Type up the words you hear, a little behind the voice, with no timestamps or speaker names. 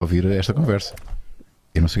ouvir esta conversa.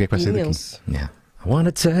 Eu não sei o que é que vai ser daqui. Yeah. I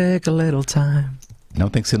wanna take a little time. Não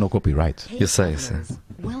tem que ser no copyright. Eu sei.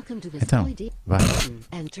 Então, vai.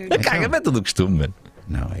 Caga, é tudo o costume, mano.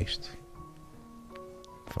 Não, é isto.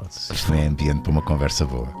 Isto não é ambiente para uma conversa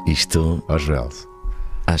boa. Isto, Joel.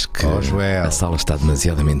 acho que Joel. a sala está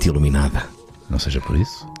demasiadamente iluminada. Não seja por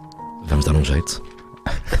isso. Vamos dar um jeito?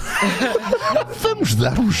 Vamos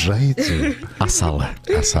dar um jeito. À sala.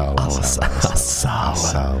 À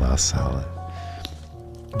sala.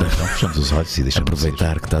 Então fechamos os olhos e deixamos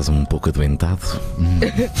aproveitar que estás um pouco adoentado.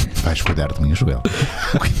 Vais cuidar de mim, Joel.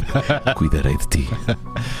 Cuidarei de ti.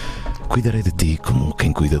 Cuidarei de ti como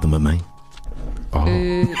quem cuida de uma mãe.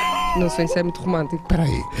 Não sei se é muito romântico. Espera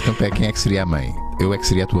aí, então quem é que seria a mãe? Eu é que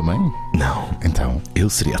seria a tua mãe? Não. Então? Eu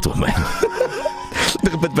seria a tua mãe. De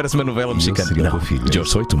repente parece uma novela mexicana. Seria a tua filha. Eu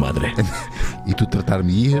sou tu madre. E tu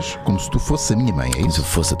tratar-me-ias como se tu fosses a minha mãe, é Como se isso? eu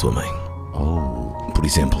fosse a tua mãe. Por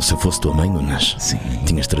exemplo, se eu fosse tua mãe, Nunas, Sim.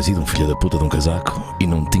 tinhas trazido um filho da puta de um casaco e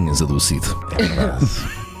não tinhas adoecido. É verdade.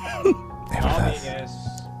 É verdade.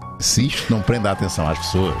 Se isto não prende a atenção às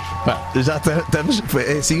pessoas, pá. Já estamos.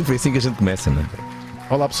 Foi assim que a gente começa, não é?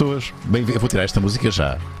 Olá pessoas, bem-vindos. Eu vou tirar esta música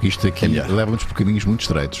já. Isto aqui leva-nos por caminhos muito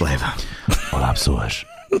estreitos. Leva. Olá pessoas.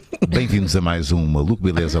 Bem-vindos a mais um Maluco,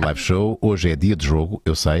 Beleza live show. Hoje é dia de jogo,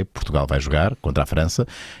 eu sei, Portugal vai jogar contra a França,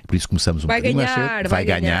 por isso começamos um bocadinho mais cedo. Vai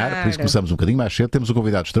ganhar, por isso começamos um bocadinho mais cedo. Temos um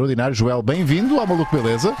convidado extraordinário, Joel, bem-vindo ao Maluco,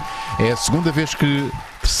 Beleza. É a segunda vez que...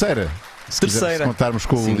 Terceira. Se contarmos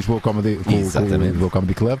com o Lisboa Comedy, com o Lisboa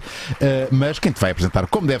Comedy Club. Mas quem te vai apresentar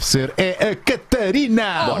como deve ser é a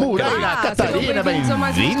Catarina Moreira. Catarina, bem-vindos a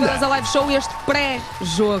mais um bem-vinda. Beleza live show e este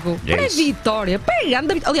pré-jogo. Pré-vitória.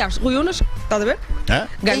 Aliás, Rui Unas, estás a ver?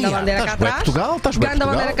 Ganha a bandeira cá atrás. Ganha a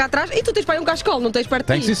bandeira cá atrás. E tu tens para aí um cascol, não tens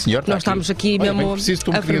perto de ti? Sim, senhor. Nós estamos aqui mesmo.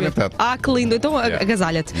 A ferver. Ah, que lindo. Então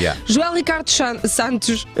agasalha-te. Joel Ricardo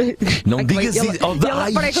Santos. Não digas isso.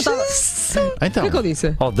 Peraí que eu estava. Então. O que é que eu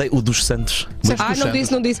disse? Odeio o dos Santos.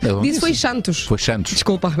 Não disse. Disse foi Santos. Foi Santos.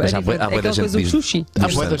 Desculpa, Mas é há aquela coisa do sushi. Há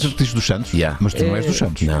boa da gente diz dos Santos, mas tu não és dos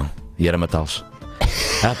Santos. Não, e era matá-los.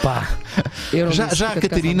 Pá. Já a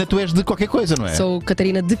Catarina, tu és de qualquer coisa, não é? Sou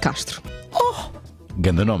Catarina de Castro.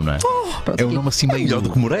 Ganda nome, não é? É um nome assim meio... melhor do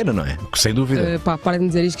que Moreira, não é? Sem dúvida. Parem de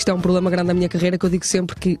dizer isto, que isto é um problema grande da minha carreira, que eu digo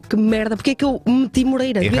sempre que merda, porque é que eu meti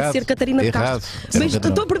Moreira? Devia ser Catarina de Castro. Mas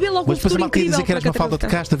estou a perder logo um futuro incrível. Dizer que eras uma falda de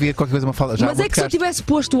Castro, havia qualquer coisa, uma falda. Mas é que se eu tivesse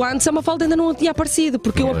posto antes, a Mafalda ainda não tinha aparecido,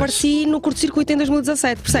 porque eu apareci no curto-circuito em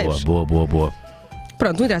 2017, percebes? Boa.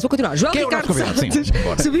 Pronto, não interessa, vou continuar. Joel Ricardo Santos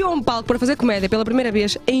subiu a um palco para fazer comédia pela primeira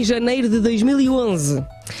vez em janeiro de 2011.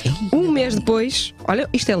 Um mês depois, olha,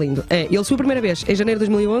 isto é lindo. Ele subiu a primeira vez em janeiro de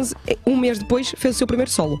 2011, um mês depois fez o seu primeiro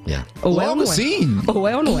solo. Ou é ou não é? Ou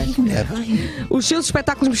é ou não é? Os seus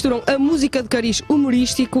espetáculos misturam a música de cariz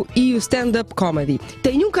humorístico e o stand-up comedy.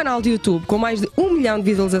 Tem um canal de YouTube com mais de 1 milhão de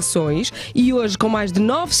visualizações e hoje com mais de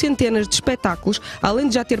 9 centenas de espetáculos, além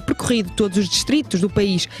de já ter percorrido todos os distritos do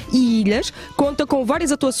país e ilhas, conta com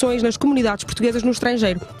várias atuações nas comunidades portuguesas no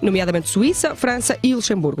estrangeiro, nomeadamente Suíça, França e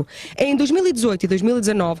Luxemburgo. Em 2018 e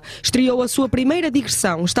 2019 estreou a sua primeira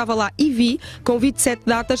digressão. Estava lá e vi, com 27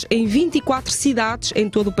 datas em 24 cidades em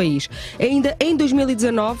todo o país. Ainda em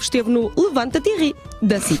 2019 esteve no Levanta-te e Ri,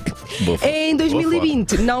 da SIC. Em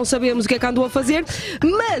 2020 não sabemos o que é que andou a fazer,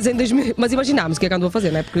 mas imaginámos o que é que andou a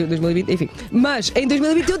fazer, não é? Porque 2020, enfim. Mas em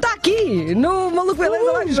 2021 está aqui, no Maluco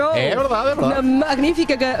Beleza live show. É verdade. Na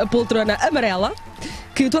magnífica poltrona amarela,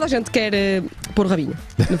 que toda a gente quer pôr rabinho.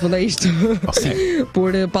 No fundo é isto.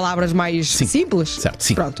 Por palavras mais simples. Certo,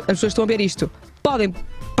 sim. Pronto, as pessoas estão a ver isto. Podem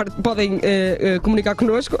comunicar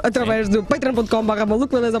connosco através do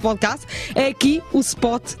patreon.com/Maluco Beleza Podcast. É aqui o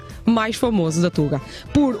spot mais famoso da Tuga.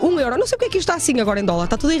 Por €1. Não sei porque é que isto está assim agora em dólar.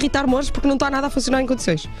 Está tudo a irritar-me hoje porque não está nada a funcionar em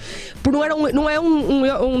condições. Por não é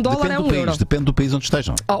um dólar, depende é €1. Depende do país onde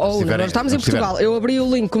estejam. Nós estamos em Portugal. Eu abri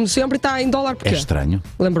o link, como sempre, e está em dólar porque é estranho.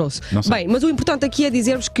 Lembrou-se. Bem, mas o importante aqui é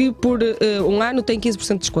dizer-vos que por um ano tem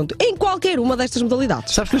 15% de desconto em qualquer uma destas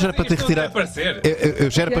modalidades. Sabes que eu já era para ter retirado. Eu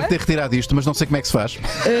já era para ter retirado isto, mas não sei como é que se faz.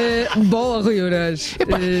 Boa, Rui Unas.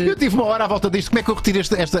 Eu tive uma hora à volta disto. Como é que eu retiro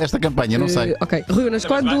esta campanha? Não sei. Ok, Rui Unas,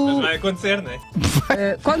 quando. Mas vai acontecer, não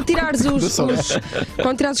é? Quando tirares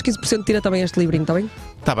quando tirares os 15%, tira também este livrinho, está bem?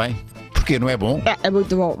 Está bem. Porquê? Não é bom? É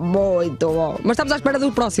muito bom, muito bom. Mas estamos à espera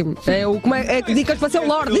do próximo. Dicas para ser o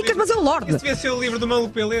Lorde. Dicas para ser o Lorde. Isso devia ser o livro do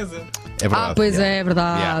Maluco Beleza. É verdade. Pois é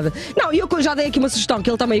verdade. Não, e eu já dei aqui uma sugestão que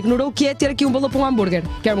ele também ignorou, que é ter aqui um valor para um hambúrguer,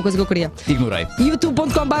 que era uma coisa que eu queria. Ignorei.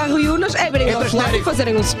 youtube.com/Unas é verem ao lado e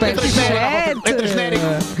fazerem um super genérico.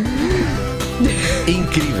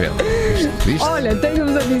 Incrível. Olha,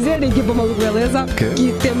 tenho-vos a dizer, equipa Maluco Beleza,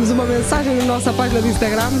 que temos uma mensagem na nossa página de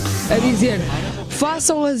Instagram a dizer: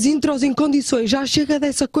 façam as intros em condições. Já chega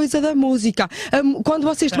dessa coisa da música. Quando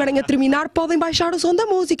vocês estiverem a terminar, podem baixar o som da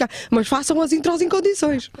música, mas façam as intros em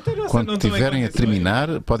condições. Quando estiverem a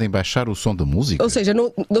terminar, podem baixar o som da música. Ou seja,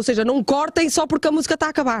 não cortem só porque a música está a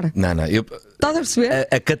acabar. Não, Estás a perceber?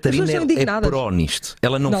 A Catarina é pró nisto.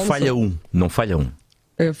 Ela não falha um. Não falha um.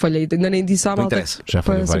 Eu falhei, ainda nem disse à malta. Já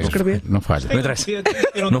falhei várias. Não falha. Não interessa.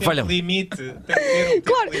 Não falham.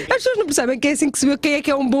 Claro, as pessoas não percebem que é assim que se vê quem é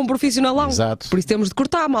que é um bom profissional. Exato. Por isso temos de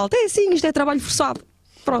cortar a malta. É assim, isto é trabalho forçado.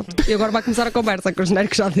 Pronto, e agora vai começar a conversa com o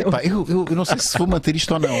genérico que já deu. Eu não sei se vou manter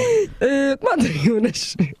isto ou não. Mantém,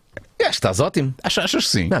 Unas. Estás ótimo. Achas que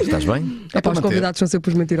sim? Não, estás bem? Os convidados são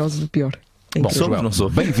sempre os mentirosos do pior. Bom, Joel, não sou.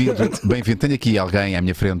 Bem-vindo. Tenho aqui alguém à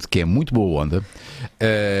minha frente que é muito boa onda.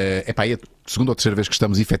 É a segunda ou terceira vez que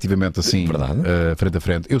estamos efetivamente assim, frente a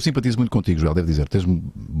frente. Eu simpatizo muito contigo, Joel, devo dizer. Tens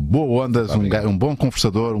boa onda, um bom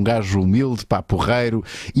conversador, um gajo humilde, porreiro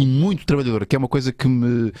e muito trabalhador, que é uma coisa que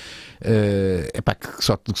me. Que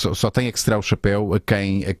só tem é que se tirar o chapéu a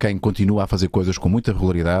quem continua a fazer coisas com muita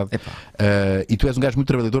regularidade. E tu és um gajo muito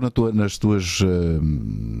trabalhador nas tuas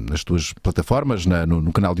plataformas,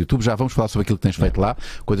 no canal de YouTube. Já vamos falar sobre aquilo que tens feito lá,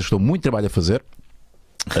 coisas que estou muito trabalho a fazer.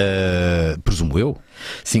 Presumo eu.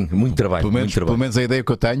 Sim, muito trabalho. Pelo menos a ideia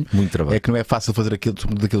que eu tenho é que não é fácil fazer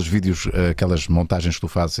daqueles vídeos, aquelas montagens que tu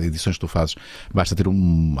fazes, edições que tu fazes. Basta ter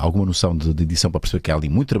alguma noção de edição para perceber que há ali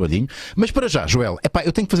muito trabalhinho. Mas para já, Joel,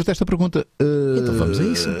 eu tenho que fazer-te esta pergunta. Então vamos a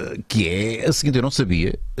isso. Que é a seguinte: eu não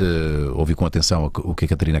sabia, ouvi com atenção o que a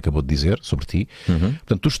Catarina acabou de dizer sobre ti.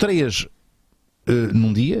 Portanto, tu estreias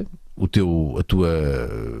num dia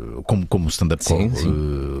como stand-up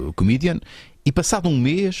comedian. E passado um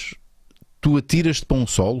mês, tu atiras-te para um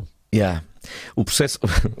solo? O processo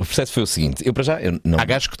foi o seguinte. Eu para já. Há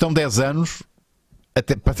gajos que estão 10 anos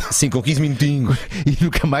até sim, com 15 minutinhos e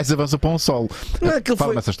nunca mais avança para um solo.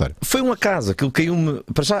 Fala-me essa história. Foi um acaso. Aquilo caiu-me.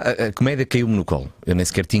 Para já, a comédia caiu-me no colo. Eu nem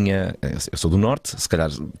sequer tinha. Eu sou do Norte, se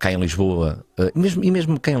calhar cá em Lisboa.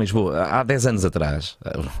 Mesmo cá em Lisboa, há 10 anos atrás.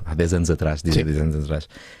 Há 10 anos atrás, dizia 10 anos atrás.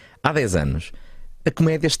 Há 10 anos, a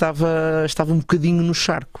comédia estava um bocadinho no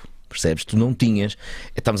charco. Percebes? Tu não tinhas.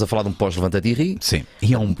 Estamos a falar de um pós-Levanta-te e Ri. Sim.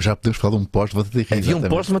 E já podemos falar de um pós-Levanta-te e Ri. Havia um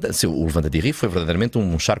pós-Levanta-te. O Levanta-te e Ri foi verdadeiramente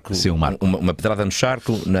um charco. Sim, uma pedrada no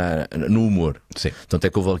charco no humor. Sim. Tanto é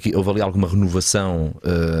que houve ali alguma renovação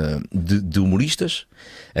de humoristas.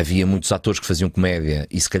 Havia muitos atores que faziam comédia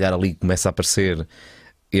e se calhar ali começa a aparecer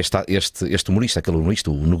este humorista, aquele humorista,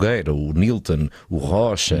 o Nogueira, o Nilton, o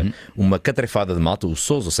Rocha, uma catrefada de malta, o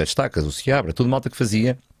Sousa, o Sete Estacas, o Seabra, tudo malta que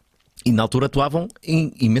fazia. E na altura atuavam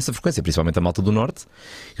em imensa frequência, principalmente a malta do Norte.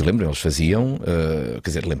 Eu lembro, eles faziam,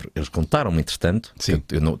 eles contaram-me, entretanto,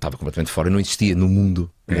 eu não, estava completamente fora, eu não existia no mundo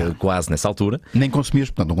quase nessa altura. Nem consumias,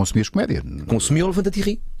 portanto, não consumias comédia. Consumia o Levanta-te e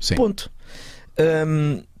Ri. Ponto.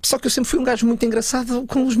 Só que eu sempre fui um gajo muito engraçado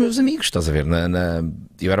com os meus amigos, estás a ver?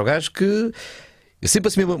 Eu era o gajo que. Eu sempre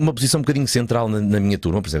assumi uma posição um bocadinho central na minha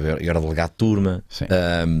turma, por exemplo, eu era delegado de turma.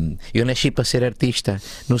 Eu nasci para ser artista,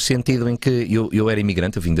 no sentido em que eu era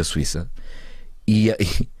imigrante, eu vim da Suíça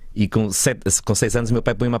e com 6 anos o meu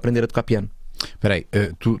pai põe-me a aprender a tocar piano. Espera aí,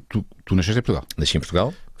 tu nasceste em Portugal? Nasci em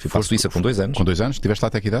Portugal, fui para a Suíça com 2 anos. Com 2 anos? Estiveste lá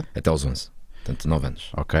até que idade? Até aos 11, portanto 9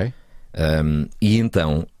 anos. Ok. E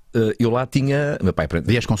então, eu lá tinha. Meu pai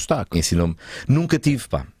vieste com sotaque? Ensinou-me. Nunca tive,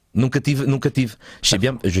 pá. Nunca tive.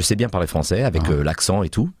 Je sais bien parler français avec l'accent et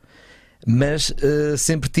tout, mas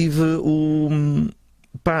sempre tive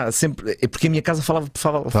sempre. É porque a minha casa falava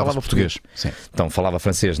português. Sim. Então falava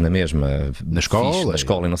francês na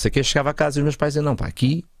escola e não sei o quê. Chegava a casa e os meus pais diziam: não, pá,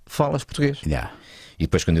 aqui falas português. E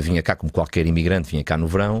depois, quando eu vinha cá, como qualquer imigrante, vinha cá no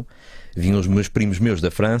verão, vinham os meus primos meus da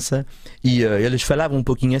França e eles falavam um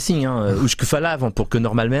pouquinho assim, os que falavam, porque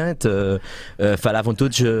normalmente falavam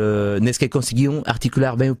todos, nem sequer conseguiam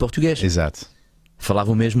articular bem o português. Exato.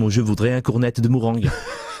 Falavam mesmo: je voudrais un cornet de morangue.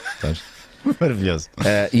 Maravilhoso.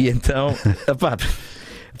 E então,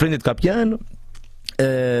 aprendi a tocar piano.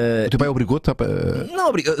 O teu pai obrigou-te a...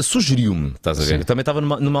 Não, sugeriu-me, estás a ver? Eu também estava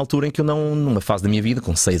numa altura em que eu numa fase da minha vida,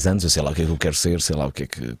 com 6 anos, eu sei lá o que é que eu quero ser, sei lá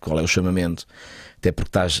qual é o chamamento. Até porque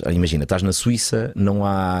estás na Suíça, não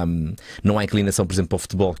há inclinação, por exemplo, para o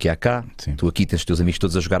futebol que há cá. Sim. Tu aqui tens os teus amigos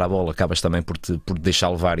todos a jogar a bola, acabas também por deixar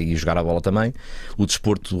levar e jogar a bola também. O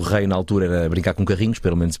desporto rei na altura era brincar com carrinhos,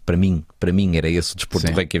 pelo menos para mim era esse o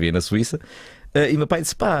desporto rei que havia na Suíça. E meu pai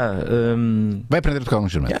disse: vai aprender a tocar um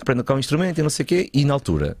instrumento. Aprender a tocar um instrumento e não sei o quê. E na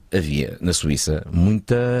altura havia na Suíça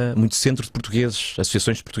muito centro de portugueses,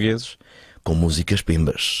 associações de portugueses com músicas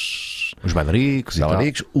pimbas. Os bailaricos e tal.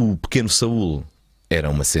 O Pequeno Saúl era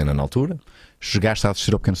uma cena na altura. Chegaste a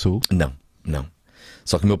assistir ao Pequeno Saúl? Não.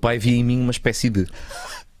 Só que o meu pai via em mim uma espécie de...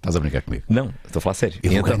 Estás a brincar comigo? Não, estou a falar sério. Eu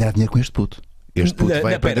vou ganhar dinheiro com este puto. Este puto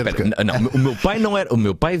vai aprender não, o meu pai não era. O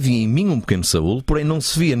meu pai via em mim um pequeno Saúl, porém não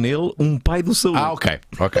se via nele um pai do Saúl. Ok.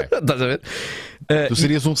 Estás a ver? Tu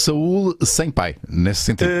serias um Saúl sem pai, nesse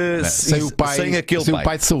sentido. Sem o pai, sem aquele sem o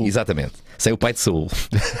pai de Saúl. Exatamente. Sem o pai de Saúl.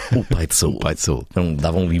 O pai de Saúl. O pai de Saúl. Então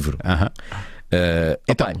dava um livro.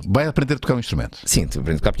 Então, vai aprender a tocar um instrumento. Sim,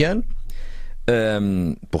 aprendi a tocar piano,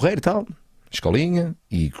 porreiro e tal, escolinha,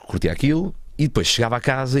 e curtia aquilo. E depois chegava a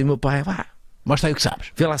casa e o meu pai, mostra aí o que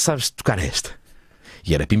sabes. Vê lá, sabes tocar esta.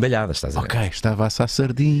 E era pimbalhada, estás a ver? Ok, estava a assar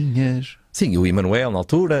sardinhas. Sim, o Emanuel na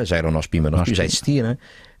altura, já era o nosso Pima, já existia, né?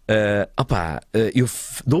 Eu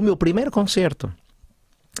dou o meu primeiro concerto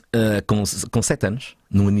com 7 anos,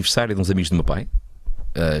 no aniversário de uns amigos do meu pai,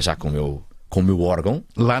 já com o meu órgão.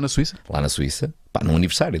 Lá na Suíça? Lá na Suíça, num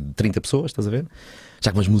aniversário de 30 pessoas, estás a ver?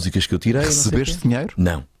 Já com as músicas que eu tirei. Recebeste dinheiro?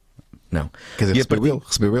 Não. Quer dizer,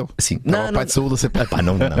 recebeu ele? Sim. Não, pai de Saúl a ser pai.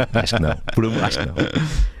 Não, acho que não. Acho que não.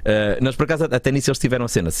 Nós, por acaso, até nisso eles tiveram a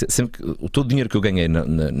cena. Sempre que, todo o dinheiro que eu ganhei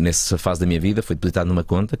nessa fase da minha vida foi depositado numa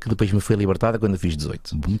conta que depois me foi libertada quando eu fiz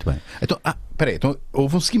 18. Muito bem. Então, peraí, então,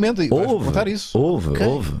 houve um seguimento aí. Houve contar isso? Houve.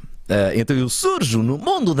 Então eu surjo no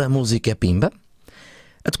mundo da música pimba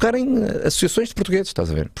a tocar em associações de portugueses,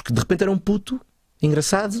 estás a ver? Porque de repente era um puto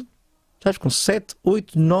engraçado, sabes, com 7,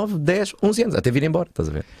 8, 9, 10, 11 anos, até vir embora, estás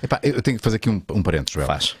a ver? Eu tenho que fazer aqui um parênteses, Joel.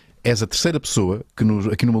 Faz. És a terceira pessoa que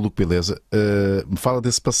aqui no Maluco Beleza me fala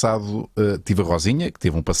desse passado. Tive a Rosinha, que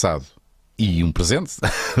teve um passado e um presente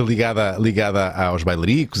ligada aos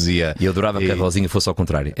bailaricos e eu adorava que a Rosinha fosse ao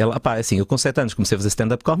contrário. Ela, assim, eu com 7 anos comecei a fazer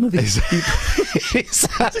stand-up comedy. Exato.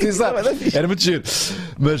 Era muito giro.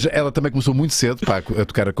 Mas ela também começou muito cedo a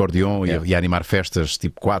tocar acordeão e a animar festas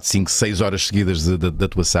tipo 4, 5, 6 horas seguidas de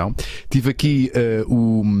atuação. Tive aqui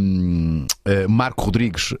o Marco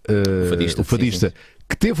Rodrigues, o fadista. Sim.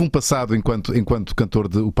 Que teve um passado enquanto cantor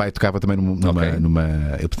o pai tocava também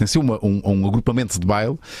ele pertencia a um agrupamento de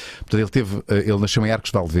baile. Portanto, ele nasceu em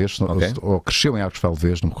Arcos de Valdevez, ou cresceu em Arcos de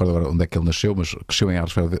Valdevez, não me recordo agora onde é que ele nasceu, mas cresceu em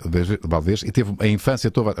Arcos de Valdevez e teve a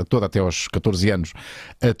infância toda até aos 14 anos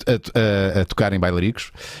a tocar em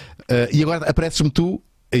bailaricos. E agora apareces-me tu.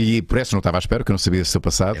 E por isso não estava à espera, que eu não sabia esse seu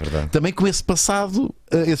passado. Também com esse passado,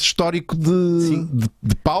 esse histórico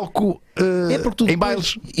de palco em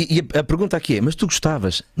bailes. E a pergunta aqui é: mas tu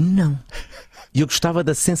gostavas? Não. E eu gostava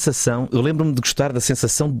da sensação, eu lembro-me de gostar da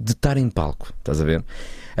sensação de estar em palco. Estás a ver?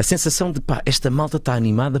 A sensação de esta malta está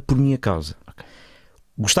animada por minha causa.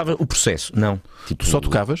 Gostava o processo? Não. Tipo, só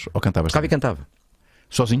tocavas ou cantavas? Tocava e cantava.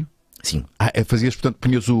 Sozinho? Sim. Fazias, portanto,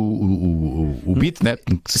 punhas o beat, né?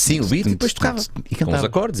 Sim, o beat e depois tocava. E com os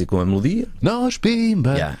acordes e com a melodia. Nós,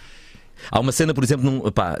 pimba! Yeah. Há uma cena, por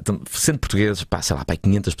exemplo, sendo portugueses, sei lá,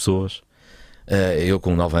 500 pessoas. Eu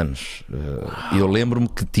com 9 anos. Eu lembro-me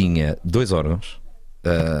que tinha 2 órgãos.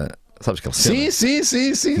 Sabes aquela cena?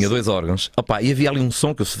 Sim. Tinha 2 órgãos. E havia ali um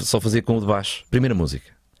som que eu só fazia com o de baixo. Primeira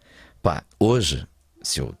música. Hoje,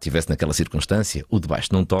 se eu estivesse naquela circunstância, o de baixo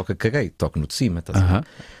não toca, caguei. Toco no de cima. Estás a ver?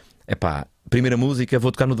 Primeira música,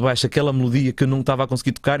 vou tocar no de baixo aquela melodia que eu não estava a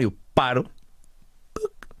conseguir tocar, eu paro.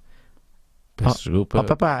 Peço desculpa.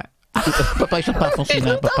 Papá, isto não está a funcionar.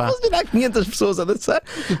 Não está a funcionar, 500 pessoas a dançar.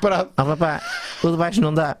 Parado. Papá, o de baixo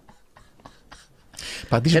não dá.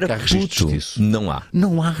 Diz-me que há registros disso. Não há.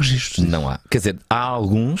 Não há registros disso. Não há. Quer dizer, há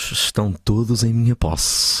alguns, estão todos em minha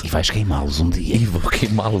posse. E vais queimá-los um dia. E vou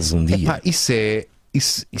queimá-los um dia. Isso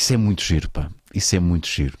é muito giro, pá. Isso é muito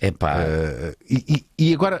giro.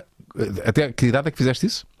 E agora, até que idade é que fizeste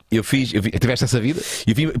isso? Eu fiz. Tiveste essa vida?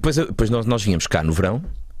 Depois nós vínhamos cá no verão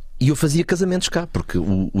e eu fazia casamentos cá, porque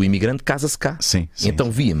o imigrante casa-se cá. Sim. Então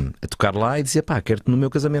via-me a tocar lá e dizia: quero-te no meu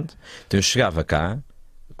casamento. Então eu chegava cá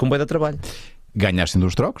com bué de trabalho. Ganhaste ainda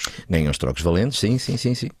uns trocos? Ganhei uns trocos valentes, sim.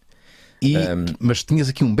 Mas tinhas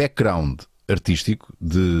aqui um background artístico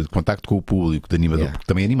de contacto com o público, de animador, porque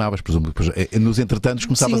também animavas, presumo. Nos entretantos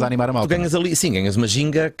começavas a animar a malta. Tu ganhas ali, ganhas uma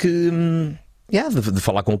ginga que de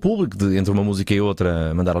falar com o público, entre uma música e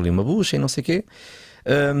outra mandar ali uma bucha e não sei o quê.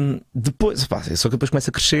 Depois, só que depois começa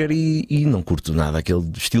a crescer e não curto nada aquele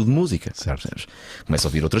estilo de música. Certo. Começo a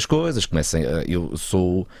ouvir outras coisas, eu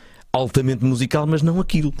sou altamente musical, mas não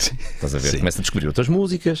aquilo. Estás a ver? Começo a descobrir outras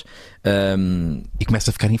músicas e começa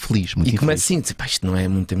a ficar infeliz. E começo assim, isto não é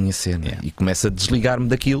muito a minha cena. E começo a desligar-me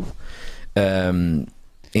daquilo.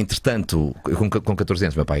 Entretanto, com 14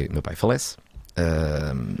 anos, meu pai falece.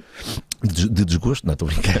 De desgosto, não estou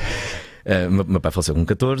a brincar. Meu pai faleceu com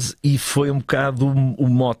 14 e foi um bocado o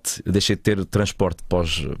mote. Eu deixei de ter transporte para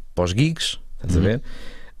os gigs, estás a ver?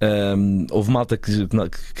 Houve malta que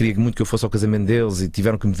queria muito que eu fosse ao casamento deles e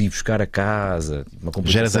tiveram que me vir buscar a casa.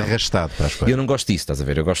 Já eras arrastado para as coisas. Eu não gosto disso, estás a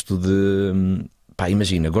ver? Eu gosto de pá,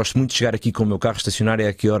 imagina, gosto muito de chegar aqui com o meu carro, estacionar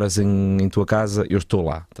a que horas em tua casa, eu estou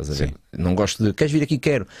lá, estás a ver? Sim. Não gosto de, queres vir aqui?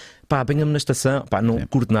 Quero. Pá, apanha-me na estação, pá, não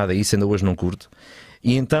curto nada isso, ainda hoje não curto.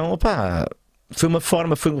 E então, pá, foi uma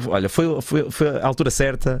forma, foi a altura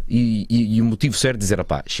certa e o motivo certo de dizer,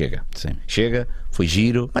 pá, chega. Sim. Chega, foi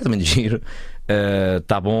giro, mais ou menos giro,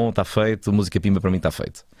 está bom, está feito, música pimba para mim está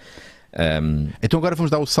feito. Então agora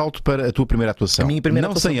vamos dar o salto para a tua primeira atuação. A minha primeira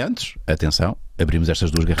não atuação. sem antes, atenção, abrimos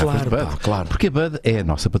estas duas garrafas Claro, de Bud. pá, claro. Porque a Bud é a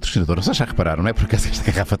nossa patrocinadora. Vocês já repararam, não é? Porque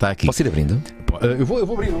esta garrafa está aqui. Posso ir abrindo? Eu vou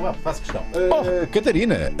abrir, faço questão.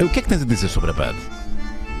 Catarina, o que é que tens a dizer sobre a Bud?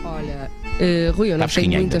 Olha, Rui, eu não Está tenho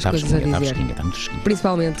fresquinha muitas ainda, coisas a está dizer. fresquinha, está muito fresquinha.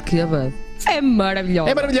 Principalmente que a Bud é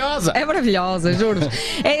maravilhosa. É maravilhosa! É maravilhosa, juro.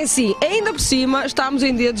 É assim, ainda por cima estamos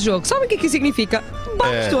em dia de jogo. Sabem o que é que isso significa?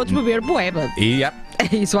 Vamos todos beber bué, Bud.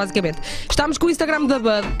 É isso, basicamente. Estamos com o Instagram da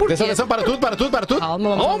Bud. Porque... Atenção, para tudo. Calma,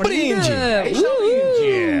 vamos ao brinde.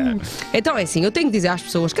 Então é assim, eu tenho que dizer às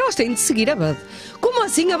pessoas que elas têm de seguir a Bud. Como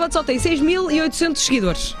assim a Bud só tem 6.800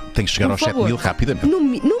 seguidores? Tem que chegar Por aos favor. 7.000 rapidamente. No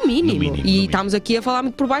mínimo. mínimo. E estamos aqui a falar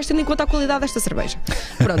muito por baixo, tendo em conta a qualidade desta cerveja.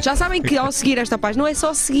 Pronto, já sabem que ao seguir esta página não é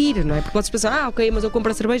só seguir, não é? Porque vocês pensam, ok, mas eu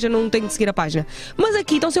compro a cerveja, não tenho de seguir a página. Mas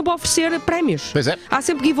aqui estão sempre a oferecer prémios. Pois é. Há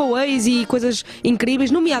sempre giveaways e coisas incríveis,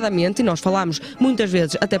 nomeadamente, e nós falámos muitas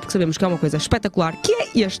vezes, até porque sabemos que é uma coisa espetacular, que é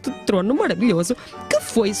este trono maravilhoso que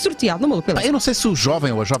foi sorteado no Maluco. Eu não sei se o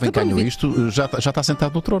jovem ou a jovem que ganhou isto já está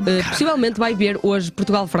sentado no trono. Possivelmente vai ver hoje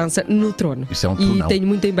Portugal-França no trono. Isso é um E tronão. tenho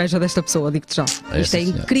muita inveja desta pessoa, digo-te já. Isto é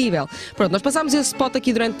incrível. Pronto, nós passámos esse spot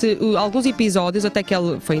aqui durante alguns episódios, até que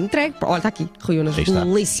ele foi entregue. Olha, está aqui, Rui Unas,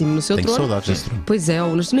 belíssimo no seu Tenho trono. saudades desse trono. Pois é,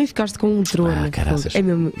 Unas, tu nem ficaste com um trono. caraças. É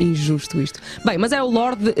mesmo injusto isto. Bem, mas é o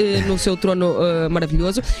Lorde no seu trono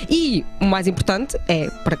maravilhoso. E o mais importante é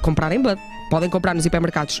para comprarem Bud. Podem comprar nos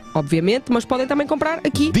hipermercados, obviamente, mas podem também comprar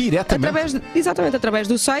aqui diretamente. Exatamente, através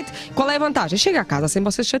do site. Qual é a vantagem? Chega a casa sem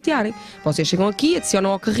vocês chatearem. Vocês chegam aqui,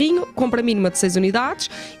 adicionam ao carrinho, compra mínima de 6 unidades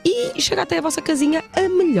e chega até a vossa casinha a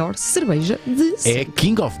melhor cerveja de sempre. É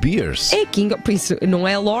King of Beers. É King, por isso não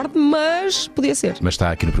é Lorde, mas podia ser. Mas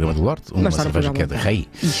está aqui no programa do Lorde, uma cerveja que é de rei.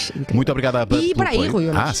 Muito obrigado à Bud. E para aí, Rui,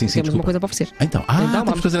 sim, temos uma coisa para oferecer. Então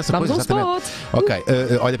temos que fazer essa coisa, exatamente. Ok,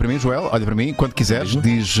 olha para mim, Joel, olha para mim, quando quiseres,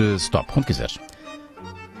 diz stop, quando quiseres.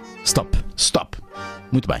 Stop.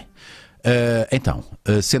 Muito bem. Então,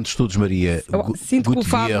 sendo estudos Maria. Sinto que o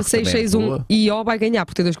Fábio 661 IO vai ganhar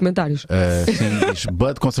por ter 2 comentários. Sim, diz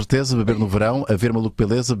Bud com certeza, beber no verão, a ver Maluco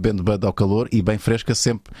Beleza, bebendo Bud ao calor e bem fresca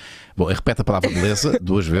sempre. Bom, repete a palavra beleza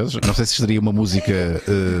 2 vezes. Não sei se seria uma música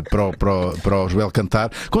para o Joel cantar.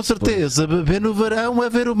 Com certeza, beber no verão, a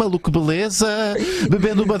ver o Maluco Beleza,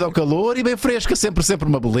 bebendo Bud ao calor e bem fresca, sempre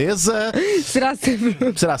uma beleza. Será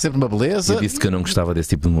sempre uma beleza. Eu disse que eu não gostava desse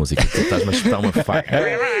tipo de música. Tu estás-me a espetar uma faca.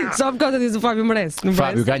 Só por causa disso o Fábio merece. Não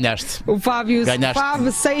Fábio, merece? ganhaste. O Fábio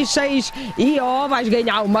 66 IO vais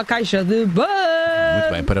ganhar uma caixa de Bud.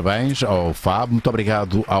 Muito bem, parabéns ao Fábio. Muito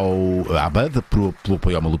obrigado à Bud pelo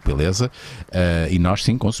apoio ao Maluco Beleza. E nós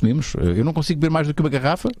sim consumimos. Eu não consigo beber mais do que uma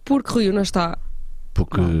garrafa. Porque Rui não está.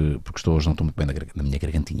 Porque hoje não estou muito bem na minha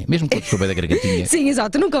gargantinha. Mesmo quando estou bem da gargantinha. Sim,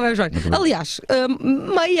 exato, nunca vais bem. Aliás,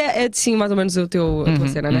 meia é sim mais ou menos a tua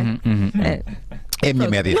cena, não é? É a minha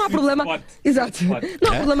média. Não há problema. Exato.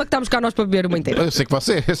 Não há problema que estamos cá nós para beber uma inteira. Eu sei que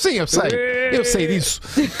você. Sim, eu sei disso.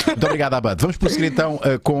 Muito obrigado, Abad. Vamos prosseguir então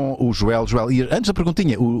com o Joel. E antes da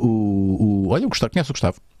perguntinha, olha, o Gustavo, conhece o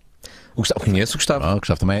Gustavo? Conheço o Gustavo. O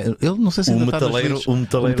Gustavo também. Ele não sei se ainda está o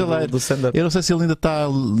metaleiro do stand-up. Eu não sei se ele ainda está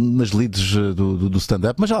nas leads do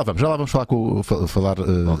stand-up, mas já lá vamos falar ou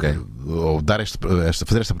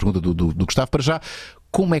fazer esta pergunta do Gustavo. Para já,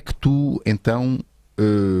 como é que tu então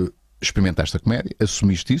experimentaste a comédia,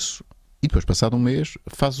 assumiste isso e depois, passado um mês,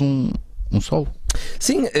 faz um solo?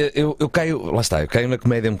 Sim, eu caio, lá está, eu caio na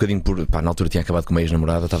comédia um bocadinho por. Pá, na altura tinha acabado com uma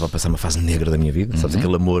ex-namorada, estava a passar uma fase negra da minha vida, sabes,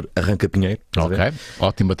 aquele amor arranca pinheiro. Ok,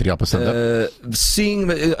 ótimo material para stand-up. Sim,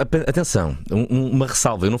 atenção, uma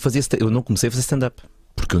ressalva, eu não comecei a fazer stand-up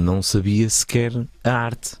porque eu não sabia sequer a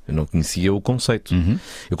arte, eu não conhecia o conceito.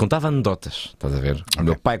 Eu contava anedotas, estás a ver? O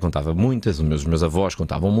meu pai contava muitas, os meus avós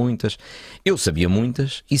contavam muitas, eu sabia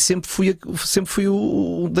muitas e sempre fui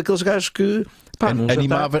daqueles gajos que. Pá,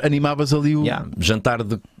 animavas ali o. Jantar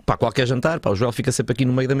qualquer jantar, o Joel fica sempre aqui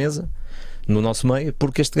no meio da mesa, no nosso meio,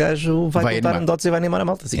 porque este gajo vai contar anedotas e vai animar a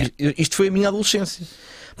malta. Isto foi a minha adolescência.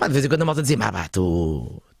 De vez em quando a malta dizia,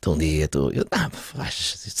 um dia,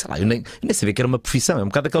 sei lá, eu nem sabia que era uma profissão. É um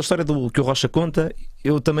bocado aquela história que o Rocha conta,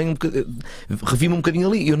 eu também revi-me um bocadinho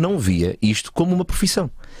ali. Eu não via isto como uma profissão.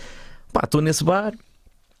 Estou nesse bar,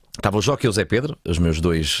 estava o Joca e o Zé Pedro, os meus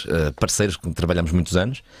dois parceiros que trabalhamos muitos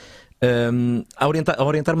anos. A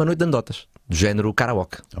orientar uma noite de anedotas do género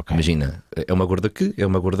karaoke. Imagina, é uma gorda aqui, é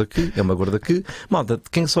uma gorda aqui, é uma gorda aqui. Malta,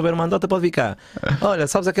 quem souber uma andota pode vir cá. Olha,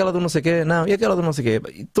 sabes aquela do não sei o quê? Não, e aquela do não sei o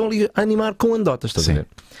quê? Estão ali a animar com andotas, estás a ver?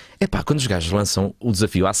 Epá, quando os gajos lançam o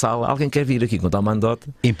desafio à sala, alguém quer vir aqui contar uma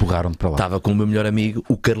andota. Empurraram-te para lá. Estava com o meu melhor amigo,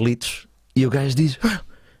 o Carlitos, e o gajo diz: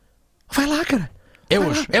 vai lá, cara. É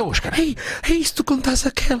hoje, cara. Ei, se tu contas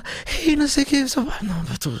aquela, ei, não sei o que. Eu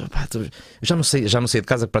já não sei de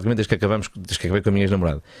casa praticamente desde que acabei com a minha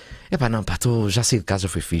ex-namorada. Epá, não, pá, já saí de casa,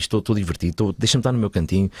 foi fixe, estou divertido, deixa-me estar no meu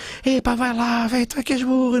cantinho. Epá, vai lá, velho, tu é que és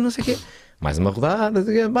burro, não sei o quê. Mais uma rodada,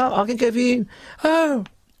 alguém quer vir?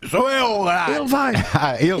 Sou eu! Ele vai!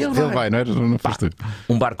 Ele vai, não foste tu.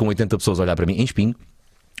 Um bar com 80 pessoas a olhar para mim, em espinho,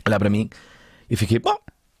 olhar para mim, e fiquei, bom,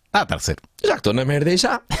 está a ser. Já que estou na merda,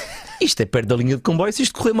 já. Isto é perto da linha de comboio, se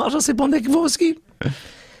isto correr mal, já sei para onde é que vou a seguir.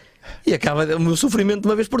 E acaba o meu sofrimento de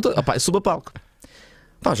uma vez por todas. Eu subo a palco.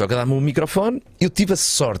 Joga dá-me um microfone. Eu tive a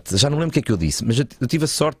sorte, já não lembro o que é que eu disse, mas eu tive a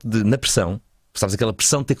sorte de, na pressão, sabes, aquela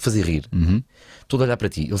pressão de ter que fazer rir, todo a olhar para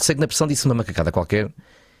ti. Eu sei que na pressão disse uma macacada qualquer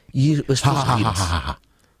e as pessoas riram-se.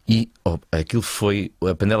 E aquilo foi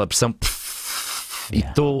a panela de pressão. E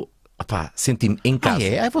estou, senti-me em casa.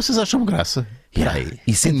 Vocês acham graça?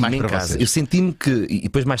 E senti-me em casa. Eu senti-me que, e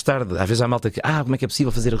depois mais tarde, às vezes há malta que, como é que é possível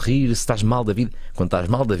fazer rir se estás mal da vida? Quando estás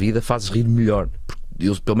mal da vida, fazes rir melhor. Porque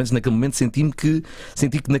eu, pelo menos naquele momento, senti que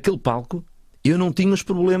naquele palco eu não tinha os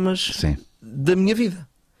problemas da minha vida.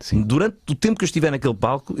 Sim. Durante o tempo que eu estiver naquele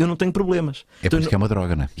palco, eu não tenho problemas. Por isso que é uma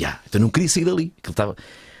droga, não é? Então eu não queria sair dali.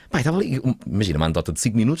 Estava ali, imagina, uma anedota de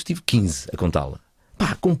 5 minutos, tive 15 a contá-la.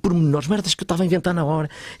 Com pormenores, merdas que eu estava a inventar na hora,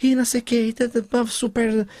 e não sei o quê,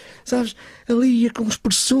 super, sabes, ali com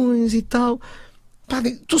expressões e tal.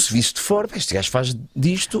 Tu se viste de fora, este gajo faz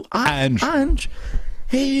disto há anos.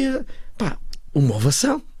 E, uma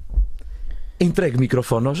ovação. Entregue o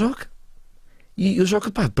microfone ao Joca, e o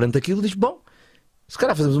Joca, perante aquilo, diz: bom, se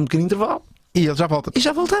calhar fazemos um pequeno intervalo. E ele já volta. E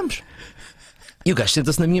já voltamos. E o gajo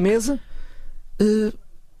senta-se na minha mesa: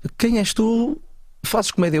 quem és tu?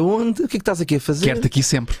 Fazes comédia onde? O que é que estás aqui a fazer? Quero-te aqui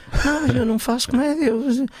sempre. Eu não faço comédia,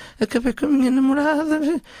 eu acabei com a minha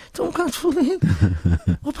namorada, estou um bocado fodido.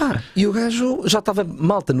 E o gajo já estava,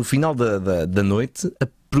 malta, no final da noite, a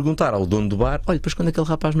perguntar ao dono do bar: olha, depois quando aquele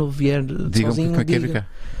rapaz novo vier sozinho, como é que é ficar?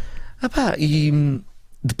 E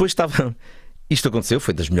depois estava... Isto aconteceu,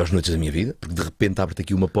 foi das melhores noites da minha vida, porque de repente abre-te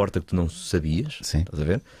aqui uma porta que tu não sabias. Sim. Estás a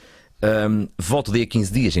ver? Volto daí a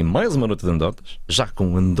 15 dias em mais uma noite de anedotas, já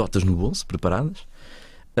com anedotas no bolso, preparadas.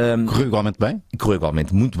 Correu igualmente bem? Correu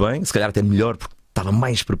igualmente muito bem, se calhar até melhor porque estava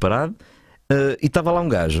mais preparado. E estava lá um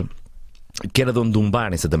gajo que era dono de um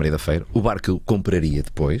bar em Santa Maria da Feira, o bar que eu compraria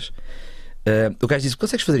depois. O gajo disse: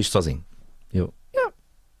 consegues fazer isto sozinho? Eu,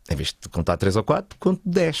 em vez de contar 3 ou 4, conto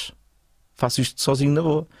 10. Faço isto sozinho na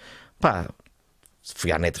boa.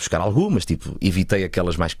 Fui à net buscar algumas, tipo, evitei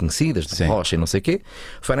aquelas mais conhecidas, de Rocha e não sei o quê.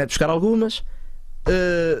 Fui à net buscar algumas.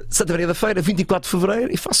 Santa Maria da Feira, 24 de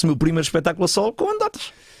Fevereiro, e faço o meu primeiro espetáculo a solo com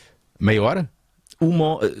anedotas. Meia hora?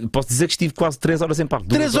 Posso dizer que estive quase 3 horas em palco.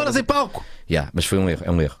 3 horas em palco? Mas foi um erro,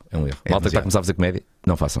 é um erro. Malta que está a começar a fazer comédia,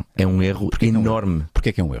 não façam. É um erro enorme.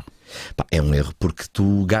 Porquê que é um erro? É um erro porque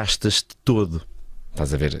tu gastas-te todo.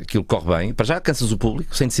 Estás a ver? Aquilo corre bem, para já cansas o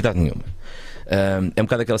público sem necessidade nenhuma. É um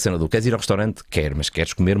bocado aquela cena do: queres ir ao restaurante? Mas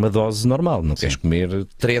queres comer uma dose normal, não queres comer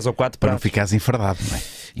 3 ou 4 para não ficares enfardado, não é?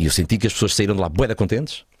 E eu senti que as pessoas saíram de lá bué da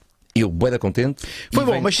contentes. Eu bué da contente. Foi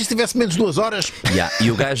bom, mas se tivesse menos 2 horas. E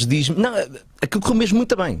o gajo diz-me: não, aquilo correu mesmo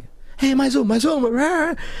muito bem. Mais uma.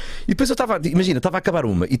 E depois eu estava, imagina, estava a acabar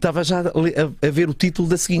uma e estava já a ver o título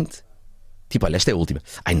da seguinte. Tipo, olha, esta é a última.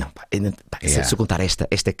 Se eu contar esta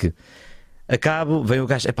é que acabo, vem o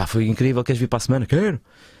gajo: foi incrível, queres vir para a semana? Quero.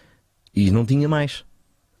 E não tinha mais.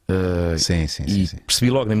 Sim.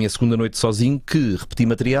 Percebi logo na minha segunda noite sozinho que repetir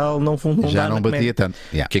material não já não batia tanto.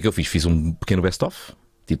 O que é que eu fiz? Fiz um pequeno best-of.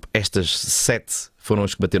 Tipo, estas 7 foram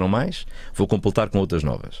as que bateram mais, vou completar com outras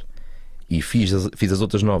novas. E fiz as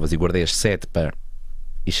outras novas e guardei as 7 para...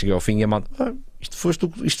 E cheguei ao fim e a malta: isto foi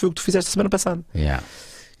o que tu fizeste a semana passada.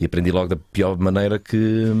 E aprendi logo da pior maneira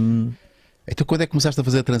que... Então quando é que começaste a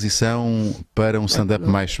fazer a transição para um stand-up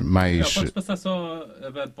mais... Podes passar só a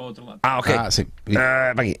bad para o outro lado. Ok. Sim.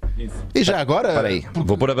 E já agora... Espera aí,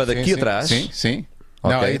 vou pôr a bad aqui atrás. Sim.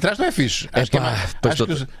 Não, aí atrás não é fixe. Acho que é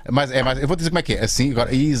mais. Eu vou dizer como é que é. Assim,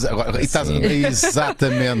 agora estás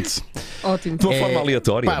exatamente. Ótimo. De uma forma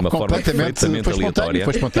aleatória. Uma forma perfeitamente aleatória.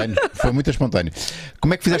 Foi espontâneo. Foi muito espontâneo.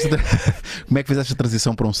 Como é que fizeste a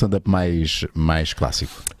transição para um stand-up mais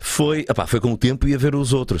clássico? Foi com o tempo e a ver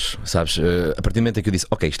os outros, sabes? A partir do momento em que eu disse: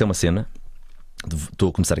 ok, isto é uma cena, estou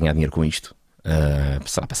a começar a ganhar dinheiro com isto.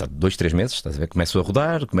 Sei lá, passado 2, 3 meses, estás a ver? Começo a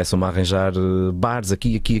rodar, começam-me a arranjar bares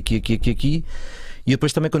aqui. E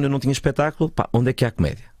depois também, quando eu não tinha espetáculo, pá, onde é que há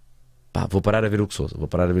comédia? Pá, vou parar a ver o Que Sousa, vou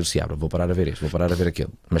parar a ver o Seabra, vou parar a ver este, vou parar a ver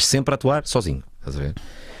aquele. Mas sempre a atuar sozinho, estás a ver?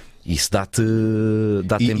 Isso dá-te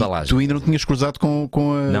embalagem. E tu ainda não tinhas cruzado com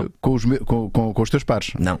os teus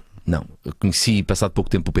pares? Não. Eu conheci, passado pouco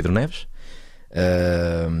tempo, o Pedro Neves,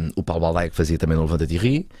 o Paulo Baldaia, que fazia também no Levanta-te e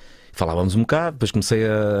Ri. Falávamos um bocado, depois comecei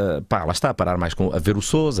a parar mais a ver o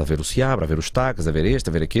Sousa, a ver o Seabra, a ver os Tacas, a ver este,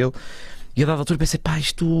 a ver aquele. E a dada altura pensei, pá,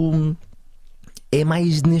 isto é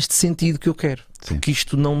mais neste sentido que eu quero. Sim. Porque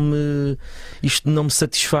isto não me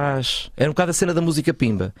satisfaz. Era um bocado a cena da música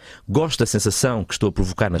pimba. Gosto da sensação que estou a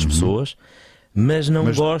provocar nas pessoas, mas não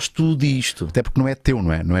gosto disto. Até porque não é teu,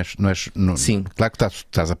 não é? Sim. Claro que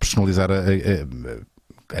estás a personalizar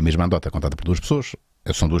a mesma andota contada por 2 pessoas.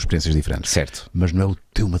 São 2 experiências diferentes. Certo. Mas não é o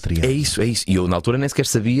teu material. É isso. E eu na altura nem sequer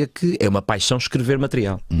sabia que é uma paixão escrever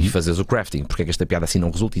material e fazeres o crafting. Porque é que esta piada assim não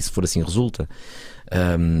resulta e se for assim resulta.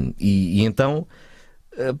 E então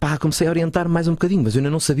comecei a orientar mais um bocadinho, mas eu ainda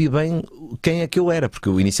não sabia bem quem é que eu era. Porque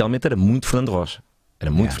eu inicialmente era muito Fernando Rocha.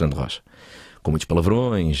 Fernando Rocha. Com muitos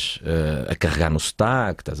palavrões, a carregar no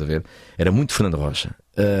sotaque, estás a ver? Era muito Fernando Rocha.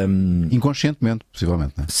 Inconscientemente,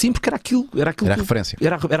 possivelmente, não é? Sim, porque era aquilo. Era a referência.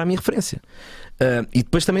 Era a minha referência. E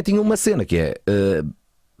depois também tinha uma cena que é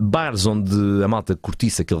bares onde a malta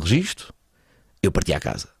curtisse aquele registro, eu partia a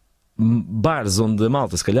casa. Bares onde a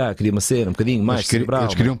malta, se calhar, queria uma cena um bocadinho mais cerebral.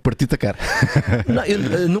 Eles queriam partir-te a cara. Não,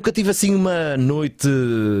 eu nunca tive assim uma noite.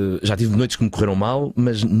 Já tive noites que me correram mal,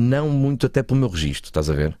 mas não muito até pelo meu registro, estás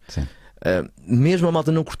a ver? Sim. Mesmo a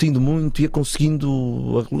malta não curtindo muito, ia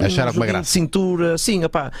conseguindo achar alguma graça. De cintura, sim,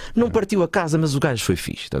 opá, não partiu a casa, mas o gajo foi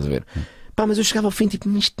fixe, estás a ver? Pá, mas eu chegava ao fim, tipo,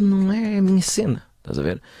 isto não é a minha cena, estás a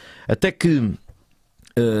ver? Até que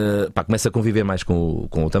começo a conviver mais com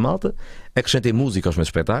outra malta, acrescentei música aos meus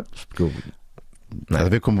espetáculos, porque eu. Nada a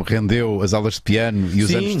ver como rendeu as aulas de piano e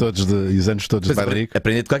os anos todos de Padre Rico.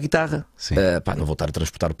 Aprendi a tocar guitarra. Não voltar a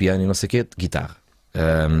transportar o piano e não sei o quê, guitarra.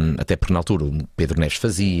 Até porque na altura o Pedro Neves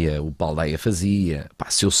fazia, o Paulo Baldaia fazia. Pá,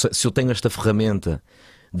 se eu tenho esta ferramenta,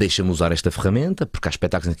 deixa-me usar esta ferramenta, porque há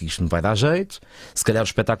espetáculos em que isto me vai dar jeito. Se calhar o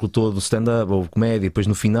espetáculo todo, stand-up ou comédia, depois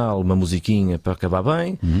no final uma musiquinha para acabar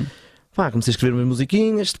bem. Comecei a escrever umas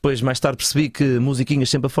musiquinhas. Depois mais tarde percebi que musiquinhas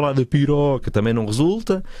sempre a falar da piroca também não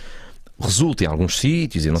resulta. Resulta em alguns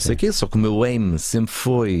sítios e não sei o quê. Só que o meu aim sempre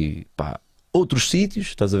foi outros sítios,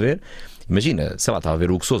 estás a ver? Imagina, sei lá, estava a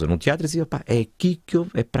ver o Que Sousa num teatro e dizia,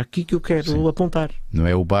 é para aqui que eu quero apontar. Não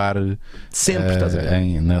é o bar sempre, estás a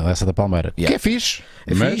ver? Na Leça da Palmeira. Que é fixe.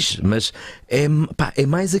 Fixe, mas é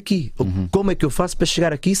mais aqui. Como é que eu faço para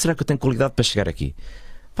chegar aqui? Será que eu tenho qualidade para chegar aqui?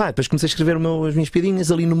 Depois comecei a escrever as minhas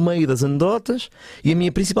piadinhas ali no meio das anedotas e a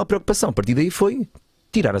minha principal preocupação a partir daí foi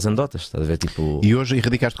tirar as anedotas, estás a ver? Tipo... E hoje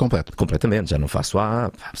erradicaste completo? Completamente, já não faço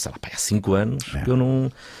há 5 anos. Eu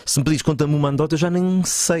não... Se me pedis conta-me uma anedota, eu já nem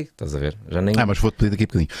sei, estás a ver? Já nem... mas vou-te pedir daqui a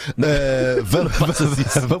bocadinho.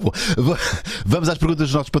 Vamos às perguntas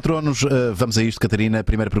dos nossos patronos. Vamos a isto, Catarina. A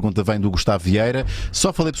primeira pergunta vem do Gustavo Vieira.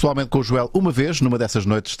 Só falei pessoalmente com o Joel uma vez, numa dessas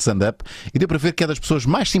noites de stand-up, e deu para ver que é das pessoas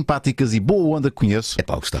mais simpáticas e boa onda que conheço. É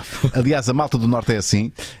pá, Gustavo. Aliás, a malta do Norte é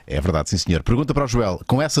assim. É verdade, sim senhor. Pergunta para o Joel.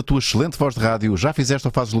 Com essa tua excelente voz de rádio, já fizeste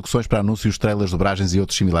ou fazes locuções para anúncios, trailers, dobragens e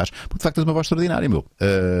outros similares? Porque de facto tens uma voz extraordinária, meu.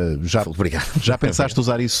 Obrigado. Já pensaste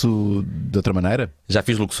usar isso de outra maneira? Já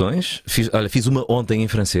fiz locuções. Fiz uma ontem em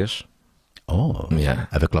francês.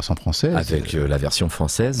 Avec l'accent français. Avec la version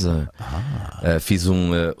française. Fiz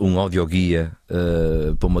um audioguia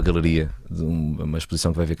para uma galeria, uma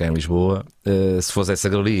exposição que vai ficar em Lisboa. Se fosse essa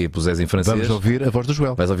galeria e puseres em francês, vamos ouvir a voz do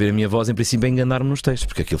Joel. Vais ouvir a minha voz, em princípio, a enganar-me nos textos,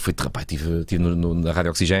 porque aquilo foi. Estive na Rádio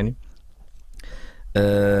Oxigênio.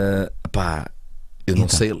 Eu não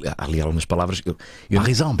sei, há ali algumas palavras. Par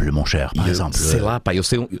exemple, mon cher, par exemple. Sei lá, eu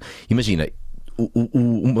sei. Imagina,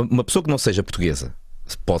 uma pessoa que não seja portuguesa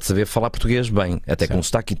pode saber falar português bem, até com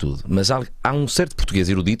sotaque e tudo, mas há um certo português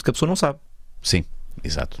erudito que a pessoa não sabe. Sim,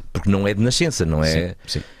 exato. Porque não é de nascença, não é.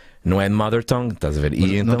 Sim. Não é de mother tongue, estás a ver? Mas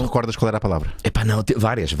então... não te recordas qual era a palavra? Não,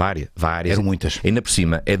 várias. Eram muitas. Ainda por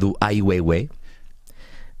cima é do Ai Weiwei.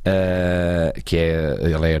 Que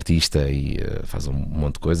ela é artista e faz um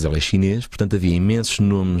monte de coisas. Ela é chinês, portanto havia imensos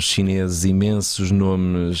nomes chineses, imensos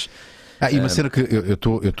nomes. E uma cena que eu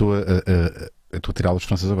estou a tirar os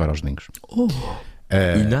franceses agora aos domingos. O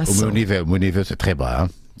meu nível é très bas.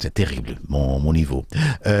 C'est terrible, mon niveau.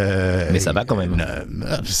 Mais ça va quand même.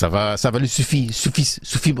 Ça va le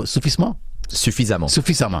suffisement. Suffisamment,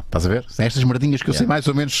 estás a ver? São estas merdinhas que eu sei mais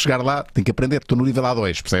ou menos chegar lá, tenho que aprender, estou no nível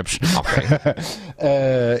A2, percebes? Ok.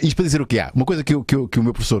 Isto para dizer o que há. Uma coisa que o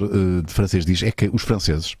meu professor de francês diz é que os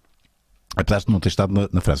franceses apesar de não ter estado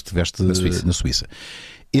na França, estiveste na Suíça.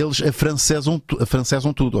 Eles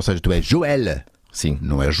afrancesam tudo, ou seja, tu és Joel. Sim.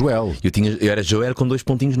 Não é Joel. Eu era Joel com 2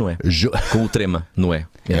 pontinhos, não é? Com o trema, não é?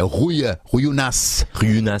 É Ruyonas.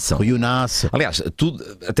 Aliás, tudo,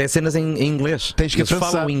 até cenas em inglês. Tens que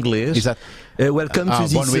falam inglês. Exato. Welcome to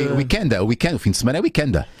this. Weekend, o fim de semana é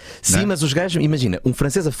weekend. Sim, mas os gajos, imagina, um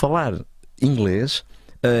francês a falar inglês.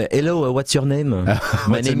 Hello, what's your name?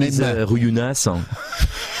 My name is Ruyonas. Os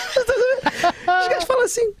gajos falam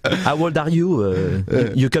assim. How old are you?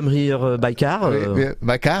 You come here by car?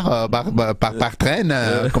 By car, par trem.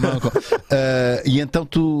 E então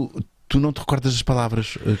tu não te recordas das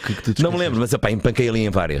palavras que te Não me lembro, mas empanquei ali em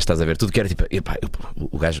várias, estás a ver? Tudo que era tipo,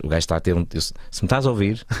 o gajo está a ter se me estás a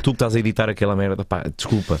ouvir, tu que estás a editar aquela merda,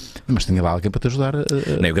 desculpa. Mas tinha lá alguém para te ajudar.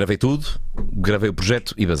 Não, eu gravei tudo, gravei o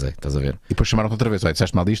projeto e basei, estás a ver? E depois chamaram-te outra vez, olha,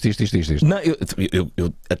 disseste mal disto. Não, eu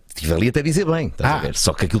estive ali até a dizer bem, estás a ver?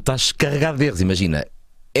 Só que aquilo está descarregado de erros, imagina.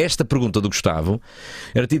 Esta pergunta do Gustavo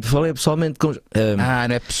era tipo, falei pessoalmente com.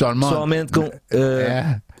 Não é pessoalmente com.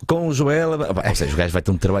 Com o Joel. Ou seja, o gajo vai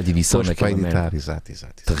ter um trabalho de edição naquela merda. Exato.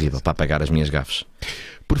 Terrível, para apagar as minhas gafes.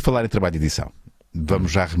 Por falar em trabalho de edição,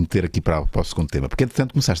 vamos já remeter aqui para o segundo tema, porque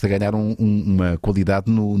entretanto começaste a ganhar uma qualidade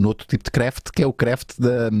no outro tipo de craft, que é o craft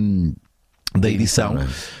da edição.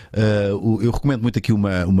 Eu recomendo muito aqui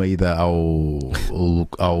uma ida ao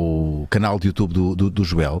canal de YouTube do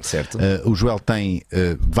Joel. Certo. O Joel tem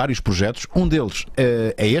vários projetos. Um deles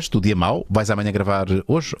é este, o Dia Mau. Vais amanhã gravar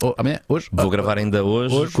hoje? Amanhã? Hoje? Vou gravar ainda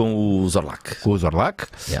hoje com o Zorlac.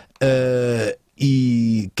 Yeah.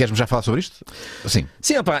 E queres-me já falar sobre isto? Sim,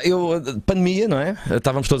 pandemia, não é?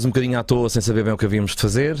 Estávamos todos um bocadinho à toa, sem saber bem o que havíamos de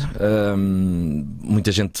fazer.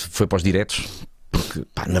 Muita gente foi para os diretos. Porque,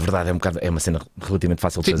 na verdade, é uma cena relativamente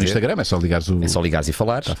fácil de fazer. No Instagram é só ligares e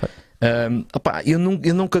falares. Eu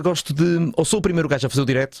nunca gosto de. Ou sou o primeiro gajo a fazer o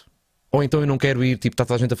direto, ou então eu não quero ir, tipo, está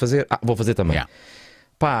toda a gente a fazer, vou fazer também.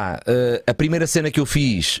 A primeira cena que eu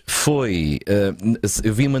fiz foi.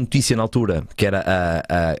 Eu vi uma notícia na altura que era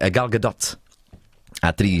a Gal Gadot, a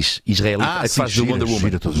atriz israelita que faz do Wonder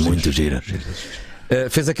Woman. Muito gira.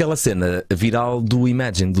 Fez aquela cena viral do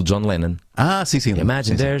Imagine, do John Lennon. Sim.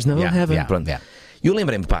 Imagine there's no heaven. Pronto. Eu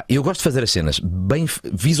lembrei-me, eu gosto de fazer as cenas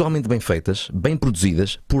visualmente bem feitas, bem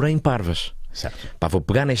produzidas, porém parvas. Certo. Vou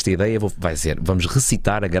pegar nesta ideia, vai ser, vamos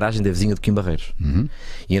recitar a garagem da vizinha de Kim Barreiros.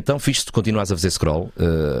 E então fiz, tu continuas a fazer scroll,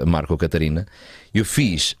 Marco ou Catarina, eu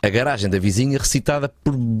fiz a garagem da vizinha recitada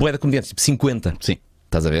por bué de comediantes, tipo 50. Sim.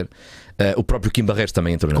 Estás a ver? O próprio Kim Barreiros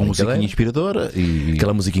também entrou na musiquinha inspiradora e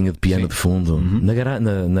aquela musiquinha de piano de fundo.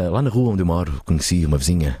 Lá na rua onde eu moro, conheci uma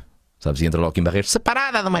vizinha. Sabes? E entra lá o Kim Barreiros,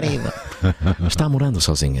 separada do marido. Está morando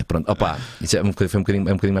sozinha. Pronto. Isso foi um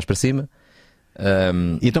bocadinho mais para cima.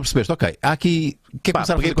 E então percebeste, ok, há aqui.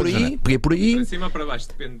 Peguei por aí. Para cima ou para baixo,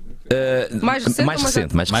 depende. Mais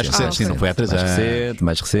recente. Mais recente, sim, não foi há 3 anos.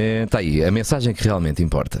 Mais recente. Está aí, a mensagem que realmente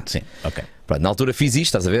importa. Sim, ok. Na altura fiz isto,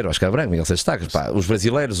 estás a ver? O Oscar Branco, Miguel Sérgio Destaques, os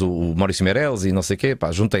brasileiros, o Maurício Meirelles e não sei o quê,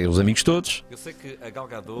 juntei os amigos todos. Eu sei que a Gal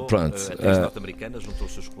Gadot, pronto, norte-americana, juntou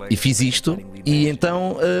os seus colegas. E fiz isto, e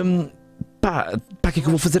então, o que é que eu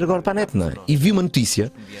vou fazer agora para a net, não é? E vi uma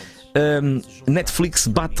notícia: Netflix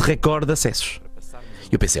bate recorde de acessos.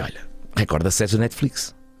 Eu pensei, olha, recorde de acessos da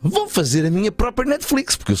Netflix. Vou fazer a minha própria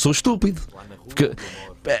Netflix, porque eu sou estúpido. Porque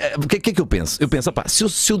o que é que eu penso? Eu penso,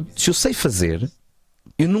 se eu sei fazer,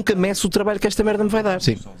 eu nunca meço o trabalho que esta merda me vai dar.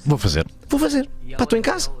 Sim, vou fazer. Estou em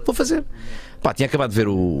casa, vou fazer. Tinha acabado de ver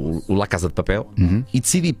o La Casa de Papel e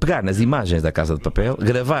decidi pegar nas imagens da Casa de Papel,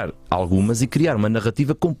 gravar algumas e criar uma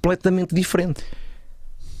narrativa completamente diferente.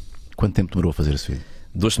 Quanto tempo demorou a fazer esse vídeo?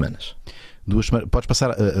 2 semanas. 2 semanas. Podes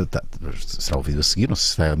passar. Será o vídeo a seguir, não sei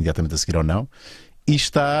se está imediatamente a seguir ou não. E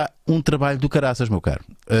está um trabalho do caraças, meu caro.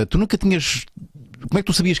 Tu nunca tinhas. Como é que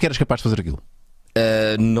tu sabias que eras capaz de fazer aquilo?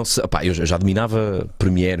 Não sei, eu já dominava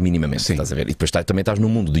Premiere minimamente, estás a ver? E depois também estás no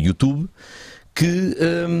mundo de YouTube que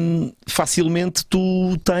facilmente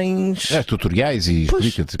tu tens tutoriais e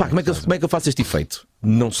explica-te. Como é que eu faço este efeito?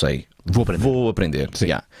 Não sei. Vou aprender.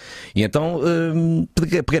 E então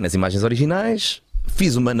peguei nas imagens originais,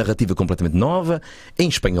 fiz uma narrativa completamente nova em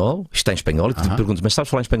espanhol. Isto está em espanhol. E tu te perguntas, mas sabes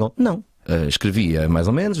falar em espanhol? Não. Escrevia mais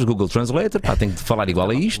ou menos, Google Translator, tenho de falar igual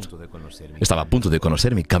a isto. Eu estava a ponto de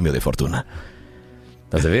conhecer-me, cambio de fortuna.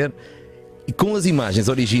 Estás a ver? E com as imagens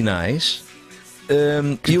originais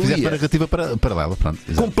que eu fizeste uma narrativa paralela,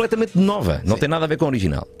 completamente nova, não tem nada a ver com a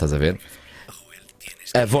original. Estás a ver?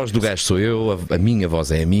 A voz do gajo sou eu, a minha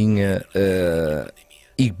voz é a minha,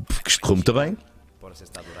 e isto correu muito bem.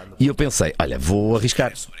 E eu pensei, olha, vou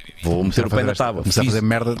arriscar, vou meter o pé na tábua. Fiz a fazer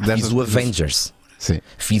merda fiz o Avengers. Sim.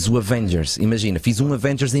 Fiz o Avengers, imagina, fiz um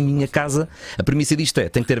Avengers em minha casa. A premissa disto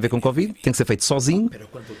tem que ter a ver com Covid, tem que ser feito sozinho,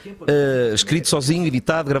 escrito sozinho,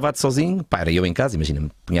 editado, gravado sozinho. Pá, era eu em casa, imagina,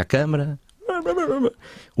 punha a câmara.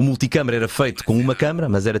 O multicâmara era feito com uma câmara,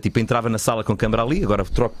 mas era tipo, entrava na sala com a câmara ali, agora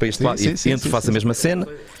troco para este lado e entro, faço a mesma cena.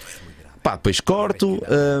 Pá, depois corto.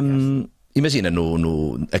 Imagina,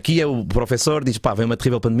 aqui é o professor, diz: pá, vem uma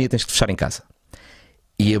terrível pandemia, tens de fechar em casa.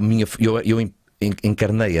 E eu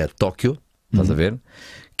encarnei a Tóquio, estás a ver?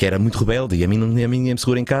 Que era muito rebelde e a mim me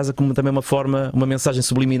segura em casa, como também uma mensagem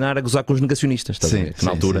subliminar a gozar com os negacionistas, estás a ver? Que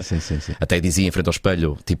na altura até dizia em frente ao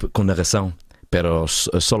espelho, tipo, com narração: pero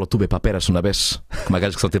solo tuve paperas una vez, como a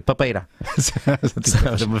gajo que só teve papeira.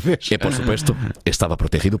 Uma vez. E por supuesto, estava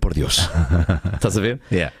protegido por Deus. Estás a ver?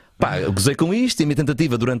 Yeah. Pá, eu gozei com isto e a minha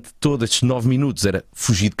tentativa durante todos estes 9 minutos era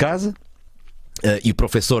fugir de casa e o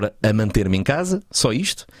professor a manter-me em casa, só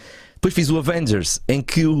isto. Depois fiz o Avengers, em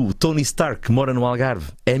que o Tony Stark, que mora no Algarve,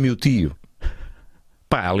 é meu tio.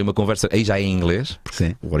 Pá, há ali uma conversa, aí já é em inglês,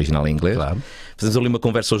 porque o original é em inglês. Claro. Fazemos ali uma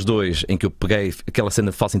conversa os dois, em que eu peguei aquela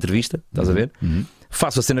cena de falsa entrevista, estás a ver?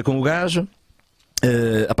 Faço a cena com o gajo.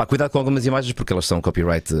 Cuidado com algumas imagens porque elas são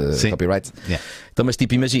copyright. Yeah. Então, mas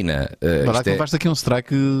tipo, imagina. Levaste aqui um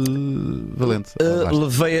strike valente.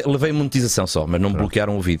 Levei monetização só, mas não me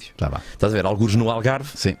bloquearam o vídeo. Tá bem. Estás a ver? Algures no Algarve.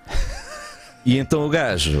 Sim. E então o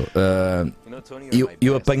gajo,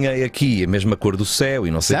 eu apanhei aqui a mesma cor do céu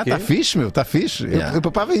e não sei o quê. Está fixe, meu, está fixe. Yeah. Eu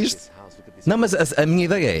papava isto. Não, mas a minha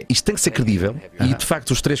ideia é, isto tem que ser credível. E de facto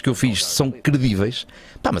os 3 que eu fiz são credíveis.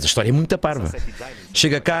 Pá, mas a história é muito parva.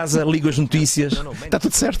 Chego a casa, ligo as notícias. Está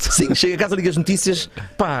tudo certo. Sim, chego a casa, ligo as notícias.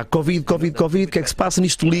 Pá, Covid, o que é que se passa?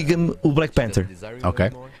 Nisto liga-me o Black Panther. Ok.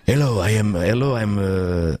 Hello, I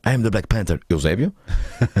am the Black Panther. Eusébio?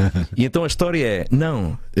 E então a história é,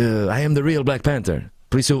 não, I am the real Black Panther.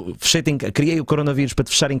 Por isso eu criei o coronavírus para te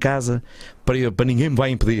fechar em casa, para ninguém me vai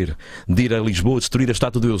impedir de ir a Lisboa, destruir a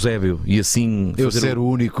estátua do Eusébio e assim eu ser o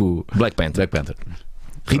único Black Panther.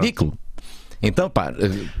 Ridículo. Então, pá,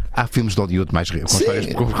 há filmes de Hollywood mais com histórias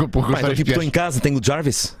tipo, estou em casa, tenho o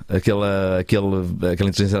Jarvis, aquela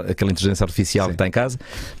inteligência artificial que está em casa.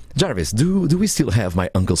 Jarvis, do we still have my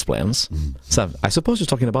uncle's plans? Sabe? I suppose you're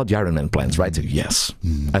talking about the Iron Man plans, right? Yes.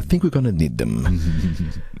 I think we're gonna need them.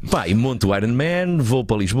 Pá, e monto o Iron Man, vou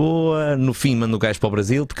para Lisboa, no fim mando o gajo para o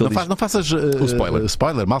Brasil. Porque não faças o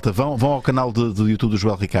spoiler, malta, vão ao canal do YouTube do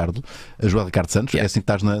Joel Ricardo, Joel Ricardo Santos, é assim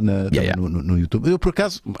que estás no YouTube. Eu, por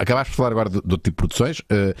acaso, acabaste de falar agora do tipo de produções,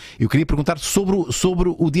 eu queria perguntar sobre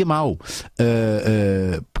o Dia Mau,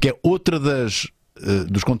 porque é outra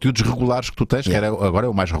dos conteúdos regulares que tu tens, que agora é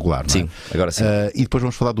o mais regular, não é? Sim, agora sim. E depois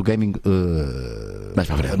vamos falar do gaming mais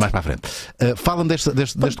para a frente. Falam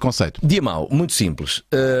deste conceito. Dia mau, muito simples.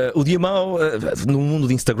 O dia mau, no mundo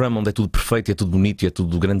de Instagram, onde é tudo perfeito, é tudo bonito, é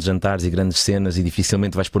tudo grandes jantares e grandes cenas, e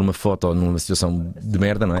dificilmente vais pôr uma foto numa situação de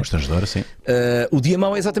merda, não é? Constrangedora, sim. O dia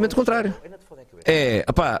mau é exatamente o contrário.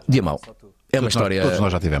 Dia mau. É uma história. Todos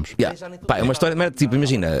nós já tivemos. Pá, é uma história, tipo,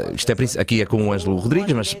 imagina, aqui é com o Ângelo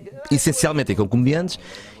Rodrigues, mas essencialmente é com comediantes.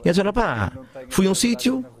 E eles dizem, pá, fui a um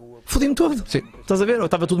sítio, fodi-me todo. Sim. Estás a ver? Ou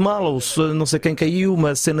estava tudo mal, ou não sei quem caiu,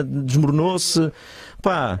 uma cena desmoronou-se.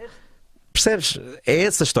 Pá, percebes? É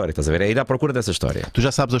essa história, estás a ver? É ir à procura dessa história. Tu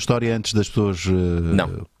já sabes a história antes das pessoas.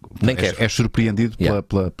 Não, nem quero. És surpreendido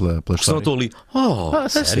pela história. Senão estou ali,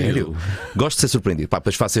 sério? Gosto de ser surpreendido. Pá,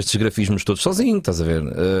 depois faço estes grafismos todos sozinho, estás a ver?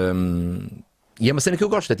 E é uma cena que eu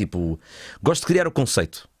gosto, é tipo, gosto de criar o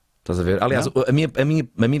conceito, estás a ver? Aliás,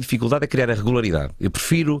 a minha dificuldade é criar a regularidade. Eu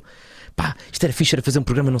prefiro, isto era fixe, era fazer um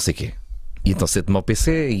programa não sei o quê. E então sento-me ao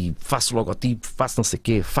PC e faço o logotipo, faço não sei o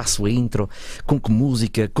quê, faço a intro, com que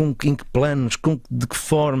música, em que planos, de que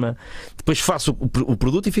forma. Depois faço o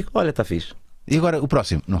produto e fico, olha, está fixe. E agora o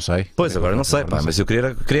próximo? Não sei. Pois, agora não sei, mas eu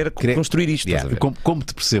queria construir isto. Como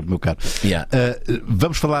te percebo, meu caro.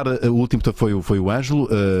 Vamos falar, o último foi o Ângelo.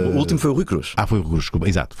 O último foi o Rui Cruz. Foi o Rui Cruz,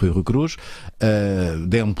 exato, foi o Rui Cruz.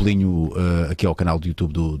 Dei um pulinho aqui ao canal do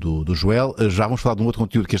YouTube do Joel. Já vamos falar de um outro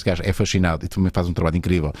conteúdo que este gajo é fascinado e também faz um trabalho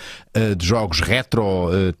incrível. De jogos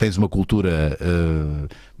retro, tens uma cultura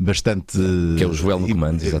bastante. Que é o Joel no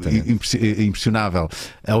comando, exatamente. Impressionável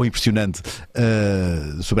ou impressionante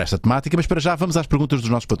sobre esta temática, mas para já vamos às perguntas dos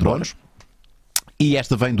nossos patronos. E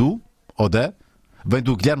esta vem do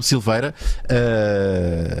Guilherme Silveira.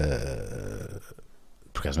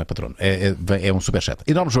 Por acaso não é patrono, é um superchat.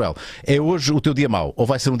 Enorme Joel, é hoje o teu dia mau ou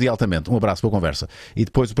vai ser um dia altamente? Um abraço, boa conversa. E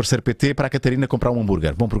depois o parceiro PT para a Catarina comprar um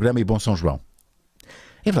hambúrguer. Bom programa e bom São João.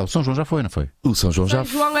 É verdade, o São João já foi, não foi? O São João já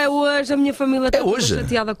foi. São João é hoje, a minha família está hoje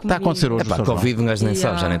chateada comigo. Está a acontecer hoje. Covid, um gajo nem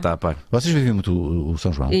sabe, já nem está a par. Vocês vivem muito o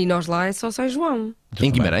São João? E nós lá é só São João.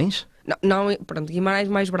 Em Guimarães? Não, pronto, Guimarães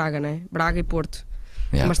mais Braga, né? Braga e Porto.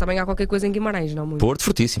 Mas também há qualquer coisa em Guimarães, não muito. Porto,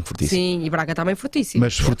 fortíssimo. Sim, e Braga também fortíssimo.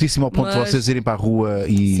 Mas fortíssimo ao ponto de vocês irem para a rua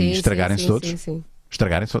e estragarem-se todos? Sim.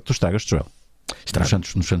 Estragarem-se? Tu estragas-te, Joel?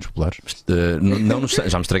 Nos Santos Populares?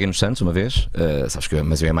 Já me estraguei nos Santos uma vez, sabes que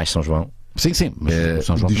mas eu é mais São João. Sim, mas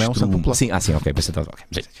São João não é um Santo Popular. Sim, ok, pensei,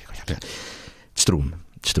 ok. Destruo-me.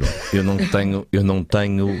 Eu não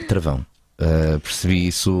tenho travão. Percebi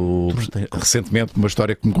isso recentemente, uma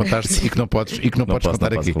história que me contaste e que não podes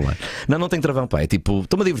contar aqui. Não tenho travão, pá. É tipo,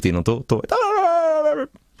 estou-me a divertir, não estou.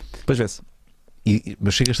 Depois vê-se.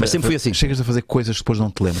 Mas sempre fui assim. Chegas a fazer coisas que depois não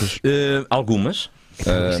te lembras? Algumas. Isso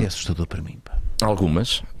é assustador para mim, pá.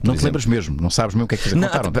 Algumas. Não te lembras mesmo? Não sabes mesmo o que é que fizeram?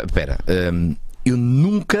 Espera. Eu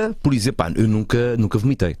nunca, por exemplo, eu nunca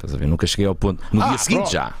vomitei, estás a ver? Nunca cheguei ao ponto. No dia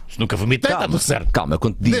seguinte já. Se nunca vomitei, está tudo certo. Calma,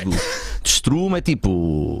 quando te digo destruo-me, é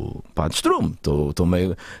tipo. Pá, destruo-me. Estou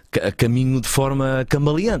meio a caminho de forma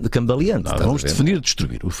cambaleante. Vamos definir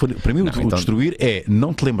destruir. Para mim, o destruir é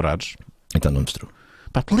não te lembrares. Então não destruo.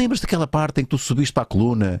 Pá, te lembras daquela parte em que tu subiste para a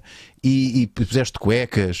coluna e puseste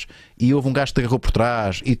cuecas e houve um gajo que te agarrou por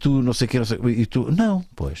trás e tu não sei o que, e tu. Não,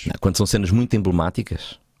 pois. Quando são cenas muito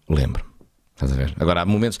emblemáticas, lembro. Estás a ver? Agora há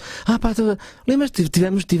momentos. Pá, lembras-te,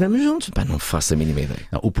 estivemos juntos. Pá, não faço a mínima ideia.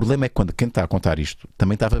 Não, o problema é que quem está a contar isto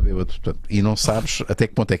também estava bêbado, portanto, e não sabes até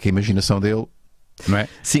que ponto é que a imaginação dele. Não é?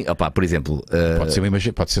 Sim, por exemplo,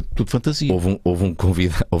 pode ser tudo fantasia. Houve um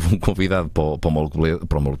convidado para o Maluco,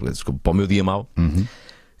 para o meu dia mau,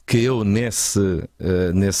 que eu nesse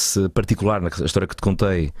particular, na história que te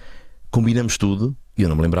contei, combinamos tudo e eu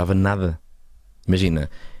não me lembrava nada.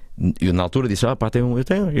 Imagina, eu na altura disse,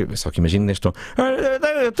 só que imagina neste tom,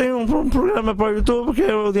 eu tenho um programa para o YouTube que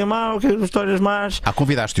é o dia mau, que é as histórias más.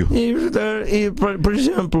 Convidaste-o. E por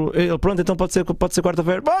exemplo, ele, pronto, então pode ser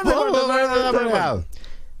quarta-feira.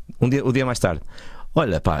 Um dia mais tarde.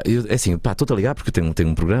 Olha, pá, estou-te a ligar porque eu tenho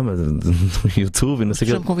um programa no YouTube e não sei o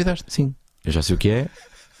que. Já me convidaste? Sim, eu já sei o que é.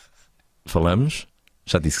 Falamos,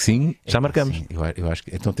 já disse que sim, já marcamos. Sim, eu acho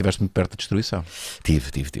que então estiveste muito perto da destruição.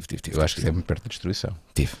 Tive. Eu acho que é muito perto da destruição.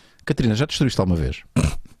 Tive. Catarina, já destruíste alguma vez?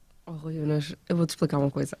 Rui Unas, eu vou-te explicar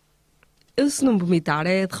uma coisa. Eu, se não vomitar,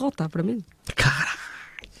 é derrota para mim. Caralho!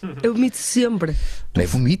 Eu vomito sempre. Tu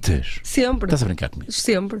vomitas? Sempre. Estás a brincar comigo?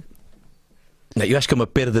 Sempre. Não, eu acho que é uma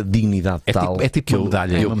perda de dignidade tal. É tipo uma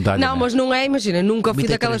medalha. Não, mas não é, imagina, nunca fui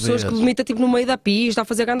Vomitei daquelas 3 pessoas que vezes. vomita tipo no meio da pista a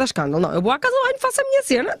fazer grande escândalo. Não, eu vou à casa do banho, faço a minha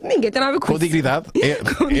cena, ninguém tem nada a ver com Com isso. dignidade?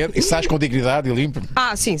 E sais com dignidade e limpo?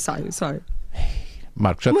 Sim, sai.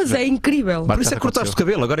 Marco, já Mas é incrível. Marco, Por isso é que cortaste o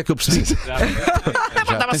cabelo, agora é que eu percebi.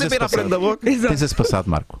 Estava sempre a ir à frente da boca. Tens esse passado,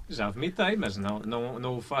 Marco? Já vomitei, mas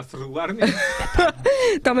não o faço regularmente.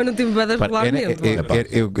 Também não tive bedas regularmente.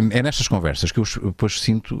 É nestas conversas que eu depois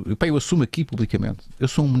sinto. Pá, eu assumo aqui publicamente. Eu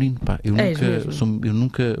sou um menino, pá. Eu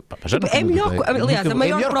nunca. Pá, já não É melhor, aliás, a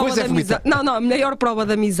maior prova coisa da é vomitar. amizade. Não, a melhor prova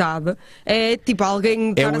da amizade é tipo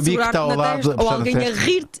alguém estar a segurar-te na testa ou alguém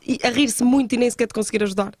a rir-se muito e nem sequer te conseguir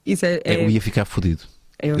ajudar. Isso Eu ia ficar fodido.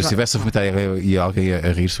 Eu Se estivesse a vomitar e alguém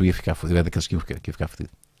a rir-se, eu ia ficar fodido. É daqueles que ia ficar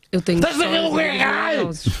fodido. Eu tenho.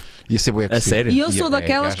 Ia ser bué. A sério? E eu sou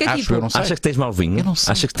daquelas que é tipo. Achas que tens mau vinho? Eu não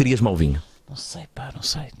sei. Achas que terias mau vinho? Não sei, pá, não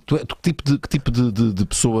sei. Tu que tipo de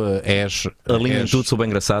pessoa és? Alinho em tudo, sou bem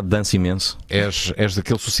engraçado, danço imenso. És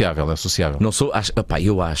daquele sociável, é sociável. Não sou.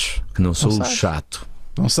 Eu acho que não sou o chato.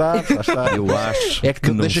 Não sabes, lá está. Eu acho É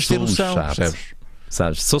que não deixas ter sou noção, chato. percebes?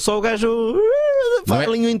 Sabes? Sou só o gajo.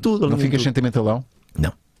 Alinho em tudo. Não ficas sentimentalão?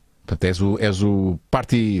 Não. Portanto, és o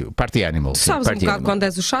party animal. Tu sabes um bocado quando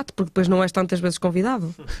és o chato, porque depois não és tantas vezes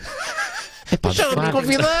convidado. Deixa-me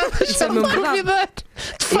convidar. Isso é mesmo verdade.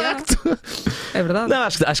 De facto. É verdade. Não,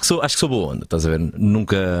 acho que sou boa onda, estás a ver?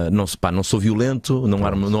 Nunca. Não sou violento, não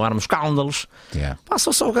armo escândalos. Yeah. Pá,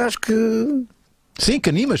 sou só o gajo que. Sim, que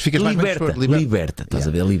animas, ficas mais Liberta, estás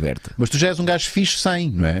a ver? Liberta. Mas tu já és um gajo fixe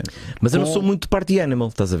sem, não é? Mas eu não sou muito party animal,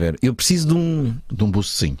 estás a ver? Eu preciso de um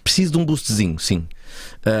boostzinho. Preciso de um boostzinho, sim.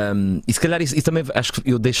 E se calhar isso também acho que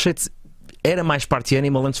eu deixei de. Era mais party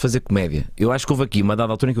animal antes de fazer comédia. Eu acho que houve aqui uma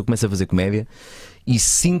dada altura em que eu comecei a fazer comédia e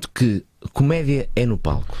sinto que comédia é no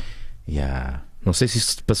palco. Yeah. Não sei se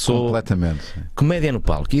isso te passou. Completamente. Comédia é no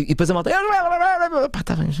palco. E depois a malta. Pá,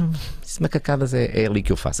 tá bem. Se macacadas é ali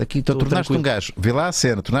que eu faço. Aqui então tornaste um gajo, vê lá a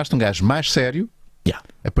cena, tornaste um gajo mais sério. Yeah.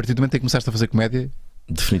 A partir do momento em que começaste a fazer comédia.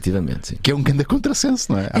 Definitivamente, sim. Que é um grande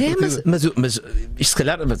contrassenso, não é? Mas isto se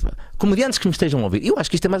calhar, comediantes que me estejam a ouvir, eu acho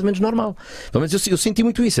que isto é mais ou menos normal. Mas eu senti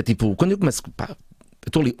muito isso. É tipo, quando eu começo, pá, eu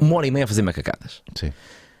estou ali 1h30 a fazer macacadas. Sim.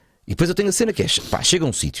 E depois eu tenho a cena que é, pá, chega a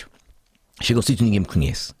um sítio e ninguém me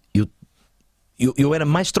conhece. Eu era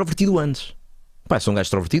mais extrovertido antes. Pá, sou um gajo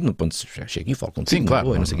extrovertido, no ponto de chego aqui e falo contigo. Sim, claro,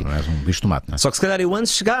 boa, não, não sei não és um bicho de tomate, não é? Só que se calhar eu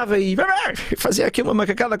antes chegava e fazia aqui uma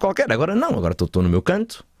macacada qualquer. Agora não, agora estou no meu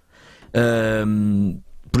canto.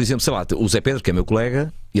 Por exemplo, sei lá, o Zé Pedro, que é meu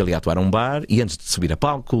colega, ele ia atuar a um bar e antes de subir a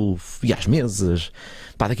palco, ia às mesas,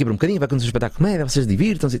 pá, daqui para um bocadinho vai acontecer um espetáculo de comédia, vocês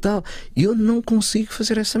divirtam-se e tal. E eu não consigo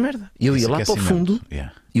fazer essa merda. Eu ia lá para o fundo,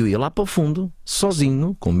 eu ia lá para o fundo,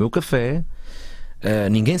 sozinho, com o meu café.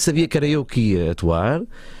 Ninguém sabia que era eu que ia atuar.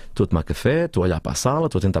 Estou a tomar café, estou a olhar para a sala,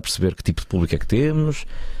 estou a tentar perceber que tipo de público é que temos,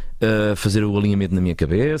 fazer o alinhamento na minha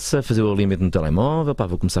cabeça, fazer o alinhamento no telemóvel. Pá,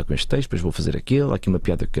 vou começar com este texto, depois vou fazer aquilo. Há aqui uma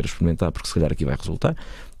piada que quero experimentar porque se calhar aqui vai resultar.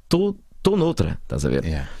 Estou noutra, estás a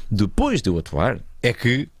ver? Depois de eu atuar, é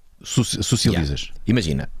que socializas.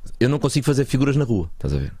 Imagina, eu não consigo fazer figuras na rua,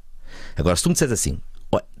 estás a ver? Agora, se tu me disseres assim,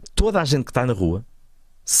 olha, toda a gente que está na rua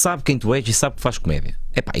sabe quem tu és e sabe que faz comédia,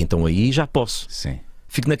 epá, então aí já posso. Sim.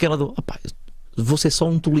 Fico naquela do, opá, vou ser só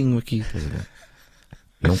um tolinho aqui, estás a ver?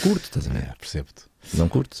 Não curto, estás a ver? Percebo-te. Não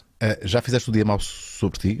curto. Já fizeste o dia mau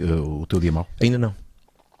sobre ti, o teu dia mau? Ainda não.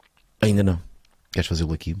 Ainda não. Queres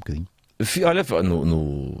fazê-lo aqui um bocadinho? Olha,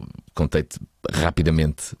 contei-te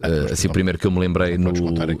rapidamente, assim, o primeiro que eu me lembrei no.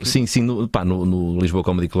 Sim, no Lisboa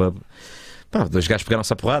Comedy Club. Pá, dois gajos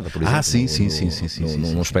pegaram-se à porrada, por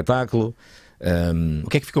exemplo. Num espetáculo. O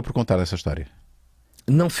que é que ficou por contar dessa história?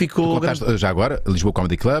 Não ficou. Já agora, Lisboa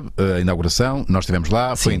Comedy Club, a inauguração, nós estivemos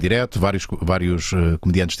lá, foi em direto, vários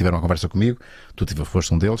comediantes tiveram uma conversa comigo, tu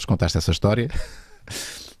foste um deles, contaste essa história.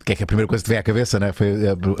 O que é a primeira coisa que te veio à cabeça, né? Foi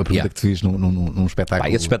a pergunta que te fiz num espetáculo.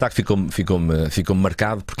 Esse espetáculo ficou-me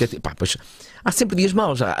marcado porque pois, há sempre dias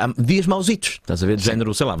maus, há dias mausitos, estás a ver? De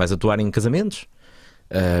género, sei lá, vais atuar em casamentos.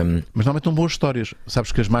 Mas normalmente são boas histórias.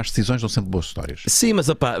 Sabes que as más decisões dão sempre boas histórias. Sim, mas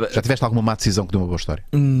já tiveste alguma má decisão que deu uma boa história?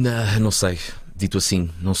 Não sei, dito assim,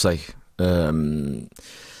 não sei.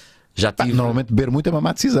 Já tive... Normalmente beber muito é uma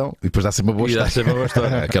má decisão e depois dá sempre uma boa história. Dá sempre uma boa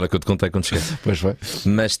história. Aquela que eu te contei quando cheguei. Pois foi.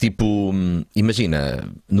 Mas tipo, imagina,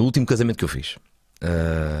 no último casamento que eu fiz,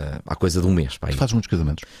 há coisa de um mês. Pá, fazes muitos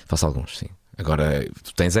casamentos? Faço alguns, sim. Agora,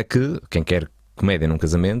 tu tens é que quem quer comédia num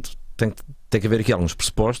casamento tem que haver aqui alguns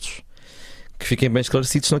pressupostos que fiquem bem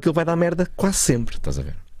esclarecidos, senão aquilo vai dar merda quase sempre, estás a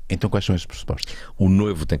ver? Então quais são esses pressupostos? O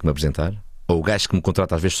noivo tem que me apresentar, ou o gajo que me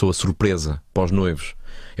contrata, às vezes sou a surpresa para os noivos,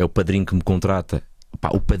 é o padrinho que me contrata. Pá,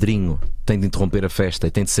 o padrinho tem de interromper a festa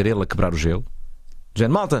e tem de ser ele a quebrar o gelo. Gente,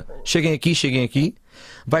 malta, cheguem aqui,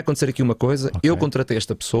 vai acontecer aqui uma coisa, eu contratei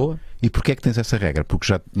esta pessoa. E porquê é que tens essa regra? Porque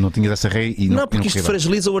já não tinhas essa regra e não porque isto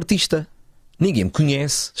fragiliza o artista. Ninguém me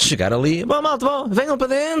conhece, chegar ali, bom, malta, venham para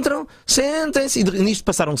dentro, sentem-se. E nisto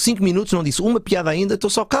passaram 5 minutos, não disse uma piada ainda,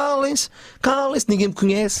 estou só calem-se, ninguém me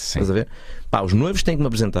conhece. Estás a ver? Pá, os noivos têm que me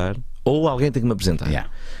apresentar, ou alguém tem que me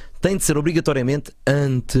apresentar. Tem de ser obrigatoriamente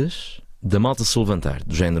antes da malta se levantar.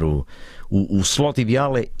 Do género, o slot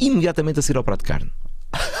ideal é imediatamente a seguir ao prato de carne.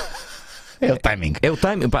 É o timing. É o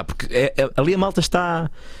timing, pá, porque ali a malta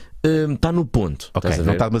está no ponto.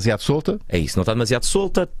 Não está demasiado solta. É isso, não está demasiado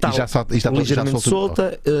solta, está ligeiramente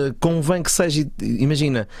solta. Convém que seja,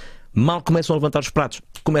 imagina, mal começam a levantar os pratos,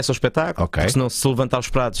 começa o espetáculo. Porque senão, se levantar os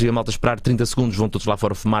pratos e a malta esperar 30 segundos, vão todos lá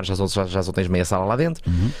fora fumar, já só tens meia sala lá dentro.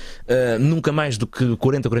 Nunca mais do que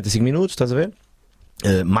 40, 45 minutos, estás a ver?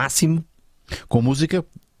 Máximo. Com música?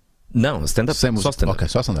 Não, stand-up. Só stand-up.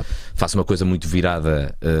 Só stand-up. Faço uma coisa muito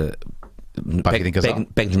virada.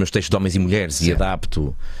 Pego os meus textos de homens e mulheres e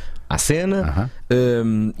adapto à cena.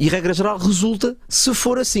 E regra geral resulta se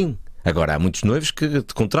for assim. Agora há muitos noivos que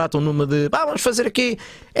te contratam numa de vamos fazer aqui,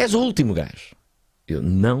 és o último gajo. Eu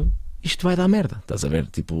não, isto vai dar merda. Estás a ver?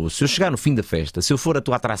 Tipo, se eu chegar no fim da festa, se eu for a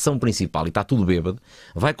tua atração principal e está tudo bêbado,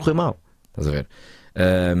 vai correr mal. Estás a ver?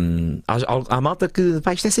 Há malta que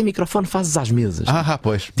isto é sem microfone, fazes às mesas.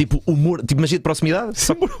 Pois. Tipo humor, tipo magia de proximidade.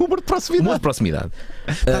 Humor de proximidade.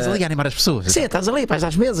 Estás ali a animar as pessoas. Sim, estás ali, vais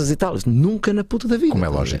às mesas e tal. Nunca na puta da vida. Como é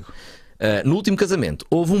lógico. No último casamento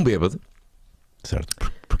houve um bêbado. Certo,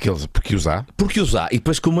 porque os há. E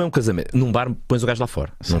depois, como é um casamento, num bar pões o gajo lá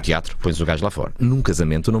fora, certo. Num teatro pões o gajo lá fora. Num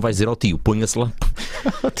casamento tu não vais dizer ao tio, ponha-se lá.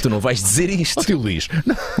 Tu não vais dizer isto. Tio Luís,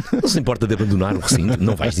 não se importa de abandonar o recinto,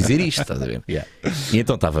 não vais dizer isto, estás a ver? E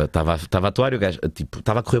então estava a atuar e o gajo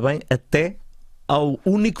estava a correr bem até ao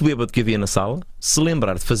único bêbado que havia na sala se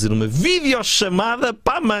lembrar de fazer uma videochamada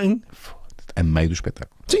para a mãe. A meio do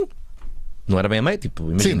espetáculo. Sim. Não era bem a meio, tipo,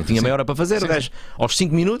 imagina, tinha meia hora para fazer, o gajo aos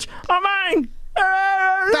 5 minutos, mãe!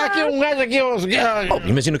 Está aqui um gajo aqui.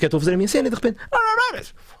 Imagina o que é que estou a fazer a minha cena e de repente.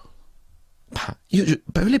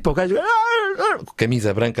 Eu olhei para o gajo,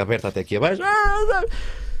 camisa branca aberta até aqui abaixo.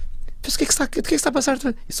 Mas o que é que está a passar?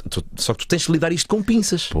 Só que tu tens de lidar isto com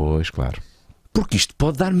pinças. Pois, claro. Porque isto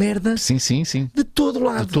pode dar merda. Sim. De todo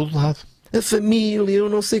lado. De todo lado. a família, eu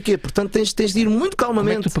não sei o quê. Portanto, tens de ir muito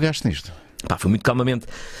calmamente. Como é que tu pegaste nisto? Pá, foi muito calmamente.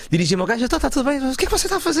 Dirigi-me ao gajo, está tudo bem, o que é que você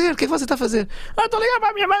está a fazer? O que é que você está a fazer? Estou a ligar para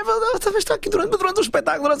a minha mãe, está aqui durante o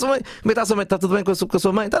espetáculo, durante a sua mãe. Como é que está a sua mãe? Está tudo bem com a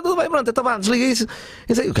sua mãe? Está tudo bem, pronto, então vá, desliga isso.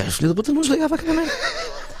 E o gajo, filho da puta, não desligava a câmera.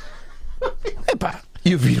 Epá,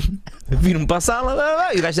 e eu viro-me para a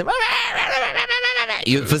sala, e o gajo sempre...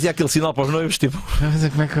 E eu fazia aquele sinal para os noivos, tipo...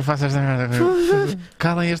 Como é que eu faço esta merda?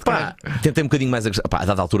 Calem este cara. Tentei um bocadinho mais a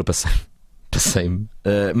dada altura passei-me,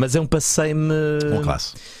 mas é um passeio-me... Com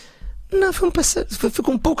classe. Não, foi um passeio, foi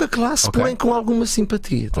com pouca classe, porém com alguma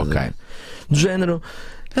simpatia. Do género...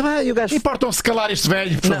 E o gajo... Importam-se calar este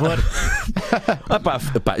velho, por favor.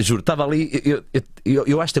 Juro, estava ali.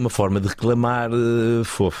 Eu acho que tem uma forma de reclamar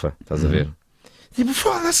fofa, estás a ver? Tipo,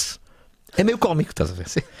 foda-se. É meio cómico, estás a ver?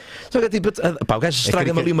 Só que tipo, o gajo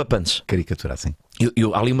estraga-me ali uma punch. Caricatura assim.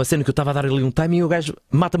 Há ali uma cena que eu estava a dar ali um timing e o gajo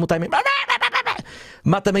mata-me o timing.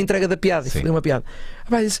 Mata-me a entrega da piada. E foi uma piada.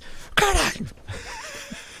 Disse: caralho,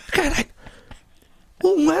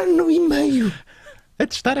 1 ano e meio a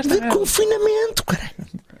testar esta de confinamento, caralho.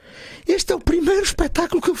 Este é o primeiro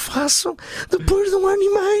espetáculo que eu faço depois de 1 ano e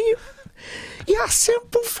meio. E há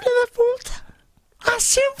sempre um filho da puta. Há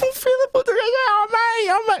sempre um filho da puta. O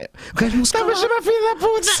gajo me estava a chamar filho da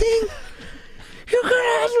puta. Sim. E o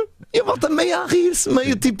caralho. Eu volto meio a rir-se,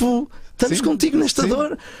 meio tipo, estamos contigo nesta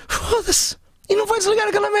dor. Foda-se. E não vai desligar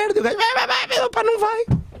aquela merda. E o gajo, vai, não vai.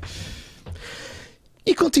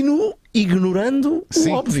 E continuo ignorando o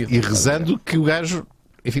óbvio. E rezando que o gajo,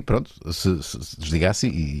 enfim, pronto, se desligasse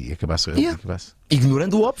e acabasse.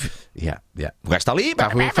 Ignorando o óbvio. O gajo está ali,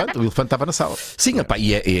 o elefante estava na sala. Sim,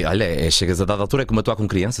 olha, chegas a dada altura, é como atuar com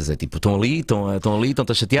crianças. É tipo, estão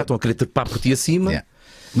a chatear, estão a querer trepar por ti acima.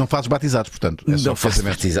 Não fazes batizados, portanto. É não faço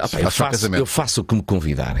batizados. Eu faço o que me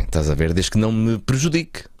convidarem, estás a ver? Desde que não me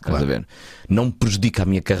prejudique, estás a ver? Não me prejudique a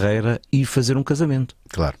minha carreira e fazer um casamento.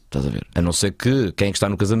 Claro. Estás a ver? A não ser que quem está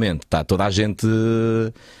no casamento está toda a gente,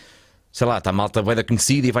 sei lá, está a malta bem da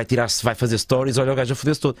conhecida e vai fazer stories, olha o gajo a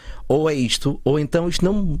foder-se todo. Ou é isto, ou então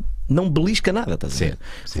isto não belisca nada, estás a ver?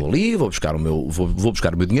 Vou ali, vou buscar o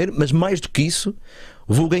meu dinheiro, mas mais do que isso,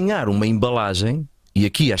 vou ganhar uma embalagem. E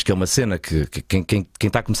aqui acho que é uma cena que quem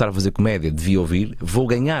está a começar a fazer comédia devia ouvir. Vou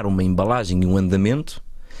ganhar uma embalagem e um andamento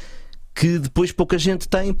que depois pouca gente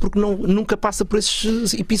tem, porque nunca passa por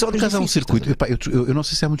esses episódios. Mas há um circuito. Eu não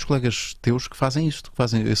sei se há muitos colegas teus que fazem isto, que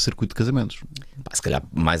fazem esse circuito de casamentos. Se calhar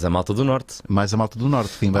mais a malta do Norte. Mais a malta do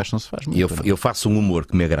Norte, que em baixo não se faz muito. Eu faço um humor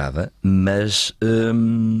que me agrada, mas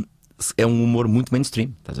é um humor muito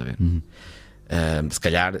mainstream, estás a ver? Se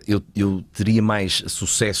calhar eu teria mais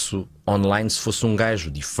sucesso online se fosse um gajo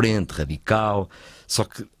diferente, radical. Só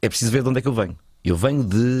que é preciso ver de onde é que eu venho. Eu venho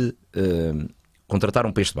de contratar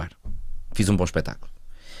um peixe de bar. Fiz um bom espetáculo.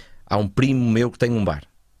 Há um primo meu que tem um bar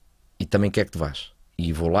e também quer que te vás.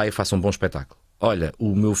 E vou lá e faço um bom espetáculo. Olha,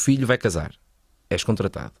 o meu filho vai casar. És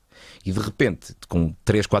contratado. E de repente, com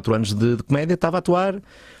 3, 4 anos de comédia, estava a atuar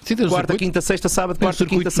quarta, quinta, sexta, sábado, quarta,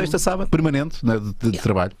 quinta, sexta, sábado. Permanente, né, de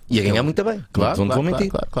trabalho. E a ganhar muito bem. Claro.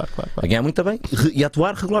 A ganhar muito bem. E a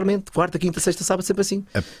atuar regularmente, quarta, quinta, sexta, sábado, sempre assim.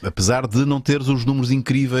 Apesar de não teres os números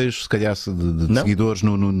incríveis, se calhar, de seguidores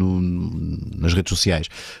nas redes sociais.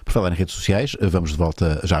 Por falar em redes sociais, vamos de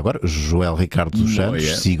volta já agora. Joel Ricardo dos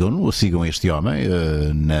Santos, sigam este homem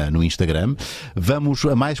no Instagram. Vamos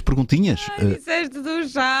a mais perguntinhas. Disseste do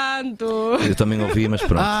Santos. Eu também ouvi, mas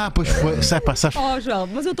pronto. Pois foi. Sabes? Joel,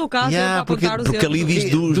 mas eu estou cá para apontar os porque ali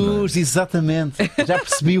diz dos, exatamente. Já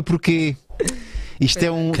percebi o porquê. Isto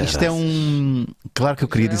é um. Claro que eu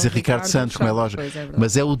queria dizer Ricardo Santos, como é lógico,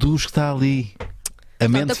 mas é o dos que está ali. A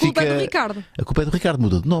mente fica. A culpa é do Ricardo. A culpa é do Ricardo,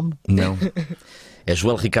 mudou de nome. Não. É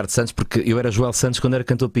Joel Ricardo Santos, porque eu era Joel Santos quando era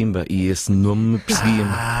cantor Pimba e esse nome me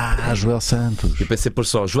perseguia-me. Joel Santos. Eu pensei por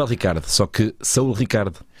só Joel Ricardo, só que Saúl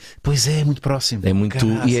Ricardo. Pois é muito próximo. É muito,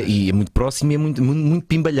 e é muito próximo e é muito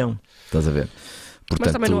pimbalhão. Estás a ver?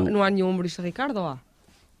 Portanto, mas também não há nenhum humorista Ricardo ou há?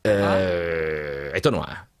 Então não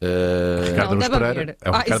há. Ricardo Aruz Pereira. É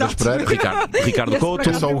o Ricardo Aruz Pereira. Ricardo Couto.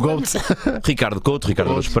 É só o Goat. Ricardo Couto,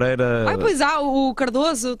 Ricardo Aruz Pereira. Pois há o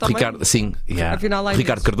Cardoso também. Sim. Afinal,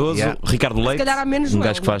 Ricardo Cardoso, Ricardo Leite. Se calhar há menos Joel. Um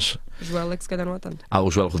gajo que faz. Joel é que se calhar não há tanto. Há o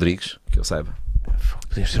Joel Rodrigues, que eu saiba.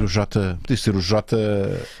 Podia ser o J.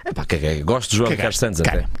 Caguei. Gosto de Joel Ricardo Santos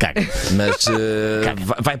até. Mas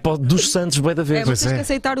vai para o dos Santos, bué da vez. Mas tens que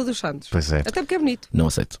aceitar o dos Santos. Pois é. Até porque é bonito. Não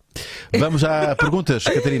aceito. Vamos a perguntas,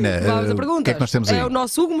 Catarina. Vamos a perguntas. O que é que nós temos aí? É o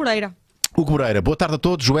nosso Hugo Moreira. Hugo Moreira, boa tarde a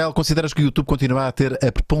todos. Joel, consideras que o YouTube continuará a ter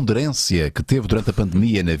a preponderância que teve durante a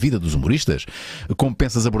pandemia na vida dos humoristas? Como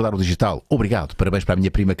pensas abordar o digital? Obrigado. Parabéns para a minha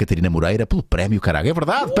prima Catarina Moreira pelo prémio, caralho. É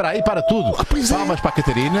verdade, espera aí, para tudo. Palmas para a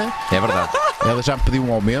Catarina. É verdade. Ela já me pediu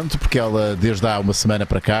um aumento porque ela, desde há uma semana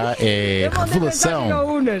para cá, é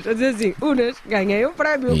revelação. Unas, a dizer assim, Unas, ganhei um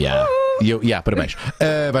prémio. E eu, parabéns.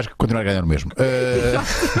 Vais continuar a ganhar o mesmo.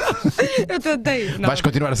 Eu tentei. Vais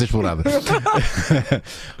continuar a ser explorada.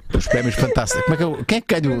 Os prémios fantásticos. Quem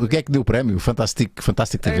é que deu o prémio? Fantastic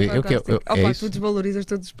TV? Tu desvalorizas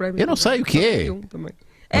todos os prémios. Eu não sei o que é.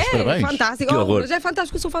 Parabéns. Fantástico. Mas é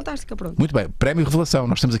fantástico, eu sou fantástica. Pronto. Muito bem. Prémio Revelação.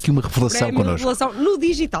 Nós temos aqui uma revelação prémio connosco. Revelação no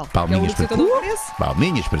digital. Palminhas para ti.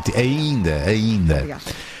 Palminhas para ti. Ainda. Obrigada.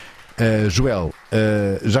 Joel,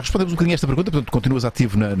 já respondemos um bocadinho a esta pergunta, portanto, continuas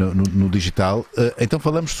ativo no digital. Então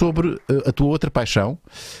falamos sobre a tua outra paixão.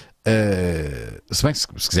 Se bem que se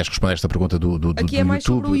quiseres responder a esta pergunta do aqui é mais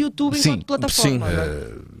YouTube, sobre o YouTube enquanto plataforma.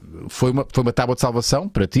 Foi uma tábua de salvação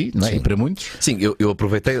para ti, não é? E para muitos. Sim, eu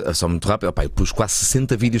aproveitei, só muito rápido, eu pus quase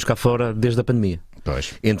 60 vídeos cá fora desde a pandemia.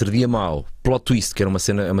 Pois. Entre Dia Mau, Plot Twist, que era uma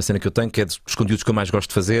cena que eu tenho, que é dos conteúdos que eu mais gosto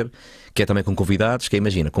de fazer, que é também com convidados, que é,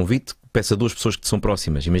 imagina, convite, peço a duas pessoas que te são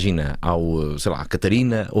próximas, imagina, à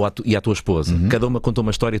Catarina e à tua esposa. Cada uma conta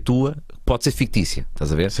uma história tua, pode ser fictícia,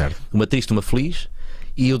 estás a ver? Certo. Uma triste, uma feliz.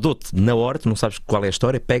 E eu dou-te na hora, tu não sabes qual é a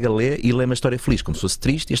história, pega, lê e lê uma história feliz, como se fosse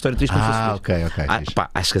triste, e a história triste como se fosse feliz. Ok.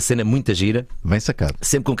 Acho que a cena é muito gira. Bem sacado.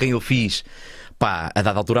 Sempre com quem eu fiz, a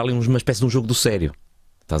dada altura ali uma espécie de um jogo do sério.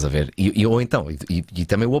 Estás a ver? Ou então, e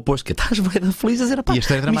também o oposto, que estás bem feliz a dizer, e a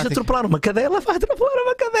história dramática. Me atropelar uma cadela, vai atropelar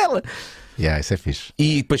uma cadela. Isso é fixe.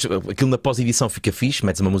 E depois aquilo na pós-edição fica fixe,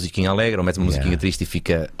 metes uma musiquinha alegre ou metes uma musiquinha triste e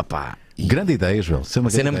fica. Grande ideia, Joel. A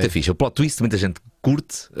cena é muito fixe. O plot twist, muita gente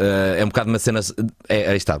curte. É um bocado uma cena.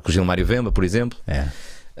 Aí está, com o Gilmário Vemba, por exemplo.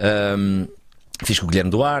 Fiz com o Guilherme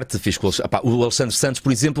Duarte, fiz com o Alexandre Santos,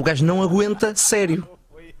 por exemplo. O gajo não aguenta sério.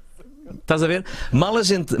 Estás a ver? Mal a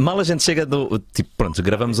gente chega do. Tipo, pronto,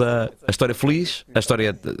 gravamos a história feliz, a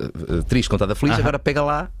história triste contada feliz, agora pega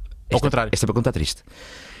lá. Ao contrário. Esta é para contar triste.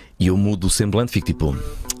 E eu mudo o semblante, fico tipo.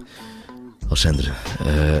 Alexandre.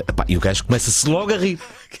 E o gajo começa-se logo a rir.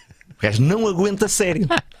 O gajo não aguenta sério.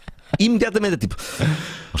 Imediatamente é tipo.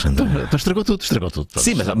 Alexandre. Então estragou tudo.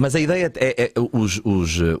 Sim, mas a ideia é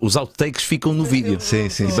os outtakes ficam no vídeo. Sim.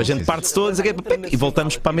 A gente parte-se todos e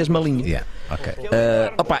voltamos para a mesma linha.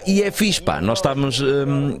 E é fixe, pá. Nós estávamos.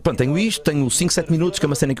 Pronto, tenho isto, tenho 5, 7 minutos, que é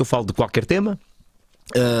uma cena que eu falo de qualquer tema.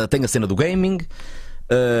 Tenho a cena do gaming,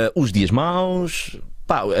 os dias maus.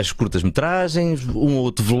 As curtas-metragens, um ou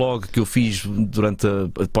outro vlog que eu fiz durante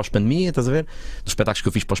a pós-pandemia, estás a ver? Dos espetáculos que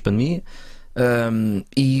eu fiz pós-pandemia.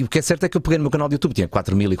 E o que é certo é que eu peguei no meu canal de YouTube, tinha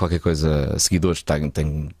 4.000 e qualquer coisa seguidores, tenho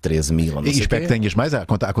 13.000. E espero que tenhas mais à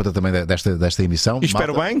conta também desta emissão.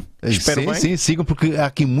 Espero bem. Sim, sigam, porque há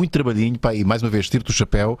aqui muito trabalhinho, e mais uma vez tiro-te o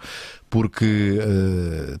chapéu, porque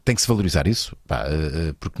tem que se valorizar isso,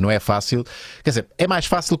 porque não é fácil. Quer dizer, é mais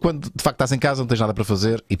fácil quando de facto estás em casa, não tens nada para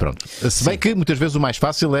fazer e pronto. Se bem que muitas vezes o mais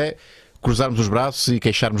fácil é cruzarmos os braços e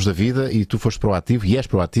queixarmos da vida, e tu foste proativo e és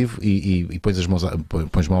proativo e pões as mãos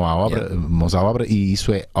mãos à obra, e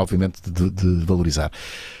isso é obviamente de valorizar.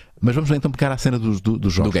 Mas vamos então pegar à cena dos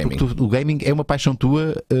jogos. O gaming é uma paixão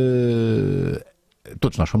tua.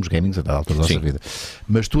 Todos nós fomos gamings a dada altura da nossa vida.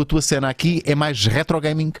 Mas a tua cena aqui é mais retro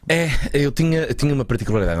gaming? Eu tinha uma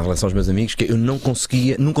particularidade em relação aos meus amigos, que eu não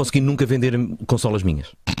consegui nunca vender consolas minhas.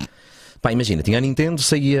 Imagina, tinha a Nintendo,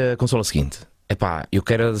 saía a consola seguinte. Eu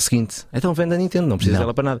quero a seguinte. Então vende a Nintendo, não precisas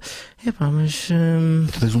dela para nada. Mas.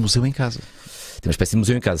 Tu tens um museu em casa. Tem uma espécie de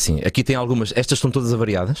museu em casa, sim. Aqui tem algumas. Estas estão todas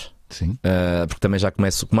avariadas. Sim. Porque também já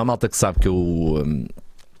começo. Como a malta que sabe que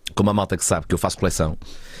eu faço coleção.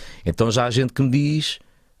 Então já há gente que me diz: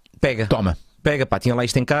 pega. Toma. Pega, tinha lá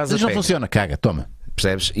isto em casa. Mas não funciona, caga, toma.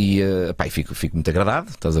 Percebes? E fico muito agradado,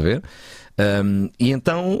 estás a ver? E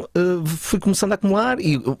então fui começando a acumular.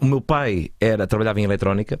 E o meu pai trabalhava em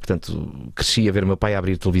eletrónica, portanto cresci a ver o meu pai a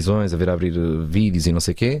abrir televisões, a ver abrir vídeos e não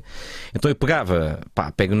sei o quê. Então eu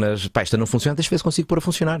pego nas. Esta não funciona, deixa eu ver se consigo pôr a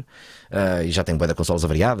funcionar. E já tenho bué de consolas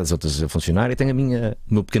avariadas, outras a funcionar. E tenho o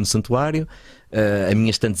meu pequeno santuário, a minha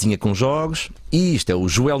estantezinha com jogos. E isto é o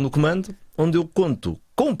Joel no Comando, onde eu conto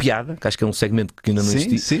com piada, que acho que é um segmento que ainda não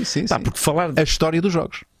existe. Sim. Porque falar a história dos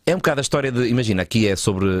jogos. É um bocado a história de. Imagina, aqui é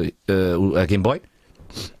sobre a Game Boy,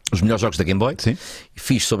 os melhores jogos da Game Boy. Sim.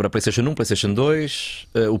 Fiz sobre a PlayStation 1, PlayStation 2.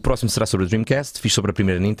 O próximo será sobre a Dreamcast. Fiz sobre a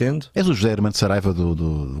primeira Nintendo. És o José Armando Saraiva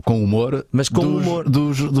com humor, mas com humor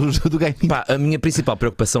do gaming. A minha principal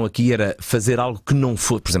preocupação aqui era fazer algo que não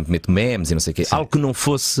fosse, por exemplo, meto memes e não sei o quê, algo que não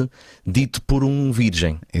fosse dito por um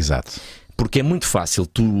virgem. Exato. Porque é muito fácil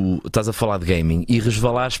tu estás a falar de gaming e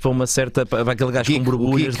resvalares para uma certa. Para aquele gajo com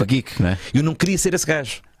borbulhas. Geek, não é? Eu não queria ser esse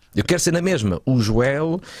gajo. Eu quero ser na mesma o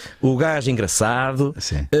Joel, o gajo engraçado,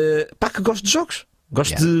 pá, que gosto de jogos.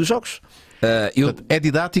 Gosto de jogos. Portanto, é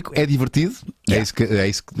didático, é divertido. É isso que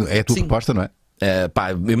é a tua proposta, não é?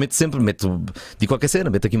 Pá, eu meto sempre, de qualquer cena,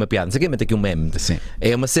 meto aqui uma piada, não sei o quê, meto aqui um meme. Sim.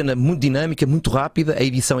 É uma cena muito dinâmica, muito rápida, a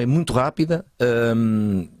edição é muito rápida.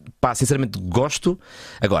 Pá, sinceramente gosto.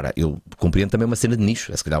 Agora, eu compreendo também uma cena de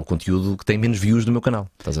nicho. É se calhar o conteúdo que tem menos views do meu canal.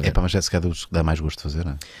 Estás a ver? É pá, mas é se calhar dá mais gosto de fazer,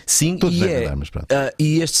 não é? Sim, todos e devem dar, mas pronto.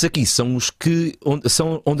 e estes aqui são os que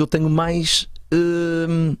são onde eu tenho mais.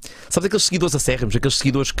 Sabes aqueles seguidores acérrimos, aqueles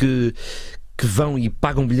seguidores que vão e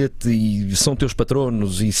pagam bilhete e são teus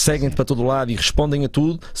patronos e seguem-te para todo lado e respondem a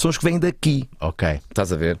tudo, são os que vêm daqui. Ok.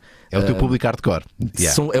 Estás a ver? É o teu público hardcore.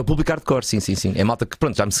 É o público hardcore, sim. É malta que,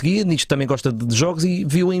 pronto, já me seguia, nisto também gosta de jogos e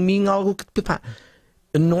viu em mim algo que, pá,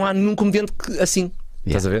 não há nenhum comediante assim.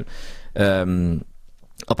 Estás a ver?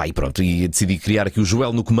 Opa, e pronto, e decidi criar aqui o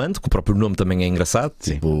Joel no Comando, que o próprio nome também é engraçado.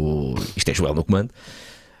 Tipo, isto é Joel no Comando.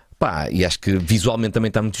 Pá, e acho que visualmente também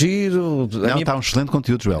está muito giro. Está um excelente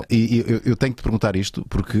conteúdo, Joel. E eu tenho que te perguntar isto,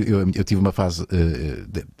 porque eu tive uma fase,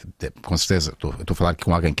 com certeza, estou a falar aqui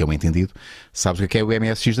com alguém que é um entendido. Sabes o que é o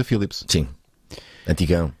MSX da Philips? Sim.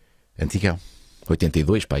 Antigão.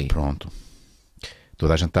 82, pá aí. Pronto.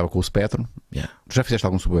 Toda a gente estava com o Spectrum. Já fizeste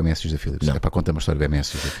algum sobre o MSX da Philips? Não. É para contar uma história do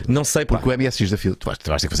MSX da Philips. Não sei, porque o MSX da Philips, tu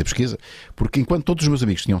vais ter que fazer pesquisa, porque enquanto todos os meus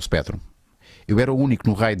amigos tinham Spectrum, eu era o único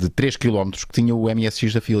no raio de 3 km que tinha o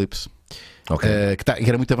MSX da Philips. Que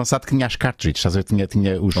era muito avançado, que tinha as cartridges, estás a ver?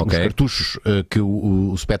 Tinha os cartuchos que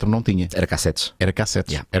o Spectrum não tinha. Era cassetes. Era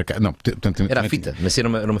cassetes. Era a fita, mas era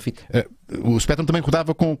uma fita. O Spectrum também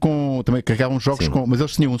rodava também carregava uns jogos mas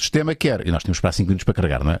eles tinham um sistema que era, e nós tínhamos para 5 minutos para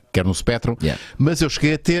carregar, não é? Que era no Spectrum. Mas eu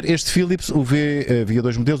cheguei a ter este Philips, havia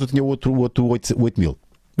dois modelos, eu tinha o outro 8000.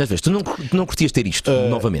 Mas vês, tu não curtias ter isto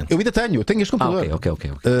novamente? Eu ainda tenho este computador.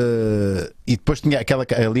 Ok. E depois tinha aquela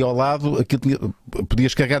ali ao lado,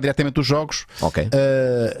 podias carregar diretamente os jogos.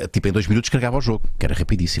 Tipo, em 2 minutos carregava o jogo, que era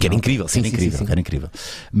rapidíssimo. Que era incrível, sim. Era incrível.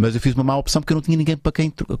 Mas eu fiz uma má opção porque eu não tinha ninguém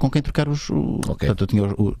com quem trocar os. Portanto,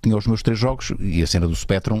 eu tinha os meus 3 jogos e a cena do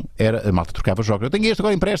Spectrum era a malta trocava jogos. Eu tenho este,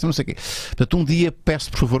 agora empresta, não sei o quê. Portanto, um dia peço,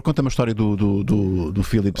 por favor, conta-me a história do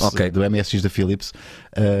Philips, do MSX da Philips,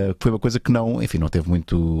 que foi uma coisa que não teve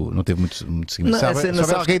muito seguimento. Se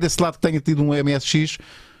houver alguém desse lado que tenha tido um MSX,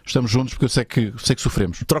 estamos juntos, porque eu sei que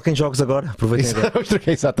sofremos. Troquem jogos agora, aproveitem agora.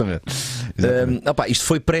 Exatamente. Isto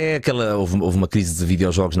foi houve uma crise de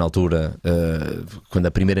videojogos na altura, quando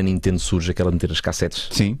a primeira Nintendo surge, aquela de meter as cassetes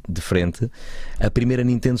de frente. A primeira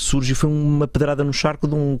Nintendo surge e foi uma pedrada no charco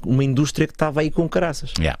de uma indústria que estava aí com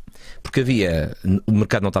caraças. Porque o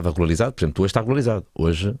mercado não estava regularizado. Por exemplo, tu hoje está regularizado.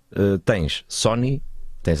 Hoje tens Sony,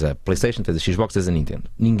 tens a PlayStation, tens a Xbox, tens a Nintendo.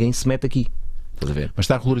 Ninguém se mete aqui. Estás a ver? Mas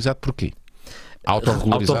está regularizado porquê?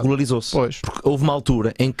 Autorregularizou-se. Porque houve uma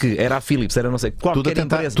altura em que era a Philips, era não sei qualquer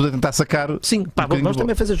empresa. Tudo a tentar sacar. Sim, pá, vamos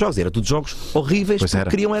também fazer jogos. Era tudo jogos horríveis, porque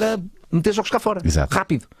queriam era meter jogos cá fora.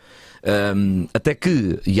 Rápido. Até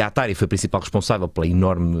que, e a Atari foi a principal responsável pela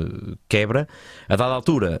enorme quebra. A dada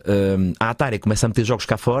altura, a Atari começa a meter jogos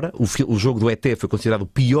cá fora. O jogo do ET foi considerado o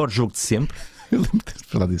pior jogo de sempre. Eu lembro de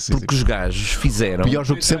falar disso. Porque os gajos fizeram. O pior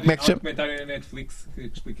jogo de sempre, como é que se chama? Um documentário na Netflix que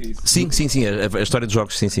explica isso. Sim, a história dos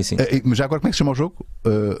jogos, sim. Mas já agora como é que se chama o jogo?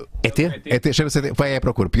 ET? Chama-se ET. Vai à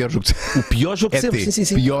procura. Pior jogo de sempre. O pior jogo de sempre,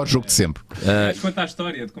 sim. Pior jogo de sempre. Mas conta a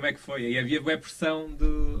história de como é que foi. E havia boa pressão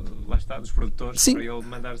lá está, dos produtores para ele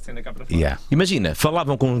mandar a cena cá para fora. Imagina,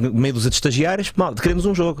 falavam com meio dos estagiários, queremos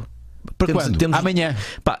um jogo. Para quando? Amanhã.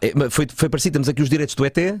 Pá, foi parecido, temos aqui os direitos do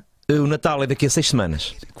ET. O Natal é daqui a 6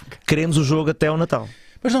 semanas. Queremos o jogo até ao Natal.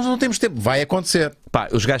 Mas nós não temos tempo. Vai acontecer. Pá,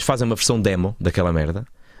 os gajos fazem uma versão demo daquela merda.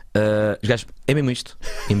 Os gajos, é mesmo isto.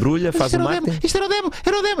 Embrulha, faz o marketing. Isto era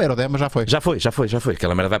o demo, já foi. Já foi.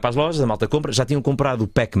 Aquela merda vai para as lojas, a malta compra. Já tinham comprado o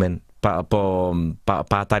Pac-Man para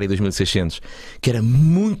a Atari 2600, que era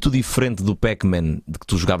muito diferente do Pac-Man de que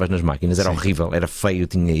tu jogavas nas máquinas. Era horrível, era feio,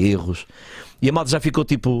 tinha erros. E a malta já ficou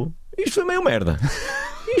tipo, isto foi meio merda.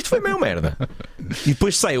 E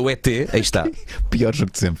depois sai o ET, aí está. Pior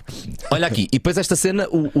jogo de sempre. Olha aqui, e depois esta cena,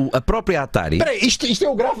 a própria Atari. Espera aí, isto é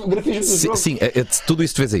o grafismo do jogo. Sim, tudo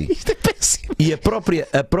isso tu vês aí. Isto é péssimo. E a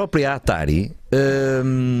própria Atari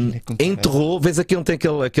enterrou. Vês aqui onde tem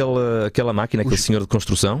aquela máquina, aquele senhor de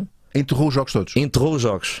construção. Enterrou os jogos todos. Enterrou os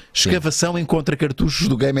jogos. Escavação encontra cartuchos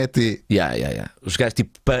do Game ET. Os gajos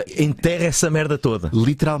tipo, enterra essa merda toda.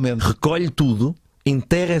 Literalmente. Recolhe tudo.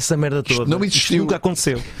 Enterra essa merda toda. Isto não existiu. Isto nunca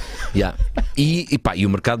aconteceu. E o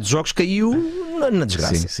mercado dos jogos caiu na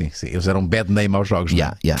desgraça. Sim. Eles eram bad name aos jogos.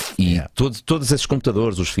 E todos esses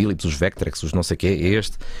computadores, os Philips, os Vectrex, os não sei o que,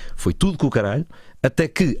 foi tudo com o caralho, até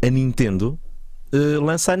que a Nintendo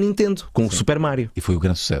lança a Nintendo com o Super Mario. E foi o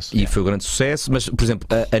grande sucesso. Foi o grande sucesso, mas, por exemplo,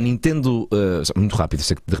 a Nintendo. Muito rápido,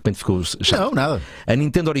 sei que de repente ficou chato. Não, nada. A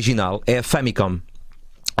Nintendo original é a Famicom.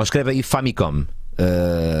 Ou escreve aí Famicom.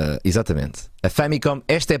 Exatamente. A Famicom,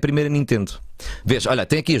 esta é a primeira Nintendo. Vês, olha,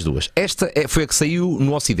 tem aqui as duas. Esta foi a que saiu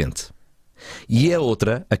no Ocidente. E a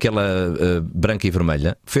outra, aquela branca e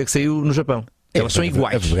vermelha, foi a que saiu no Japão. Elas são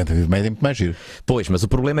iguais. A branca e vermelha é muito mais giro. Pois, mas o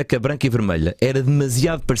problema é que a branca e vermelha era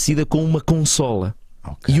demasiado parecida com uma consola.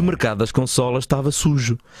 E o mercado das consolas estava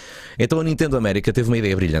sujo. Então a Nintendo América teve uma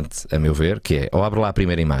ideia brilhante, a meu ver, que é, ou abre lá a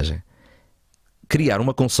primeira imagem, criar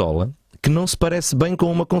uma consola que não se parece bem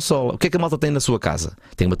com uma consola. O que é que a malta tem na sua casa?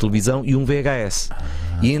 Tem uma televisão e um VHS.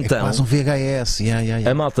 E então, é quase um VHS.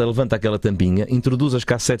 A malta levanta aquela tampinha, introduz as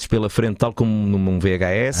cassetes pela frente, tal como num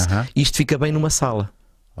VHS, e isto fica bem numa sala.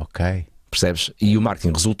 Ok. Percebes? E o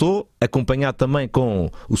marketing resultou, acompanhado também com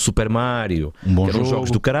o Super Mario, que eram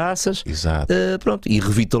jogos do caraças. Exato. Pronto, e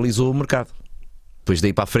revitalizou o mercado. Depois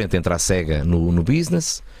daí para a frente entra a Sega no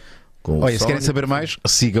business. Olha, se querem saber mais,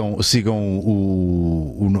 sigam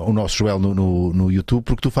o nosso Joel no YouTube,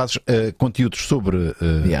 porque tu fazes conteúdos sobre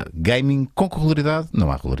gaming com regularidade. Não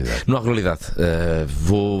há regularidade. Não há regularidade.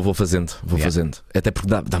 Vou fazendo. Até porque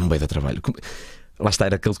dá-me bem de trabalho. Lá está,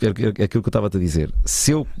 era aquilo que eu estava-te a dizer.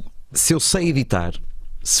 Se eu sei editar,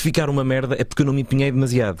 se ficar uma merda é porque eu não me empenhei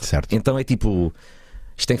demasiado. Certo. Então é tipo,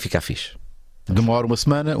 isto tem que ficar fixe. Demora uma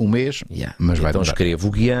semana, um mês, mas vai então demorar. Escrevo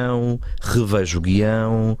o guião, revejo o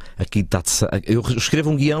guião. Aqui está. Eu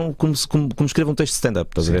escrevo um guião como escrevo um texto de stand-up.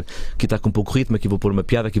 Estás a ver? Aqui está com um pouco ritmo, aqui vou pôr uma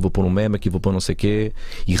piada, aqui vou pôr um meme, aqui vou pôr não sei o quê.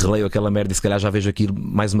 E releio aquela merda e se calhar já vejo aqui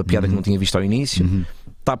mais uma piada que não tinha visto ao início.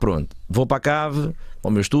 Está pronto. Vou para a cave,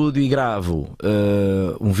 ao meu estúdio e gravo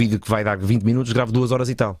um vídeo que vai dar 20 minutos, gravo 2 horas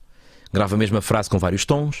e tal. Grava a mesma frase com vários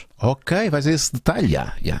tons. Ok, vais a esse detalhe.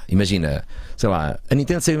 Imagina, sei lá, a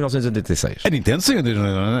Nintendo saiu em 1986. A Nintendo saiu em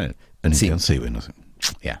 1986.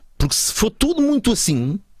 Porque se for tudo muito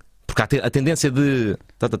assim, porque há a tendência de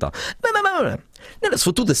tal. Não, se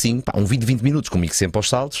for tudo assim, pá, um vídeo de 20 minutos comigo sempre aos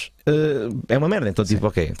saltos, é uma merda. Então tipo,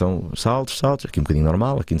 ok, então saltos, aqui um bocadinho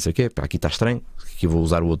normal, aqui não sei o quê, pá, aqui está estranho, aqui eu vou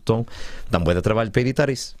usar o outro tom. Dá-me bué de trabalho para editar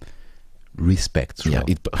isso. Respect,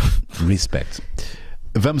 Respect.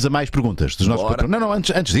 Vamos a mais perguntas dos nossos patrões. Não,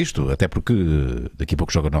 antes disto, até porque daqui a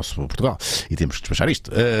pouco joga o nosso Portugal e temos que despachar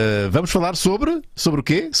isto. Vamos falar sobre o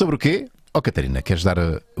quê? Sobre o quê? Catarina, queres dar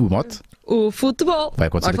o mote? O futebol. Vai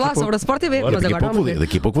acontecer falar sobre a Sport TV. Mas daqui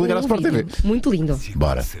a pouco vou ligar à Sport TV. Muito lindo.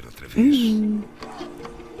 Bora.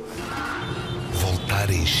 Voltar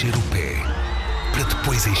a encher o pé para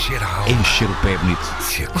depois encher a alma. Encher o pé é bonito.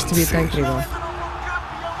 Este vídeo está incrível.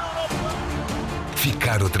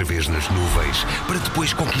 Ficar outra vez nas nuvens para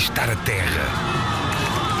depois conquistar a terra.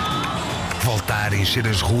 Voltar a encher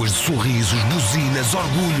as ruas de sorrisos, buzinas,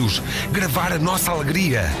 orgulhos. Gravar a nossa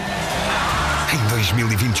alegria. Em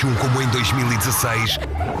 2021 como em 2016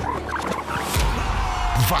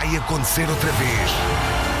 vai acontecer outra vez.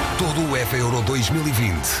 Todo o UEFA Euro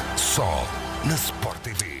 2020 só na Sport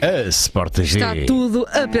TV. A Sport TV. Está tudo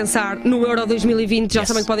a pensar no Euro 2020. Já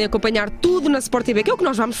sabem que podem acompanhar tudo na Sport TV, que é o que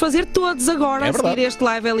nós vamos fazer todos agora. A seguir este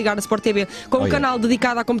live é ligar a Sport TV com um canal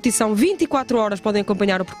dedicado à competição. 24 horas podem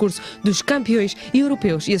acompanhar o percurso dos campeões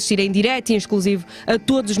europeus e assistir em direto e em exclusivo a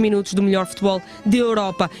todos os minutos do melhor futebol da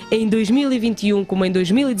Europa. Em 2021 como em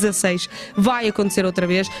 2016 vai acontecer outra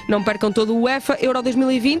vez. Não percam todo o UEFA Euro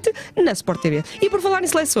 2020 na Sport TV. E por falar em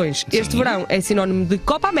seleções, este verão é sinónimo de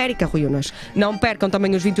Copa América, Rui Unas. Não percam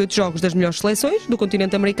também os 28 jogos das melhores seleções do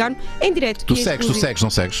continente americano em direto. Tu segues, não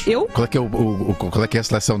segues? Eu? Qual é que é a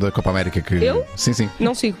seleção da Copa América que... Eu? Sim.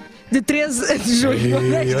 Não sigo. De 13 de julho,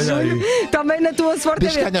 também na tua Sport TV.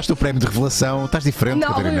 Desde que ganhaste o prémio de revelação, estás diferente, não,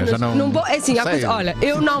 Catarina. Já não é assim, não sei. Olha,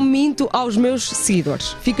 eu não minto aos meus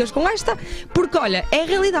seguidores. Ficas com esta, porque olha, é a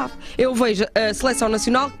realidade. Eu vejo a seleção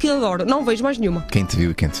nacional que adoro, não vejo mais nenhuma. Quem te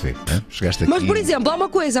viu e quem te vê? Chegaste aqui. Mas, por exemplo, há uma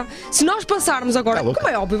coisa: se nós passarmos agora, como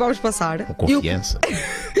é óbvio, vamos passar. Com confiança.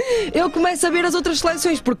 Eu começo a ver as outras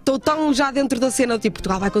seleções, porque estou tão já dentro da cena, tipo,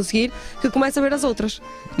 Portugal vai conseguir, que começo a ver as outras.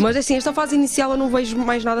 Mas assim, esta fase inicial eu não vejo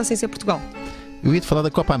mais nada sem ser Portugal. Eu ia-te falar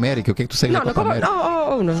da Copa América. O que é que tu segues da Copa América?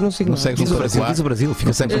 Não sigo. Não segues o Paraguai? Diz o Brasil.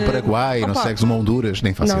 Não segues o Paraguai, não segues uma Honduras,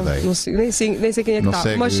 nem faço ideia. Não sigo, nem sei quem é que está.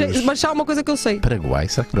 Mas há uma coisa que eu sei. Paraguai?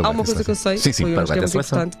 Será que Paraguai? Há uma coisa que eu sei. Sim, Paraguai é muito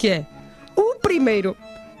importante, que é o primeiro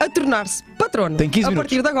a tornar-se patrono tem 15 a minutos.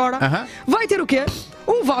 partir de agora vai ter o quê?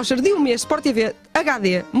 Um voucher de um mês Sport TV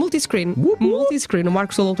HD multiscreen. Multiscreen. O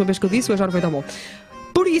Marcos falou a última vez que eu disse, hoje já não foi tão bom.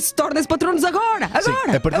 Por isso, tornem-se patronos agora!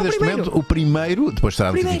 Sim, a partir deste momento, o primeiro, depois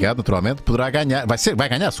será notificado, naturalmente, poderá ganhar, vai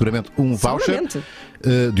ganhar seguramente um voucher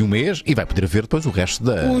de um mês e vai poder ver depois o resto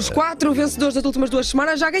da. Os 4 vencedores das últimas 2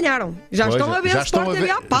 semanas já ganharam. Já estão a ver o Sport TV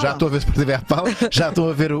à pala. Já estão a ver o Sport TV à pala, já estão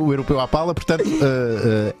a ver o europeu à pala, portanto,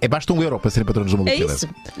 basta €1 para serem patronos do Maluco. É isso.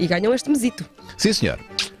 E ganham este mesito. Sim, senhor.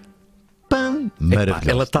 Pam! Maravilhoso.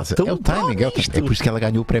 Ela está tão. É o timing, é por isso que ela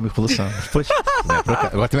ganhou o prémio Revelação. Depois,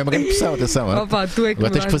 agora também é uma grande pressão, atenção. Opa, tu é que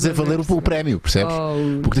agora tens que fazer valer o prémio, percebes?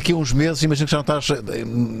 Porque daqui a uns meses, imagina que já não estás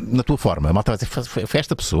na tua forma. A malta vai dizer, foi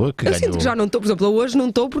esta pessoa que eu ganhou. Sinto que já não estou, por exemplo, hoje não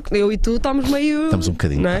estou porque eu e tu estamos meio. Estamos um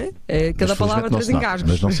bocadinho. Não é? Cada palavra traz engasgos.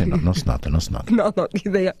 Mas não se nota. Não, que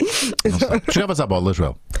ideia. Tu jogavas à bola,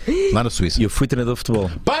 Joel, lá na Suíça. E eu fui treinador de futebol.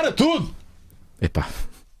 Para tudo! Epá,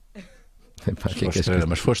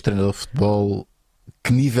 mas foste treinador de futebol.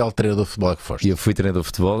 Que nível de treinador de futebol é que foste? Eu fui treinador de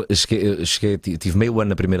futebol, tive meio ano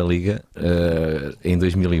na Primeira Liga em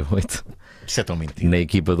 2008. Isso é tão mentira. Na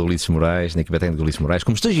equipa do Ulisses Moraes, na equipa técnica do Ulisses Moraes,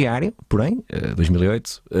 como estagiário, porém,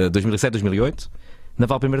 2007, 2008, na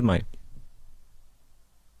Val 1º de Maio.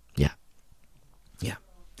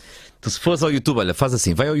 Tu, se fores ao YouTube, olha, faz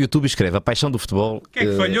assim, vai ao YouTube e escreve A Paixão do Futebol. O que é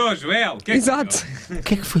que falhou, Joel? Exato. O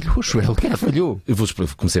que é que falhou, Joel? O que é que falhou? Eu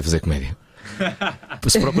comecei a fazer comédia.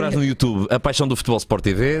 Se procurares no YouTube A Paixão do Futebol Sport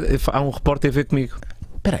TV, há um repórter TV comigo.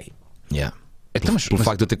 Espera aí. Então, pelo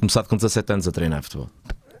facto de eu ter começado com 17 anos a treinar futebol.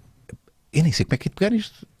 Eu nem sei como é que é de pegar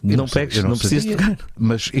isto. Não precisas de pegar.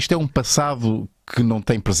 Mas isto é um passado que não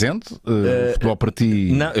tem presente? Futebol para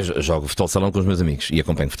ti? Não, eu jogo futebol de salão com os meus amigos e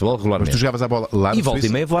acompanho futebol regularmente. Mas tu jogavas a bola lá e volta e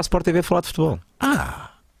meia vou à Sport TV falar de futebol.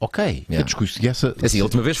 Ok. Eu desconheci essa. Assim, a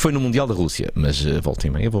última vez foi no Mundial da Rússia, mas volta e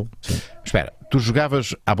meia vou. Sim. Espera, tu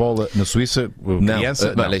jogavas a bola na Suíça,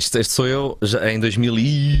 criança? Não, este sou eu já em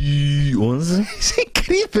 2011. Isso é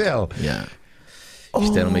incrível!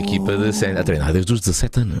 Isto era uma equipa a treinar desde os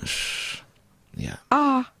 17 anos.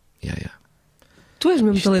 Tu és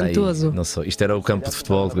mesmo talentoso. Não sou. Isto era o campo de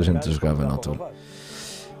futebol que a gente jogava na altura.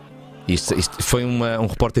 Isto foi um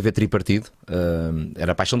repórter TV tripartido.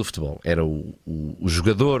 Era a paixão do futebol. Era o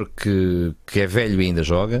jogador que é velho e ainda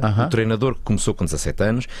joga, o treinador que começou com 17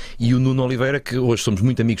 anos e o Nuno Oliveira, que hoje somos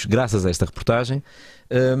muito amigos graças a esta reportagem,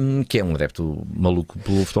 que é um adepto maluco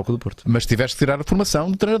pelo Futebol Clube do Porto. Mas tiveste de tirar a formação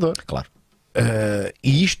de treinador. Claro.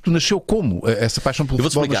 E isto nasceu como? Essa paixão pelo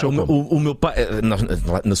futebol nasceu como? O meu pai,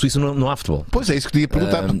 na Suíça não há futebol. Pois é, isso que te ia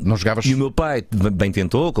perguntar. Não jogavas. E o meu pai bem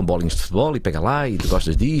tentou com bolinhos de futebol e pega lá e tu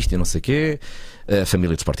gostas disto e não sei o quê. A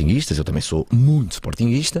família de sportinguistas, eu também sou muito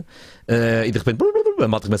sportinguista. E de repente a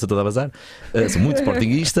malta começa toda a bazar. Sou muito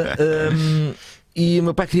sportinguista. E o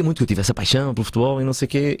meu pai queria muito que eu tivesse a paixão pelo futebol e não sei o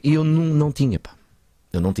quê. E eu não tinha, pá.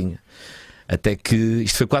 Eu não tinha. Até que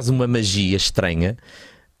isto foi quase uma magia estranha.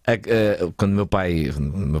 Quando meu pai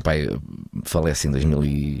falece em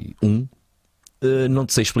 2001, não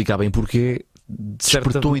te sei explicar bem porquê, de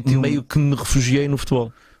certa meio que me refugiei no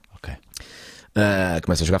futebol.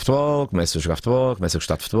 Começo a jogar futebol, começo a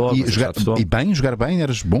gostar de futebol. Jogar bem,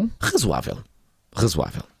 eras bom? Razoável.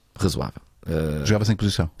 Jogavas em que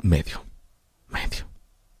posição? Médio.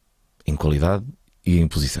 Em qualidade e em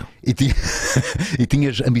posição. E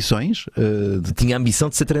tinhas ambições? Tinha a ambição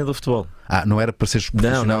de ser treinador de futebol. Não era para seres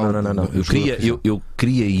profissional? Não. Eu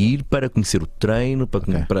queria ir para conhecer o treino,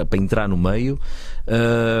 para entrar no meio.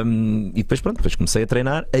 E depois comecei a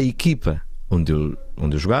treinar a equipa onde eu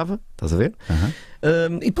jogava, estás a ver?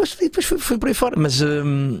 E depois fui por aí fora. Mas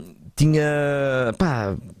tinha...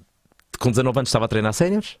 com 19 anos estava a treinar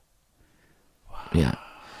séniores.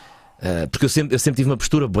 Porque eu sempre tive uma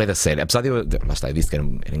postura bué da séria. Apesar de eu disse que era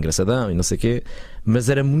engraçadão e não sei o quê, mas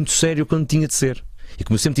era muito sério quando tinha de ser. E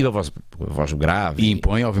como eu sempre tive a voz grave. E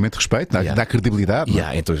impõe, obviamente, respeito, dá credibilidade.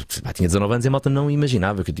 Então, tinha 19 anos e a malta não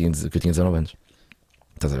imaginava que eu tinha 19 anos.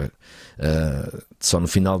 Estás a ver? Só no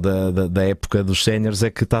final da época dos séniores é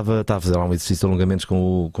que estava a fazer lá um exercício de alongamentos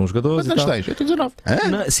com os jogadores. Quantos anos tens? Eu tenho 19.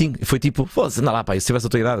 Sim, foi tipo, foda-se, anda lá, pá, se tivesse a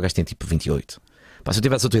tua idade, o gajo tinha tipo 28. Se eu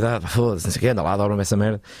tivesse a tua idade, foda-se, não sei o quê, anda lá, adoro-me essa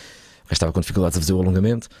merda. Estava com dificuldades a fazer o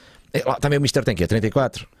alongamento. Lá também o Mister tem que é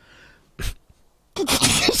 34. Tenho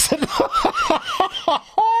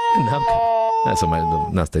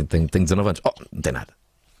 19 anos. Não tem nada.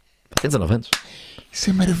 Tem 19 anos. Isso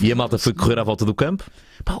é maravilhoso. E a malta foi correr à volta do campo.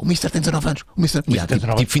 O Mister tem 19 anos. O Mister tem 19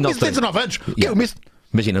 anos. Tipo, final tem 19 anos.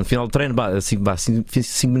 Imagina, no final do treino, 5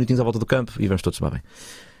 minutinhos à volta do campo e vamos todos tomar bem.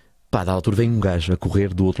 Da altura vem um gajo a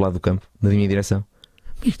correr do outro lado do campo, na minha direção.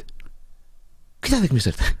 Mister, que idade é que o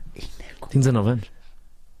Mister tem? Tem 19 anos.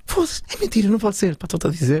 Foda-se, é mentira, não pode ser. Estou-te a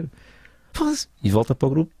dizer. Foda-se. E volta para o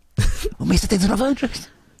grupo. O Mister tem 19 anos.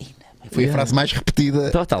 Foi a frase mais repetida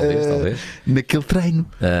talvez. naquele treino.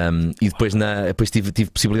 E depois tive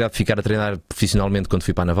possibilidade de ficar a treinar profissionalmente quando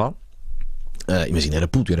fui para a Naval. Imagina, era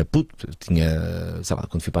puto. Tinha, sei lá,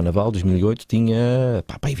 quando fui para a Naval, 2008, tinha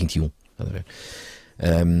aí 21. Estás a ver?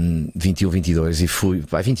 21, 22 e fui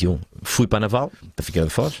 21. Fui para a Naval, para Figueira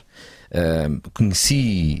de Foz.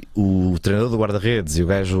 Conheci o treinador do guarda-redes e o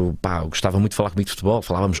gajo gostava muito de falar comigo de futebol.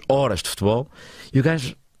 Falávamos horas de futebol. E o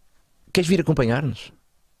gajo: queres vir acompanhar-nos?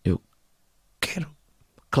 Eu: quero.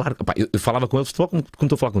 Claro, eu falava com ele de futebol como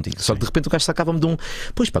estou a falar contigo. Só que de repente o gajo sacava-me de um: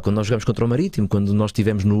 pois quando nós jogamos contra o Marítimo, quando nós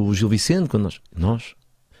estivemos no Gil Vicente, quando nós...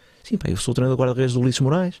 Sim, eu sou o treinador do guarda-redes do Ulisses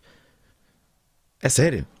Moraes. É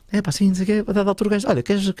sério? Sim, não sei o quê. A dada altura o gajo: olha,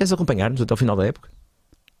 queres acompanhar-nos até ao final da época?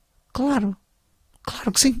 Claro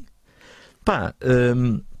que sim.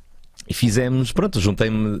 E fizemos, pronto,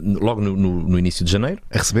 juntei-me logo no início de janeiro.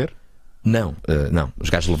 A receber? Não. Os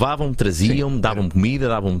gajos levavam-me, traziam-me, davam-me comida,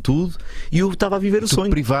 davam-me tudo. E eu estava a viver o sonho.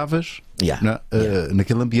 Tu privavas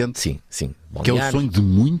naquele ambiente. Sim. Que é o sonho de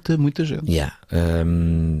muita gente.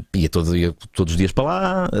 Ia todos os dias para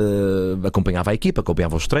lá, acompanhava a equipa,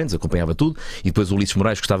 acompanhava os treinos, acompanhava tudo. E depois o Ulisses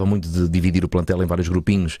Moraes gostava muito de dividir o plantel em vários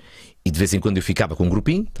grupinhos. E de vez em quando eu ficava com um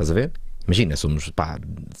grupinho, estás a ver? Imagina, somos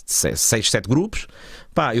 6, 7 grupos.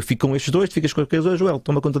 Eu fico com estes dois, tu ficas com aqueles dois. Joel,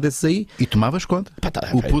 toma conta desses aí. E tomavas conta?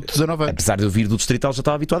 O puto de 19 anos. Apesar de eu vir do Distrital, já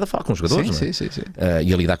estava habituado a falar com os jogadores. Sim.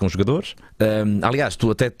 E a lidar com os jogadores. Aliás,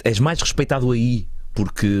 tu até és mais respeitado aí,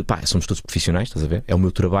 porque somos todos profissionais, estás a ver? É o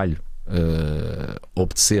meu trabalho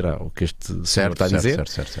obedecer ao que este senhor está a dizer.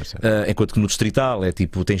 Certo. Enquanto que no Distrital é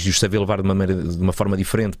tipo, tens de os saber levar de uma forma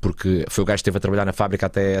diferente, porque foi o gajo que esteve a trabalhar na fábrica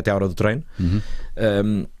até a hora do treino.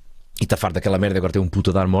 E está farto daquela merda, agora tem um puto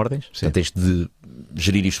a dar-me ordens. Portanto, tens de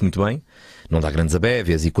gerir isto muito bem. Não dá grandes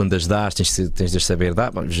abévias. E quando as dás, tens de saber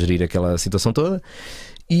gerir aquela situação toda.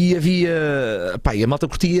 E havia... e a malta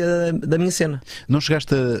curtia da minha cena. Não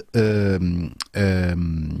chegaste a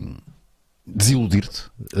desiludir-te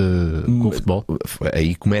com o futebol?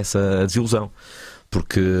 Aí começa a desilusão.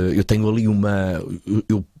 Porque eu tenho ali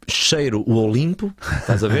eu cheiro o Olimpo,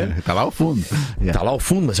 estás a ver? Está lá ao fundo. Está lá ao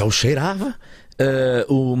fundo, mas já o cheirava.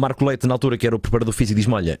 O Marco Leite, na altura, que era o preparador físico,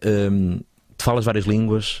 diz-me: olha, tu falas várias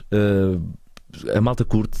línguas, a malta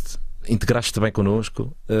curte-te, integraste-te bem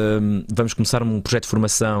connosco, vamos começar um projeto de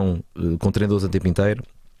formação com treinadores a tempo inteiro,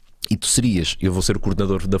 e tu serias, eu vou ser o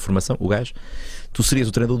coordenador da formação, o gajo, tu serias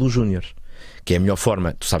o treinador dos júniores, que é a melhor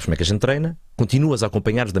forma. Tu sabes como é que a gente treina, continuas a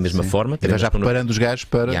acompanhar-nos da mesma forma. Então já preparando os gajos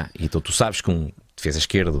para... Então tu sabes que um defesa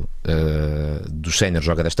esquerdo do sénior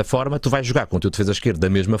joga desta forma, tu vais jogar com o teu defesa esquerdo da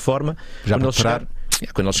mesma forma. Já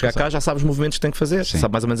quando ele chegar cá, já sabes os movimentos que tem que fazer,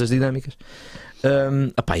 sabe mais ou menos as dinâmicas.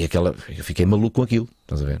 Eu fiquei maluco com aquilo,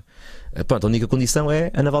 estás a ver? A única condição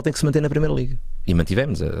é: a Naval tem que se manter na Primeira Liga. E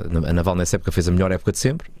mantivemos. A Naval nessa época fez a melhor época de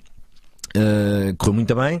sempre, correu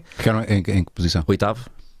muito bem. Ficaram em que posição? 8º,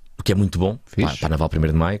 o que é muito bom para a Naval 1º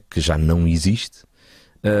de Maio, que já não existe.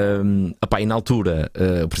 E na altura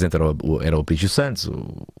o presidente era o Prígio Santos,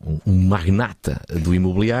 um magnata do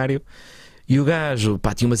imobiliário. E o gajo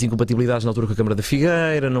tinha umas incompatibilidades na altura com a Câmara da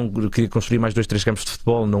Figueira, não queria construir mais 2, 3 campos de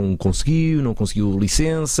futebol, não conseguiu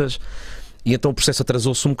licenças. E então o processo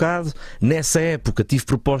atrasou-se um bocado. Nessa época tive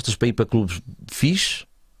propostas para ir para clubes fixe,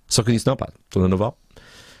 só que eu disse: não, estou na Naval.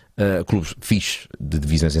 Clubes fixe, de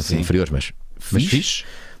divisões inferiores, mas fixe.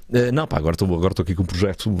 Agora estou aqui com um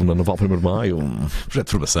projeto na Naval 1º de Maio, projeto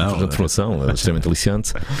de formação, extremamente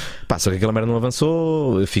aliciante. Só que aquela merda não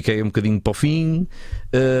avançou, fiquei um bocadinho para o fim,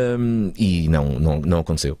 e não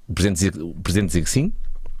aconteceu. O presidente dizia que sim,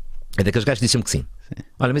 é daqueles gajos que dizem que sim.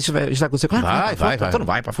 Olha, mas isto vai acontecer? Claro, vai. Então não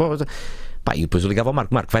vai, para fora. E depois eu ligava ao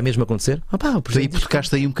Marco: vai mesmo acontecer? Daí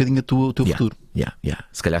hipotecaste aí um bocadinho o teu futuro.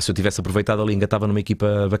 Se calhar se eu tivesse aproveitado ali, engatava numa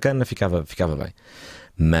equipa bacana, ficava bem.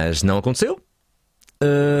 Mas não aconteceu.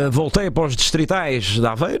 Voltei para os distritais de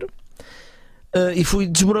Aveiro, e fui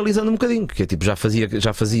desmoralizando um bocadinho, porque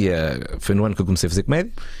já fazia. Foi no ano que eu comecei a fazer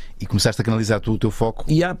comédia. E começaste a canalizar o teu foco.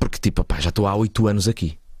 Porque já estou há 8 anos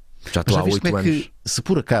aqui. Já estou há 8 anos. Que, se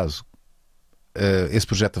por acaso esse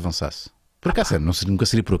projeto avançasse, por acaso nunca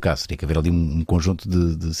seria por acaso, teria que haver ali um conjunto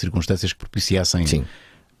de circunstâncias que propiciassem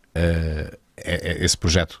esse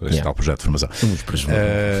projeto, esse tal projeto de formação.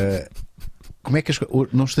 Como é que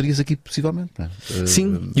não estarias aqui possivelmente? Não é?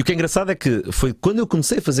 Sim, e o que é engraçado é que foi quando eu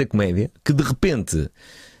comecei a fazer comédia que de repente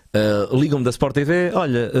ligam-me da Sport TV: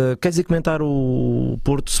 olha, queres ir comentar o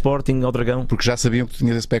Porto Sporting ao Dragão? Porque já sabiam que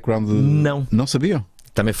tinhas esse background de... Não sabiam?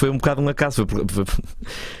 Também foi um bocado um acaso.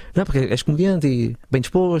 Não, porque és comediante e bem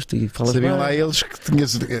disposto e falas sabiam bem. Lá eles que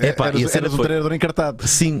tinhas... eras um treinador encartado.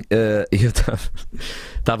 Sim, eu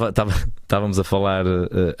estávamos a falar,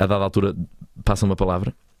 a dada altura, passa uma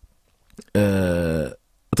palavra.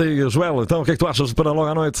 Até Joel, então o que é que tu achas para logo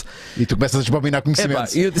à noite? E tu começas a desbobinar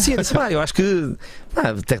conhecimento. Eu disse, eu acho que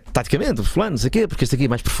taticamente, fulano, não sei o quê, porque este aqui é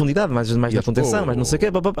mais profundidade, mais da contenção, mais não sei o quê.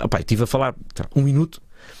 Estive a falar 1 minuto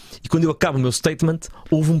e quando eu acabo o meu statement,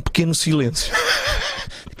 houve um pequeno silêncio.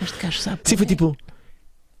 Este gajo sabe. Sim, foi tipo.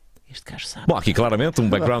 Este gajo sabe. Bom, aqui claramente um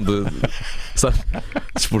background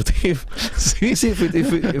desportivo. Sim,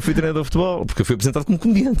 eu fui treinador de futebol, porque eu fui apresentado como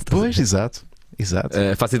comediante. Pois, exato.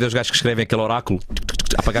 Faço ideia dos gajos que escrevem aquele oráculo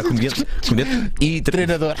a pagar comediante e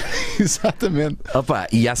treinador. Exatamente.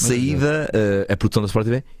 E à saída, a produção da Sport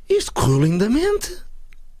TV, isto correu lindamente.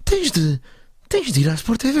 Tens de ir à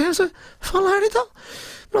Sport TV falar e tal.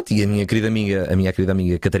 Pronto, e a minha querida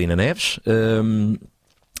amiga Catarina Neves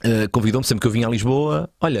convidou-me sempre que eu vinha a Lisboa.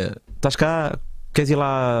 Olha, estás cá, queres ir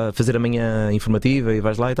lá fazer a manhã informativa e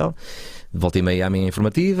vais lá e tal. Volta e meia à minha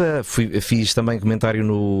informativa. Fiz também comentário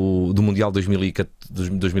do Mundial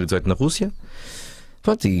 2018 na Rússia.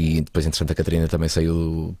 Pronto, e depois, entretanto, a Catarina também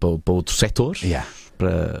saiu para outros setores,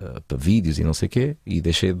 para vídeos e não sei o quê, e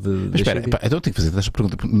deixei de. Mas espera, então eu tenho que fazer esta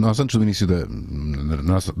pergunta. Nós, antes do início da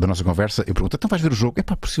nossa conversa, eu pergunto: então vais ver o jogo?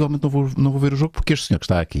 Possivelmente não vou ver o jogo, porque este senhor que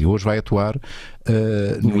está aqui hoje vai atuar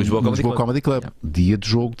no Lisboa Comedy Club, dia de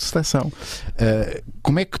jogo de seleção.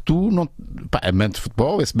 Como é que tu, amante de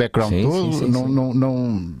futebol, esse background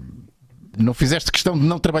todo, não fizeste questão de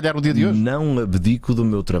não trabalhar no dia de hoje? Não abdico do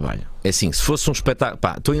meu trabalho. É assim, se fosse um espetáculo.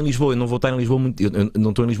 Estou em Lisboa, eu não vou estar em Lisboa eu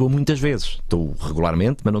não estou em Lisboa muitas vezes. Estou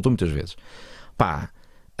regularmente, mas não estou muitas vezes.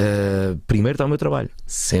 Primeiro está o meu trabalho.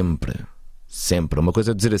 Sempre. Uma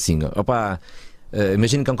coisa é dizer assim: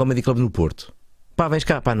 imagina que há um comedy club no Porto. Vens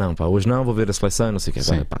cá, hoje não, vou ver a seleção, não sei o quê.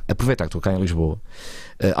 Aproveitar que estou cá em Lisboa.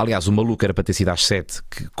 Aliás, o Maluco era para ter sido às 7,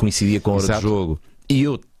 que coincidia com a hora do jogo. E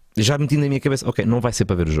eu já meti na minha cabeça: ok, não vai ser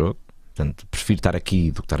para ver o jogo. Portanto, prefiro estar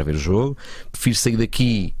aqui do que estar a ver o jogo. Prefiro sair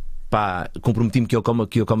daqui. Comprometi-me que eu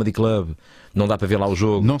Comedy Club, não dá para ver lá o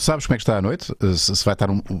jogo. Não sabes como é que está à noite? Se vai estar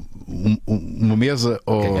uma mesa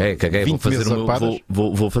ou caguei. 20 mesas ocupadas?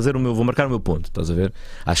 Vou marcar o meu ponto, estás a ver?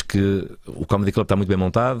 Acho que o Comedy Club está muito bem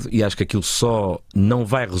montado e acho que aquilo só não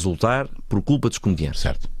vai resultar por culpa dos comediantes.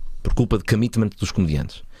 Certo. Por culpa de commitment dos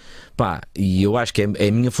comediantes. E eu acho que é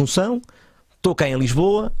a minha função. Estou cá em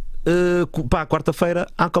Lisboa. Quarta-feira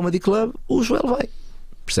à Comedy Club, o Joel vai,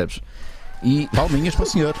 percebes? E palminhas para o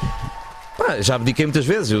senhor. Já abdiquei muitas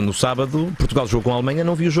vezes. Eu no sábado, Portugal jogou com a Alemanha,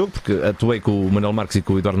 não vi o jogo porque atuei com o Manuel Marques e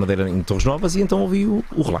com o Eduardo Madeira em Torres Novas e então ouvi o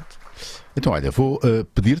relato. Então olha, vou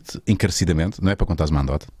pedir-te encarecidamente, não é para contares uma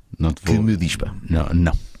anedota, não te vou... Que me diz,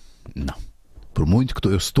 Não. Por muito que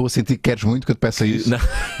eu estou a sentir que queres muito que eu te peça isso,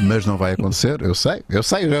 mas não vai acontecer. Eu sei,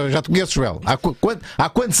 eu já te conheço, Joel. Há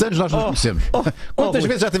quantos anos nós nos conhecemos? Quantas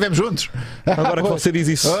vezes já estivemos juntos? Agora que você diz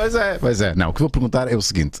isso. Pois é. Não, o que vou perguntar é o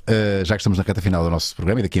seguinte: já que estamos na reta final do nosso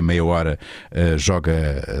programa e daqui a meia hora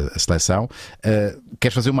joga a seleção,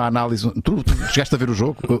 queres fazer uma análise? Tu chegaste a ver o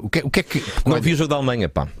jogo? O que é que. Não vi o jogo da Alemanha,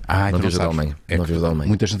 não vi o jogo da Alemanha.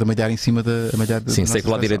 Muita gente a malhar em cima da malhar. Sim, sei que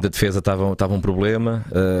o lado direito da defesa estava um problema,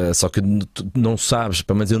 só que não sabes,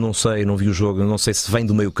 mas eu não sei, não vi o jogo, eu não sei se vem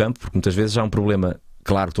do meio campo, porque muitas vezes já há um problema.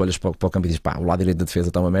 Claro, tu olhas para o campo e dizes, o lado direito da defesa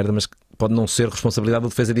está uma merda, mas pode não ser responsabilidade do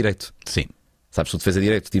defesa direito. Sim. Sabes, se o defesa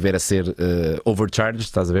direito estiver a ser overcharged,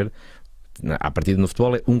 estás a ver? À partida no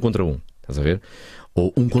futebol é 1 contra 1, estás a ver?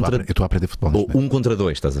 Ou eu estou a aprender futebol. Ou 1 contra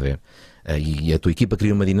 2, estás a ver? E a tua equipa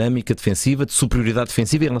cria uma dinâmica defensiva de superioridade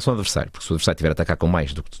defensiva em relação ao adversário, porque se o adversário estiver a atacar com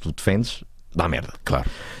mais do que tu defendes, dá merda. Claro.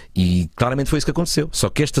 E claramente foi isso que aconteceu. Só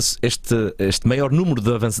que este maior número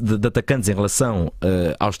de atacantes em relação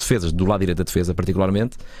aos defesas, do lado direito da defesa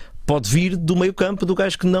particularmente, pode vir do meio campo do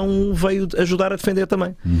gajo que não veio ajudar a defender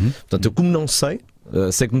também. Portanto, eu como não sei,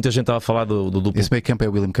 sei que muita gente estava a falar do duplo. Esse meio campo é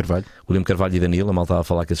o William Carvalho e Danilo. A malta estava a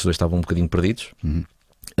falar que esses dois estavam um bocadinho perdidos.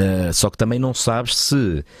 Só que também não sabes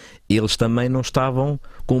se eles também não estavam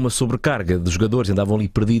com uma sobrecarga de jogadores, andavam ali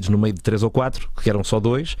perdidos no meio de 3 ou 4, que eram só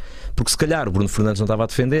 2, porque se calhar o Bruno Fernandes não estava a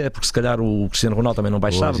defender, porque se calhar o Cristiano Ronaldo também não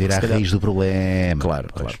baixava. Ir à raiz do problema. Claro.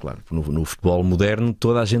 No futebol moderno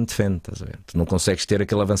toda a gente defende, estás a ver? Tu não consegues ter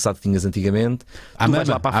aquele avançado que tinhas antigamente. A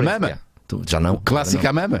mama. Já não. O clássico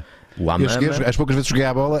à mama. As poucas vezes que joguei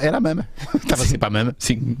a bola era a mama. Estava sempre à mama.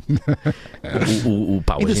 Sim.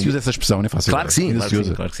 Ainda se usa essa expressão, não é fácil. Claro que sim.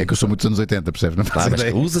 É que eu sou muito dos anos 80, percebes? Não claro,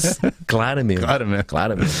 mas usa-se claramente.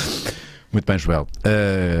 Muito bem, Joel.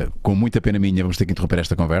 Com muita pena minha, vamos ter que interromper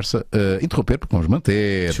esta conversa. Interromper, porque vamos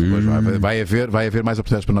manter. Depois vai haver mais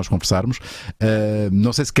oportunidades para nós conversarmos.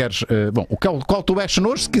 Não sei se queres. O qual tu és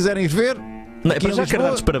hoje, se quiserem ver. Não, para já quero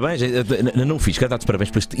dar-te parabéns. Não fiz, quero dar-te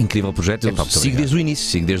parabéns por este incrível projeto. Eu sigo desde o início,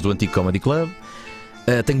 sigo desde o antigo Comedy Club.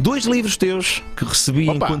 Tenho 2 livros teus que recebi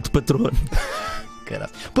enquanto patrono.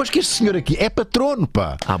 caralho. Pois que este senhor aqui é patrono,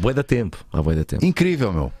 pá. Há bué da tempo.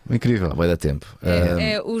 Incrível, meu. Incrível. Há bué da tempo.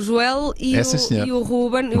 O Joel e o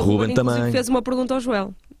Ruben. O Ruben também fez uma pergunta ao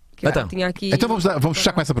Joel. Tinha aqui... Então vamos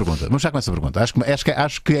fechar com essa pergunta.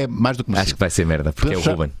 Acho que é mais do que acho que vai ser merda, porque é o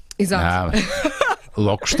Ruben. Exato.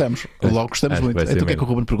 Logo gostamos muito. Então o que é que o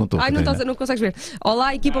Ruben perguntou? Não consegues ver.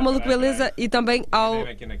 Olá, equipa Maluco Beleza e também ao...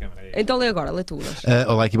 Então lê agora, lê tu.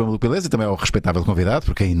 Olá, equipa Maluco Beleza e também ao respeitável convidado,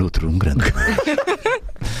 porque é inútil, um grande.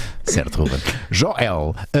 Certo, Ruben.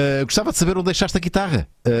 Joel, gostava de saber onde deixaste a guitarra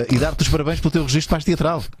e dar-te os parabéns pelo teu registro mais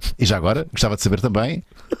teatral. E já agora, gostava de saber também,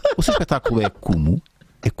 o seu espetáculo é como?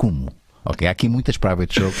 É como? Ok, há aqui muitas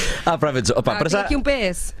private shows. Private show. Opa, tem aqui um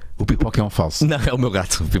PS. O Pipoca é um falso. Não, é o meu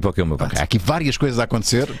gato. O Pipoca é o meu gato. Okay, há aqui várias coisas a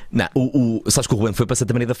acontecer. Não, sabes que o Ruben foi para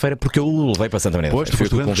Santa Maria da Feira porque eu o levei para Santa Maria da Feira. Pois, tu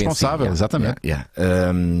foste o responsável, exatamente.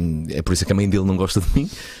 É por isso que a mãe dele não gosta de mim.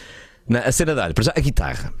 A cena dá-lhe, para já, a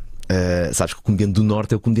guitarra. Sabes que o comediante do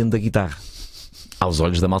Norte é o comediante da guitarra. Aos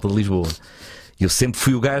olhos da malta de Lisboa. Eu sempre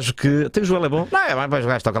fui o gajo que. Até o Joel é bom. Não, vai o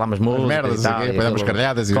gajo toca lá umas músicas. Merdas, e tal, depois dá umas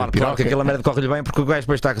caralhadas e claro que aquela merda corre-lhe bem porque o gajo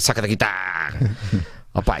depois saca da guitarra.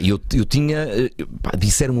 Eu tinha.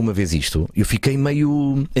 Disseram-me uma vez isto. Eu fiquei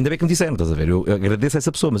meio. Ainda bem que me disseram, estás a ver? Eu agradeço a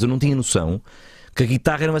essa pessoa, mas eu não tinha noção que a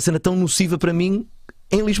guitarra era uma cena tão nociva para mim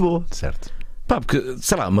em Lisboa. Certo. Porque,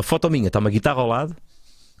 sei lá, uma foto minha, está uma guitarra ao lado.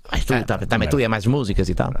 Também tu é mais músicas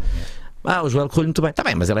e tal. O Joel correu muito bem. Está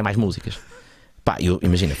bem, mas ele é mais músicas. Eu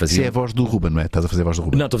imagina, fazia. Isso é a voz do Ruben, não é? Estás a fazer a voz do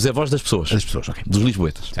Ruben? Não, estou a fazer a voz das pessoas. Das pessoas, ok. Dos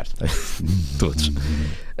lisboetas. Certo. Todos.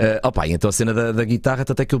 Então a cena da guitarra,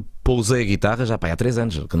 até que eu pousei a guitarra já há 3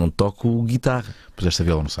 anos, que eu não toco guitarra. Puseste a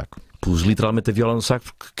viola no saco. Pus literalmente a viola no saco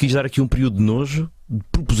porque quis dar aqui um período de nojo,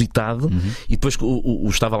 propositado, e depois que o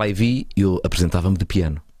estava lá e vi, eu apresentava-me de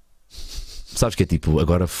piano. Sabes que é tipo,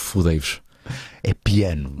 agora fodei-vos. É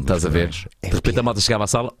piano. Estás a ver? De repente a malta chegava à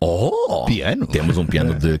sala. Piano? Temos um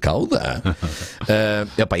piano de cauda.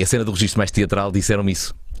 E a cena do registro mais teatral disseram-me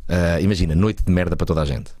isso. Imagina, noite de merda para toda a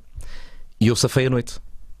gente. E eu safei a noite.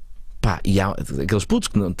 E há aqueles putos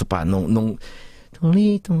que não estão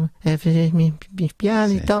ali, estão a fazer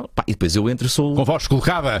piano e tal. E depois eu entro e sou. Com voz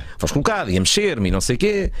colocada. E a mexer-me e não sei o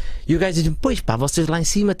quê. E o gajo diz-me: pois vocês lá em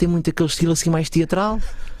cima têm muito aquele estilo assim mais teatral.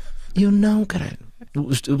 E eu não, caralho.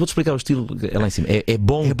 Eu vou-te explicar o estilo lá em cima. É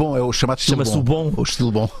bom. É bom, é o chamado estilo bom. Chama-se o bom. O estilo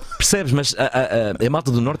bom. Percebes? Mas a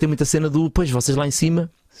malta do Norte tem muita cena do pois vocês lá em cima.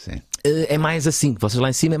 Sim. É mais assim. Vocês lá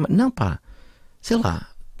em cima não, sei lá.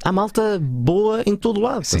 Há malta boa em todo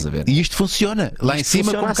lado. Estás a ver? E isto funciona lá em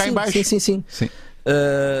cima como cá em baixo. Sim.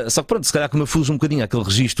 Só que pronto, se calhar como eu fujo um bocadinho aquele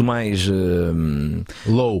registro mais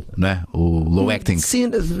low, né? O low acting.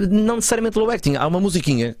 Sim, não necessariamente low acting. Há uma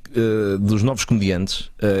musiquinha dos novos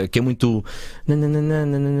comediantes que é muito.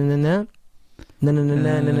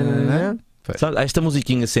 Sabe? Há esta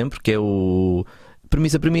musiquinha sempre que é o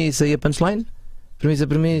premissa e a punchline. Premissa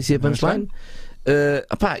e a punchline.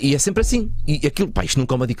 E é sempre assim. E aquilo, isto num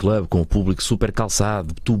comedy club, com o público super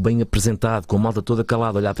calçado, tu bem apresentado, com a malta toda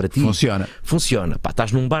calada a olhar para ti. Funciona.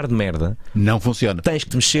 Estás num bar de merda. Não funciona. Tens que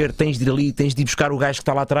te mexer, tens de ir ali, tens de ir buscar o gajo que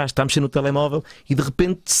está lá atrás, está a mexer no telemóvel e de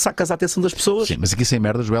repente sacas a atenção das pessoas. Sim, mas aqui sem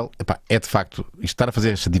merda, Joel, é de facto, isto estar a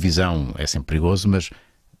fazer esta divisão é sempre perigoso, mas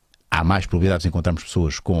há mais probabilidades de encontrarmos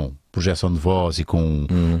pessoas com projeção de voz e com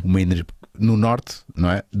uma energia no norte, não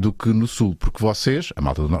é? Do que no sul, porque vocês, a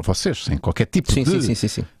malta do norte, vocês, sem qualquer tipo sim. Não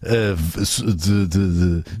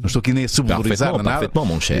estou aqui nem a subvalorizar nada.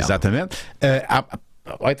 Exatamente.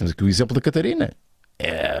 Olha, temos aqui o exemplo da Catarina.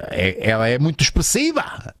 Ela é muito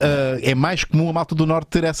expressiva. É mais comum a malta do norte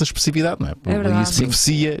ter essa expressividade, não é? Verdade. Isso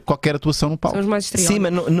beneficia qualquer atuação no palco. Somos mais Sim,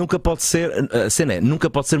 mas nunca pode ser. A cena nunca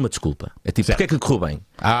pode ser uma desculpa. É tipo, porque é que correu bem?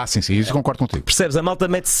 Sim, isso concordo contigo. Percebes? A malta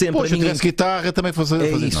mete sempre. Poxa, ninguém... guitarra também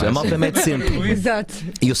fazer isso, a malta mete sempre. Exato.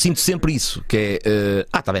 E eu sinto sempre isso, que é.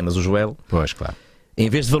 Tá bem, mas o Joel. Pois, claro. Em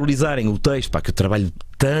vez de valorizarem o texto, que eu trabalho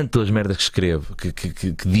tanto as merdas que escrevo,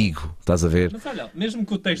 que digo, estás a ver? Mas olha, mesmo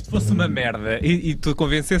que o texto fosse uma merda e tu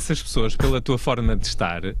convencesse as pessoas pela tua forma de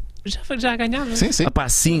estar, já ganhava. Sim.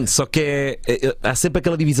 Sim, só que há sempre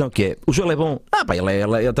aquela divisão que é: o Joel é bom,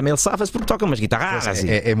 ele também safa-se porque toca umas guitarras.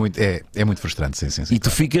 É muito frustrante, sim. E tu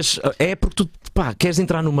ficas, porque tu queres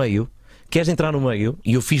entrar no meio,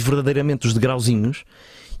 e eu fiz verdadeiramente os degrauzinhos.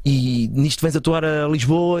 E nisto vens atuar a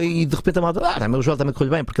Lisboa e de repente a malta, mas o Joel também correu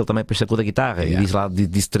bem porque ele também sacou da guitarra e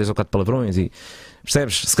disse 3 ou 4 palavrões e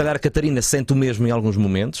percebes? Se calhar a Catarina sente o mesmo em alguns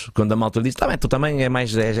momentos, quando a malta diz, tu também é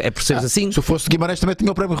mais por seres assim. Se eu fosse de Guimarães também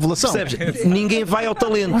tinha o prémio Revelação. Percebes? Ninguém vai ao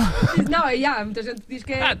talento. Não, muita gente diz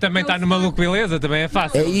que é. Também está no Maluco Beleza, também é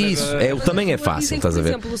fácil. É isso, também é fácil, estás a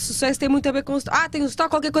ver? Por exemplo, o sucesso tem muito a ver com tem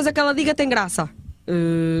qualquer coisa que ela diga tem graça.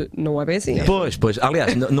 não é bem assim. Pois.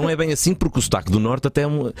 Aliás, não é bem assim porque o sotaque do Norte até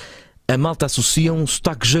a malta associa um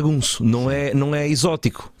sotaque jagunço, não é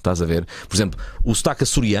exótico, estás a ver? Por exemplo, o sotaque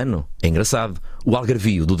açoriano é engraçado, o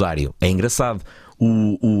algarvio do Dário é engraçado,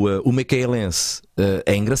 o micaelense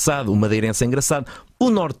é engraçado, o madeirense é engraçado, o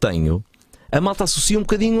nortenho, a malta associa um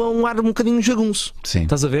bocadinho a um ar um bocadinho jagunço. Sim.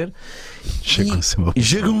 Estás a ver?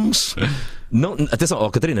 Jagunço. Não, atenção,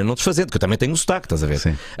 Catarina, não desfazendo, que eu também tenho um sotaque, estás a ver?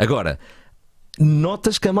 Sim. Agora,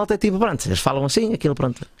 notas que a malta é tipo, pronto, eles falam assim, aquilo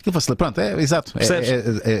pronto. Aquilo facilita, pronto, exato.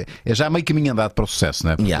 É já meio caminho andado para o sucesso,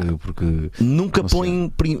 não é? Porque nunca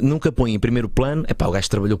põe em primeiro plano. Epá, o gajo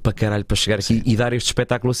trabalhou para caralho para chegar aqui e dar este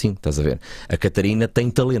espetáculo assim, estás a ver? A Catarina tem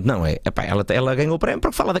talento, não é? Epá, ela ganhou o prémio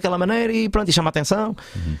porque fala daquela maneira e pronto, e chama a atenção.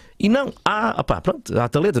 E não, pronto, há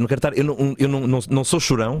talento, eu não quero estar, eu não sou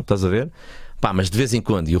chorão, estás a ver? Pá, mas de vez em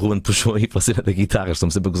quando, e o Ruben puxou aí para a cena da guitarra,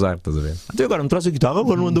 estamos sempre a gozar, estás a ver? Até agora me traz a guitarra,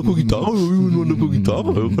 agora não ando com a guitarra,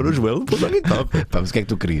 agora o Joel pôs a guitarra. Pá, mas o que é que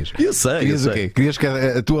tu querias? Eu sei. Querias o quê? Querias que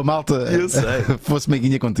a tua malta fosse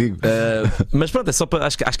meiguinha contigo? Mas pronto, é só para,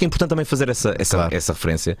 acho que é importante também fazer essa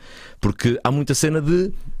referência, porque há muita cena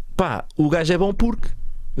de pá, o gajo é bom porque.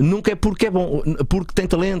 Nunca é porque é bom, porque tem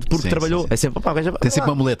talento, porque trabalhou. É sempre, pá, o gajo tem sempre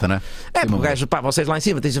uma muleta, não é? O gajo, pá, vocês lá em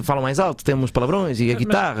cima falam mais alto, têm uns palavrões e a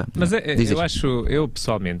guitarra. Mas eu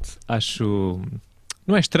pessoalmente acho.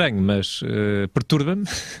 Não é estranho, mas perturba-me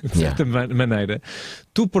de certa maneira.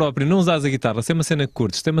 Tu próprio não usas a guitarra, se é uma cena que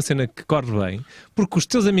curtes, se é uma cena que corre bem, porque os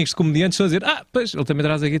teus amigos comediantes estão a dizer, pois, ele também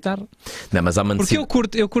traz a guitarra. Não, mas há porque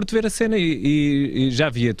eu curto ver a cena e já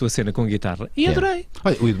vi a tua cena com guitarra e adorei.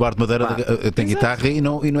 Olha, o Eduardo Madeira tem guitarra e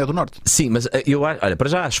não é do Norte. Sim, mas olha, para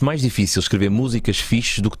já acho mais difícil escrever músicas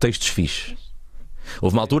fixes do que textos fixes.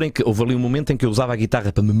 Houve uma altura houve ali um momento em que eu usava a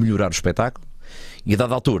guitarra para me melhorar o espetáculo. E a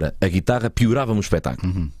dada altura, a guitarra piorava-me o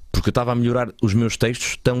espetáculo. Porque eu estava a melhorar os meus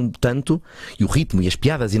textos tanto, e o ritmo e as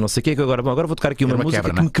piadas e não sei o que, que agora vou tocar aqui uma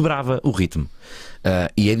música que me quebrava o ritmo.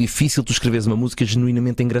 E é difícil tu escreveres uma música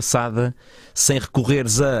genuinamente engraçada sem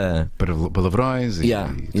recorreres a palavrões e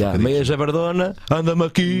meia jabardona, anda-me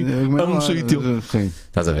aqui a um sítio.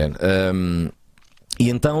 Estás a ver? E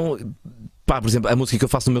então, pá, por exemplo, a música que eu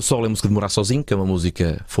faço no meu solo é a música de Morar Sozinho, que é uma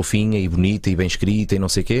música fofinha e bonita e bem escrita e não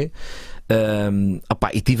sei o quê.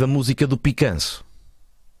 E tive a música do Picanço,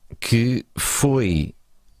 que foi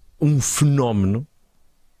um fenómeno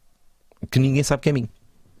que ninguém sabe que é mim.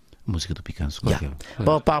 A música do Picanço,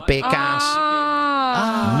 Opa, Picanço.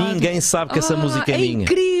 Ninguém sabe que essa música é minha.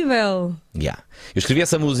 Incrível! Eu escrevi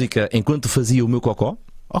essa música enquanto fazia o meu cocó.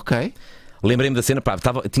 Ok. Lembrei-me da cena,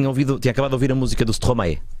 tinha acabado de ouvir a música do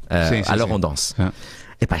Stromae, à La Rondance.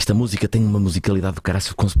 Epá, esta música tem uma musicalidade do caralho,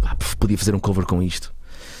 podia fazer um cover com isto.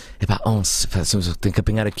 Epá, once, tenho que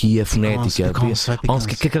apanhar aqui a fonética.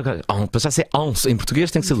 Para já ser once, em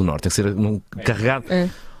português tem que ser do norte, tem que ser carregado.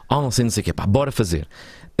 Once, não sei o quê, pá, bora fazer.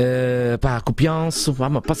 Copianço,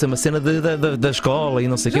 pode ser uma cena da escola e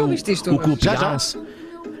não sei o quê. O copianço.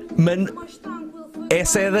 Mano,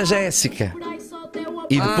 essa é da Jéssica.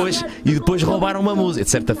 E depois roubaram uma música,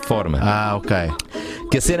 de certa forma. Ok.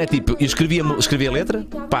 Que a cena é tipo, eu escrevi a letra,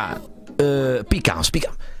 pá, Picanço.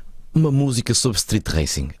 Uma música sobre street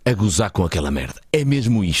racing, a gozar com aquela merda. É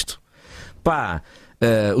mesmo isto. Pá,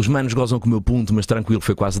 os manos gozam com o meu ponto, mas tranquilo,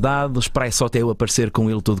 foi quase dado. Esperai só até eu aparecer com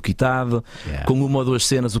ele todo quitado. Com uma ou duas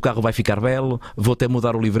cenas o carro vai ficar belo. Vou até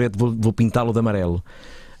mudar o livreto, vou pintá-lo de amarelo.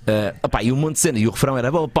 E um monte de cena. E o refrão era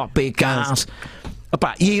pá, Picanço.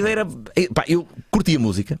 E a ideia era, eu curti a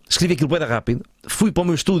música, escrevi aquilo bem rápido, fui para o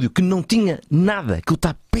meu estúdio que não tinha nada, aquilo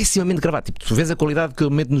está pessimamente gravado. Tipo, tu vês a qualidade que eu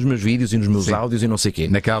meto nos meus vídeos e nos meus áudios e não sei o quê.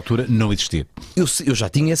 Naquela altura não existia. Eu já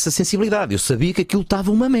tinha essa sensibilidade, eu sabia que aquilo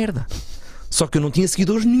estava uma merda. Só que eu não tinha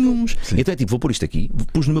seguidores nenhuns. Então é tipo, vou pôr isto aqui,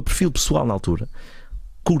 pus no meu perfil pessoal na altura,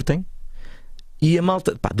 curtem, e a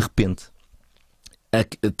malta, de repente,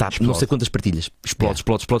 não sei quantas partilhas, explode.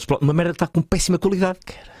 Uma merda que está com péssima qualidade.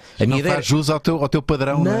 A minha ideia faz jus ao teu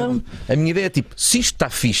padrão. Não, a minha ideia é tipo, se isto está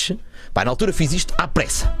fixe, na altura fiz isto à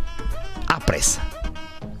pressa.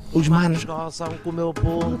 Os manos gozam com o meu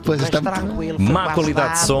ponto, mas tranquilo, má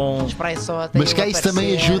qualidade de som. Mas cá isso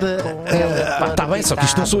também ajuda. Está bem, só que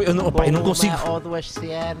isto não sou eu, eu não consigo.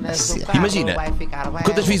 Imagina,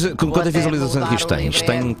 quantas visualizações que isto tem? Isto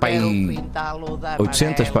tem para aí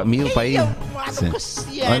 800, 1000, para aí.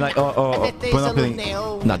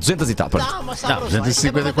 Não, 200 e tal.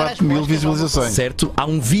 254.000 visualizações. Certo? Há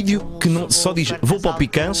um vídeo que só diz vou para o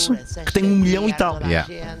Picanço, que tem 1 milhão e tal.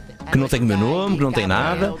 Que não tem o meu nome, que não tem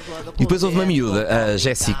nada. E depois houve uma miúda, a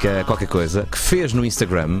Jéssica qualquer coisa, que fez no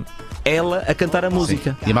Instagram ela a cantar a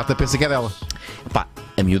música. E a malta pensa que é dela. Pá,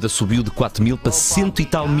 a miúda subiu de 4 mil para 100 e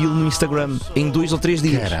tal mil no Instagram em 2 ou 3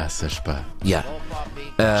 dias. Caraças, pá. Yeah.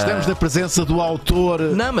 Estamos na presença do autor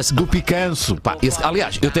do Picanço. Pá,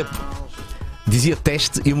 aliás, eu até dizia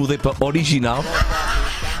teste e eu mudei para original.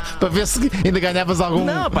 Para ver se ainda ganhavas algum.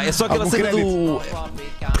 Não, pá, é só aquela cena do.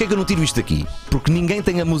 Porquê é que eu não tiro isto aqui? Porque ninguém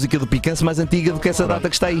tem a música do Picanço mais antiga do que essa data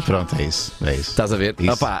que está aí. Pronto, é isso. Estás a ver?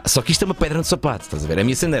 Só que isto é uma pedra no sapato, estás a ver? A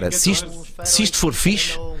minha cena era, se isto for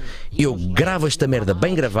fixe, eu gravo esta merda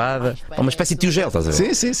bem gravada, uma espécie de tio gel, estás a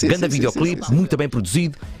ver? Sim. Ganda videoclipe, muito bem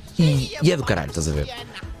produzido e é do caralho, estás a ver?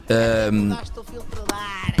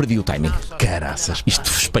 Perdi o timing. Caraças. Isto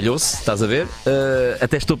espalhou-se, estás a ver?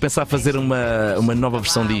 Até estou a pensar fazer uma nova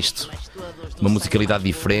versão disto. Uma musicalidade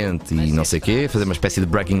diferente e não sei o quê. Fazer uma espécie de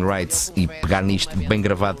bragging rights e pegar nisto bem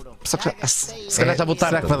gravado. Só que se calhar já vou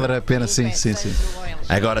tarde. Será que valerá a pena? Sim.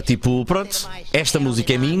 Agora, tipo, pronto, esta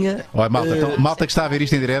música é minha. Olha, malta, então, malta que está a ver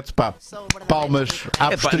isto em direto, pá, palmas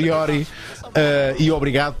a posteriori e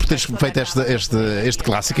obrigado por teres feito este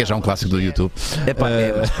clássico, que é já um clássico do YouTube.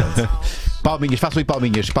 Palminhas, façam aí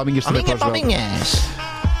palminhas. Palminhas também para o João.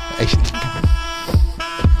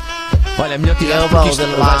 Olha, melhor tirar porque isto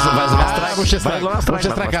vamos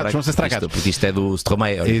ser estragados. Porque isto é do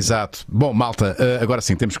Stromae. Exato. Bom, malta, agora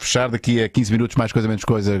sim, temos que fechar. Daqui a 15 minutos, mais coisa menos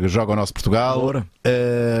coisa, joga o nosso Portugal.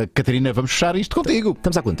 Catarina, vamos fechar isto contigo.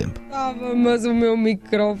 Estamos há quanto tempo? Mas o meu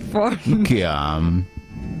microfone. O que há?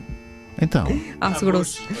 Então.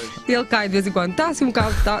 Segurou-se. Ele cai de vez em quando. Está assim um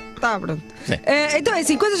bocado. Está pronto. Então é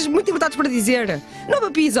assim, coisas muito importantes para dizer. Novo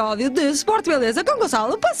episódio de Sport Beleza com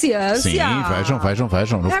Gonçalo. Paciência. Sim, vejam.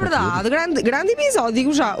 É verdade, grande episódio.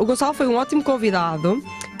 Digo já, o Gonçalo foi um ótimo convidado.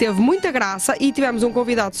 Teve muita graça e tivemos um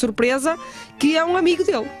convidado de surpresa que é um amigo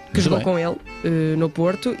dele, que jogou com ele no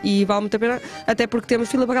Porto e vale muito a pena, até porque temos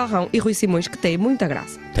Filipe Galrão e Rui Simões que têm muita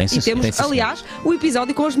graça. Temos, aliás, o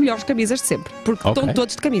episódio com as melhores camisas de sempre, porque estão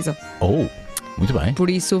todos de camisa. Muito bem. Por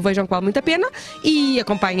isso vejam que vale muito a pena e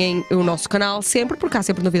acompanhem o nosso canal sempre, porque há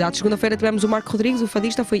sempre novidades. Segunda-feira tivemos o Marco Rodrigues, o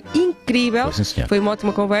fadista, foi incrível, foi uma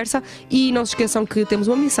ótima conversa e não se esqueçam que temos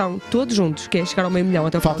uma missão, todos juntos, que é chegar ao meio milhão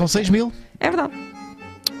até o final. Faltam 6 mil. É verdade.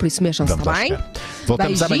 Por isso mexam-se, está bem?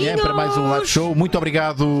 Voltamos amanhã para mais um live show. Muito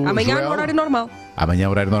obrigado, amanhã Joel. No horário normal. Amanhã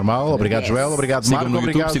horário normal. Obrigado, Joel. Obrigado, Marco.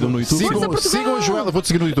 Obrigado. Sigam no YouTube. Sigam o Joel. Eu vou-te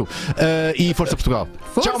seguir no YouTube. E Força Portugal.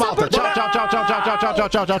 Tchau, malta.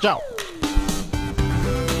 Tchau.